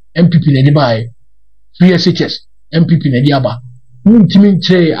care MPP na di bai free SHS MPP na di aba muntimi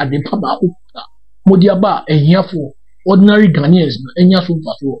nche adepa ba ko modi aba ehiafo ordinary Ghanaians enya so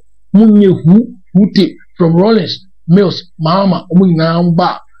mfaso munye hute from Rollins Mills Mahama omunyina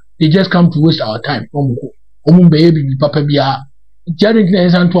ba they just come to waste our time omu baby papa bia jari na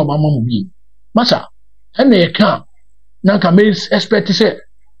ensan to amama mu bi masa ene ye kan na ka me expect say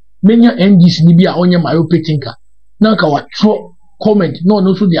menya NDC ni bi a onye myopic thinker na ka wa tro comment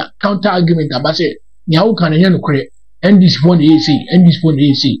no so their counter argument about say ni how can enye no kre NDC for the AC NDC for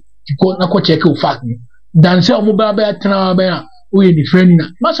the AC ko na ko check o fact dan say omu ba ba tena ba ya o ye different na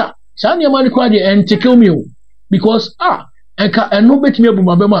masa sa ni amani kwa de enteke mi o because enka eno betimi abu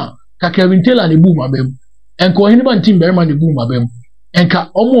mabema ka Kevin Taylor ne bu mabem enka ohini ban team berma ne bu mabem enka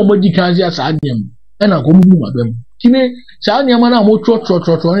omo di kanzi asa adem ena ko bu mabem kime sa ni amana mo tro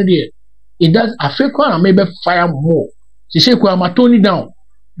ne de it does affect kwa na maybe fire more say kwa matoni down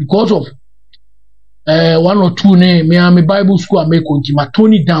because of one or two ne me Bible school ameko nti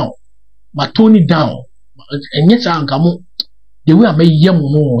matoni down enye sa anka mo the way ameyem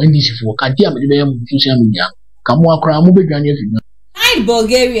no NDC for ka dia me be yam social media kamo akra mo bedwane afi in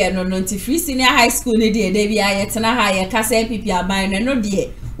Bulgaria no free senior high school ni de bi ayetena ha ye kasa MPP aban no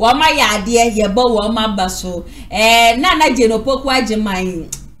de wo ma ya de ye bo wo ma baso na Jenopoku ageman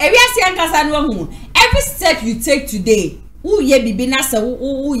ewiase ankasa no hu every step you take today who ye bibi na se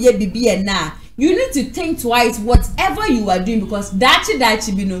who ye bibi na you need to think twice whatever you are doing because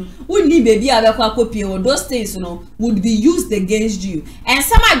dachi bino wouldn't baby abekwa copy or those things would be used against you and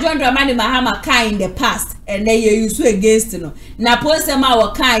some are John Dramani Mahama in the past and they use against na posema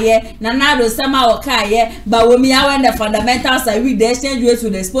wakaye na nado sama wakaye but when we are the fundamentals I read the exchange ways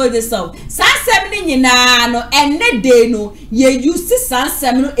to expose this song sansem ni na no enne day no ye use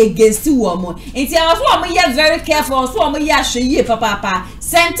sansem no against woman nti aso am ye very careful so am ye ahwe papa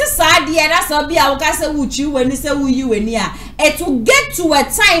sente saade na so bia wo ka se wuchi weni se wuyi weni a it will get to a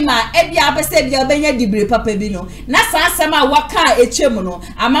time ebia abese bia obenya dibre papa bi no na sansem a waka echem no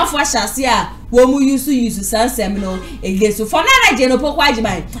amafo ahyase a wo mu use sansem no against so for na Jenopoku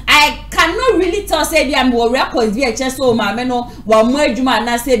agiban I cannot really tell say bia me records bi eche so ma me no wa mu adwuma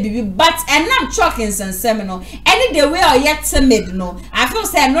na say bibi but enam talking sansem no any the way or yet timid no I feel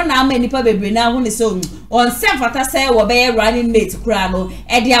say no na ma nipa bebre na hu ni so on sem fata say wo be running mate kura no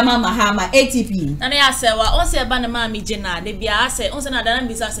e dia mama Mahama ATP na ya say wa on say ba na ma mi gina de bia say on say na da na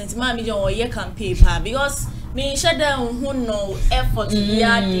bisa sent ma mi o ye campaign pa because me shada hu no effort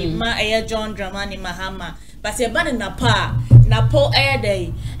bia di ma e John Dramani Mahama but se ba na po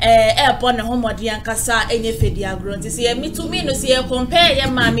day airport na homodi ankasa enye fedi agro nti se me to me no se compare ye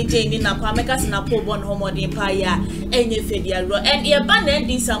ma mi jeni na pa meka se na po bon homodi pa ya enye fedi agro and ye ba na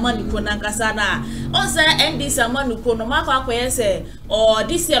ndi samani ko na ankasa na on say ndi samani ko no maka akoye se or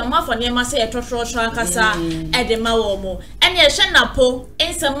this year ma for nema se etotro ankasa e de ma wo mo and ye hwe na po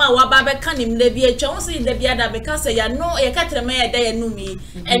ensama wa ba be kanim le bi etwa on se de bi ada because ya no ye katre me ye da ye numi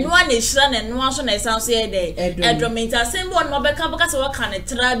enu an ehira na enu aso na esan so ye de edromenta sembo no be ka because we can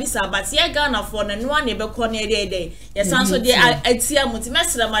try bi sa but ye Ghana for na enu an e be ko na de ye san so de atia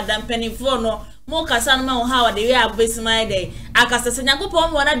mutimesra madam penifo no mo kasa no ma ho ha de we abesima de akasa se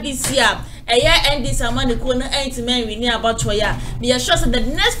nyankopon mo na this year eye end this amani ko na entiment we ni abato ya me sure say the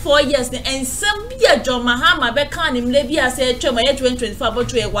next 4 years the ensem bia John Mahama be kan nim le bia say twema ye 2024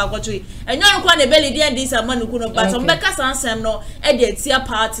 abato ye kwa abato enyo ko na beli de this amani ko no but on be kasa ansem no e de tia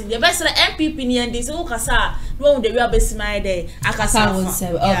party the best MPP ni end this wo kasa no de we abesima de akasa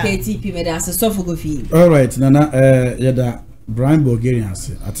okay TP me da so for go fi all right nana yeda Brian Bulgarian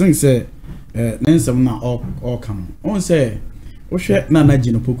say I think say nensem na all come on say o hwe na na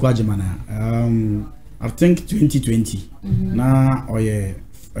gino poku agimana I think 2020 na oye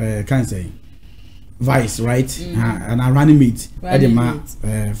can say vice right and I running mate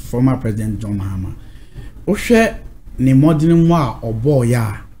former president John Mahama o hwe ni modern mu a obo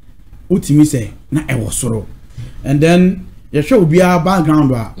ya utimi say na e wosoro and then you show obia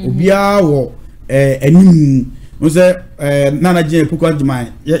background a obia wo anim no say nana gino poku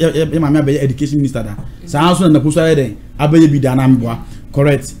agimana ye mama abe education minister da sa so na poso ya den abaye bi da na mboa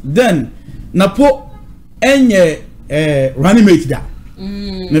correct then na po enye running mate da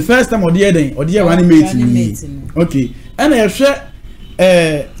the first time odi running mate ni okay and I share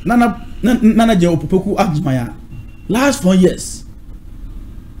nana je opopoku agimaya last 4 years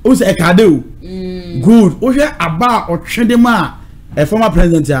o say ekade good o hwe aba otwede ma former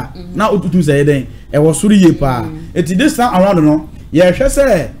president ya na otutu say den e wo suru ye pa it this time around no ye hwe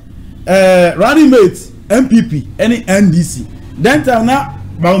say running mate MPP any NDC then time na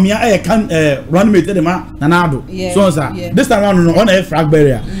Baumia can run mate de ma nanado so sir this time around no on a frag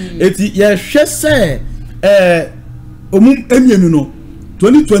barrier eti ye hwe say omum emienu no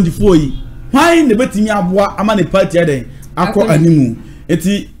 2024 yi why ne betimi aboa ama ne party den akọ animu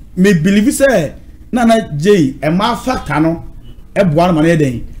eti me believe say nana J e ma factor no e boa no na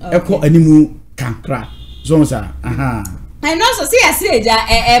den ekọ animu kankra so sir aha I know so see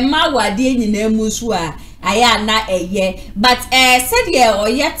eja ma wade nyina musu a aya na eye but said ye o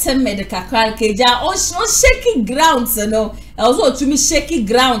yet medical kakra keja on shaky grounds no also to me shaky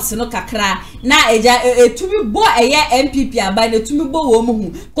grounds no kakra na eja to me bo eye MPP aba na to me bo wo mu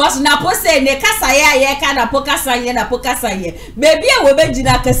hu cause na po say ne kasa ye ka na po kasa ye baby e we be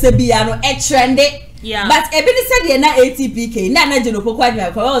gina kasa bia no e trende. Yeah. But ebini said ye na ATPK na jeno pokwa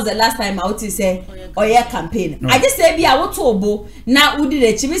dwa was the last time out say oye campaign. I just say bia wo to obo na udi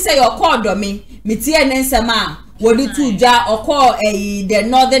de chi say your call do me tie ne nsema wodi tu dwa okọ the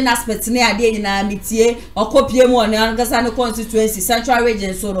northern aspect ne ade nyina metie okopie mu on Ankasa no constituency central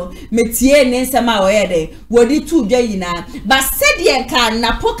region so no metie ne nsema oye de wodi tu dwa nyina but said ye kan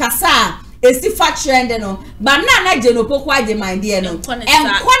na pokasa esi fa trend no but na jeno pokwa age mind there no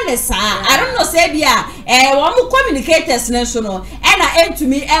enkone sa I don't know say bia wo mu communicators ne so no na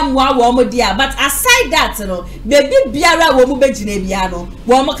entumi emwa wo mu dia but aside that no baby biara wo mu begina bia no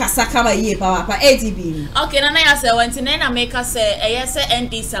wo mu kasa kama yie papa ATB okay na ya say went na make say say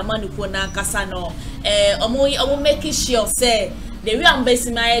ND samanuko na kasa no omo make sure say the way am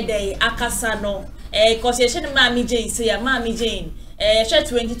besimai dey akasa no cause ye shey ma mi Jane say ya ma mi Jane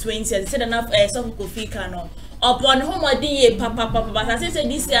 2020 and said enough some kofika no upon homodin ye papa but I say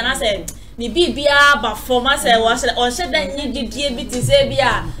this year and I said ni bibia ba former say was on shed that you did bit say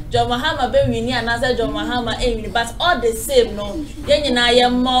bia John Mahama be wini and I John Mahama wini but all the same no yen na ye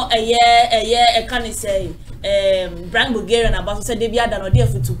more a year can say brand Bulgarian about say bia than or there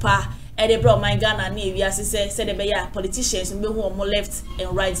for to pa they brought my Ghana ni we said they be politicians who are more left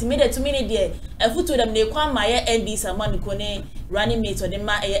and right me to me there a foot to them they come my ND someone kone running mate or the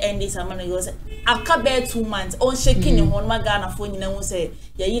ma ND someone goes aka be 2 months on shaking in one my Ghana phone you know say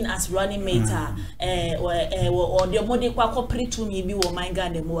in as running mate or the mode kwa pre to me be my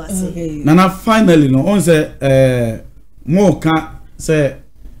Ghana mo say na finally no on say more can say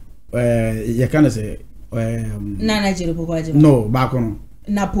you can say nana jiro pokwaje no back on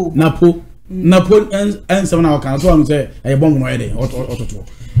Napo and some now can so say I bomb no ede ototo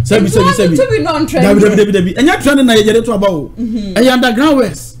say be to be non trend and you trend na ye to about e underground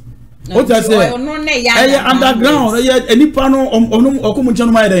west what I say e underground e nipa no okomu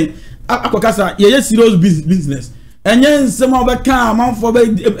chano mai den akokasa ye serious business and yen some of ka man for be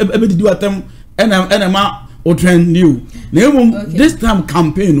do atem and ma o trend new this time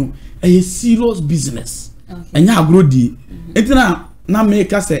campaign no e serious business and ya grow di etina na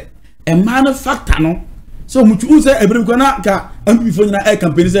make say a manufacturer no so mutu say every na ka MPP fo nyina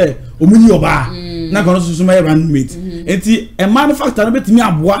campaign say omuni oba na kono susu ma run mate enti a manufacturer no betimi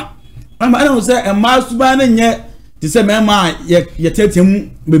aboa ama na say a masuba na nye ti say ma ye tetem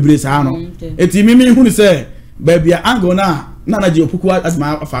bebre sa no enti mimi hu ni say baby ango na je opoku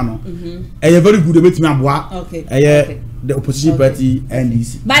asma afa no e very good betimi aboa the opposition party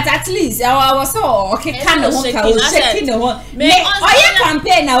NDC but at least I was so okay kind of shaking the one me oye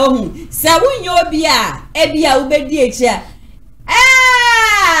campaign na ohun se wunyo bia ebia ubedi echa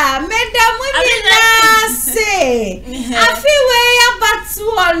madam na say afi we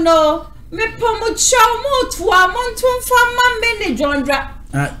abatu no me pomo chomo to amonto fama me ne jondra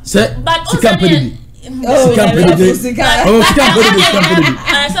say but Oh,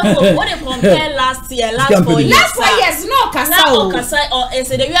 what they compare last 4 years? Last 4 years, no, Kasa, or is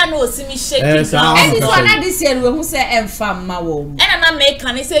it the way I know see me shaking? And this one, this year, we will say, and fam, my woman. And I'm make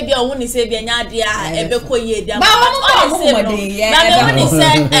can say, be a woman, say, be a nadia, and be koye, but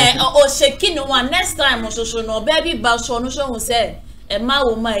or shaking one next time, or so, no, baby, but so, no, say. Ma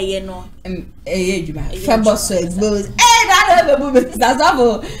wo ma ye no ejuma fa boss egboz that no be that's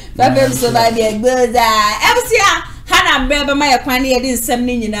all fa be so ba be egboz ah hana brebe ma ye kwan ye din nsem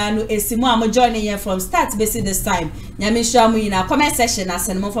ni nyina no esimu am joining here from start be see this time nyame sha mu nyina comment section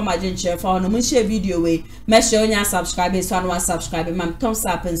asen mo for magin share for no mo share video we me share onya subscribe so no subscribe mam thumbs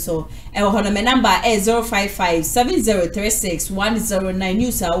up and so e ho no me number 0557036109109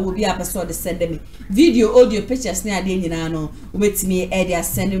 news will be episode to send me video audio pictures ni ade nyina no with me e dey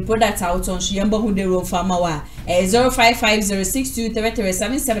sending product out on so yemba hu de ro farmer wa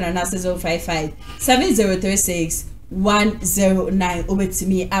 055062337 and 0557036109109 with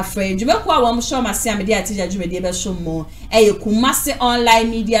me a friend you make wa show ma sia me dey atija djuma dey be show mo Kumasi online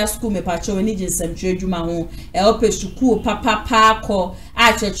media school me pacho we ni jinsam tredwuma ho ope school papa ko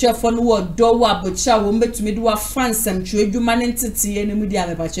a chechefo no wo do wo abocha wo mbetumi do wa fansam tredwuma ne ntete ne mu dia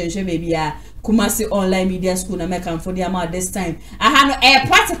me pacho hwe baby a Kumasi online media school na make am for the amount this time I had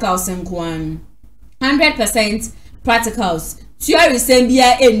practicals in 100% practicals theory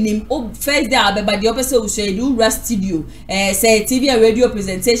sembia enim first day abeba the opposite we say do rest studio say TV and radio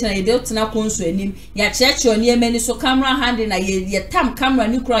presentation e dey tena konso enim ya church on ye many so camera hand na ye tam camera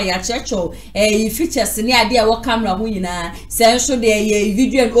ni kura ya church e features ni ade a wo camera ho nyina say so dey ye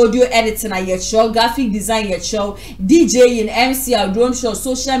video and audio editing na ye show graphic design ye show DJ in MC drone show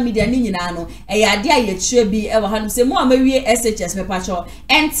social media ni nyina no e ya ade a ye chwe bi e wo hanum say mo amawie SHS me pacho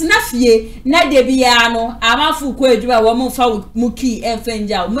entena fie na de bia no amafu ko eduma wo mo fa muki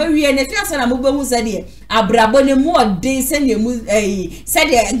enfenja mawie ne fiasa na mugbamu sade abrabo ne mu odin sene mu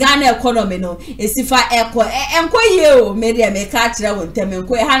sade Ghana economy no esifa enko ye o me de me ka kira wontem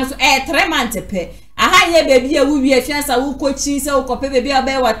enko ha so 3 months pe aha ye baby a wuwie fiasa wo kochi se wo kope baby a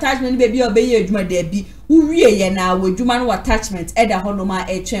be attachment baby obe ye adwuma da bi wuwie ye na wadwuma no attachment eda honoma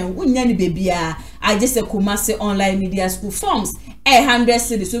etwen wunya ne baby a agese Kumasi online media school forms 100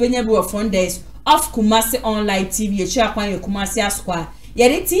 cities so benya bi of days of Kumasi online TV kwan Kumasi Square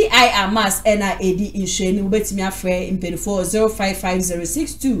yeri TI amas na edi insheni ubetimi afre impeni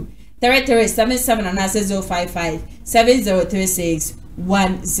 055062337 and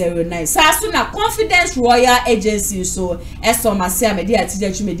 0557036109109 sasu na Confidence Royal Agency so eso masia media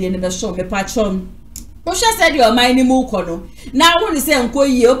atija twumedie ne be show me patchom wo hwe said your mind ni mu kono na wo ni se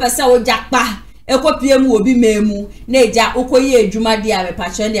nkoyie o pese wo jakpa ekopie mu obi memu na eja okoye adwuma dia me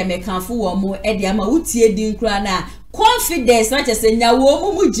patcho dia me kanfo wo mo e dia ma utie din kura na confidence na chese nya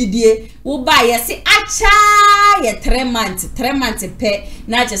wo mu gidie wo ba ye se acha ye 3 months pe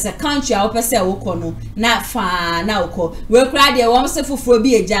na chese country a wo pese wo kono na fa na wo we kura dia wo se foforo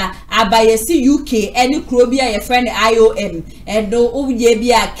bi eja abaye si UK eni kuro bi a ye friend IOM edo uye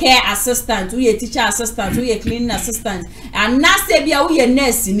bi a care assistant uye teacher assistant uye cleaning assistant and na se bi a uye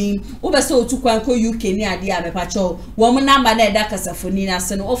nurse ni wo be se otukwan ko UK ni ade a me pacho wo mo number na eda kasafoni na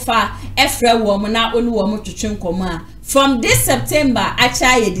se no ofa efre wo mo na onu wo mo twetwen komo a from this September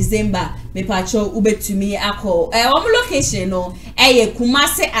acha December me pacho ubetumi akọ wo mo location no ye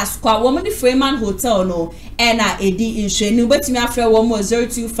Kumasi Asqua wo mo di Freeman Hotel no na edi inhwani ubetumi afre wo mo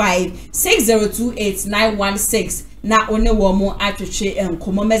 0256028916 na one wo mo atwetwe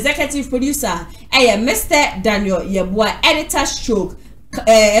enkomo executive producer Mr. Daniel Yeboa editor stroke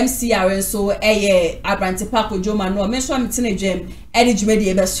MCR so Abrante Paco Joma no me so amtene dwem edi dwumedi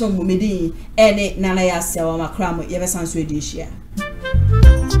e be so mo medi ene nana ya sia wa makramo ye be sanso edishia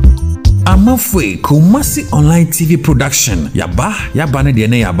Amafwe Kumasi online TV production yaba ne de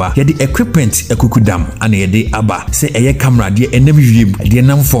ne yaba ye de equipment ekukudam ana ye de aba se eye camera de enam wiem de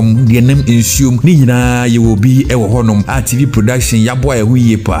nam fom de enam ensuom ni nyina ye wo bi e wo honom a TV production yabo ye hu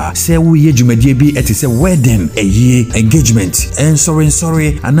ye pa se wo ye dwumadie bi etese wedding eye engagement and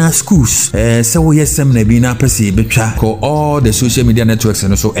sorry ana schools se wo ye seminar bi na pese betwa ko all the social media networks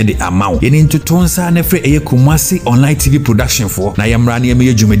no so e de amaw ye ni ntotonsa na fre eye Kumasi online TV production for na yamra na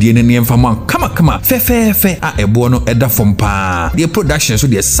ye dwumadie ne Come fe ebo no eda from pa the production so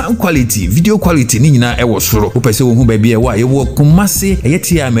the sound quality video quality ni nyina e wo soro wo pese wo hu ba bia wa ye wo Kumasi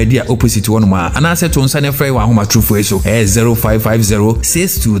eyetia media opposite one ma ana se to nsa ne frɛ wa homa trufo so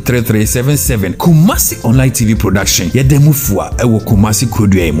 0550623377 Kumasi online TV production ye demufua e wo Kumasi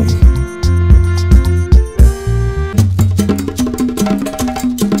kodua mu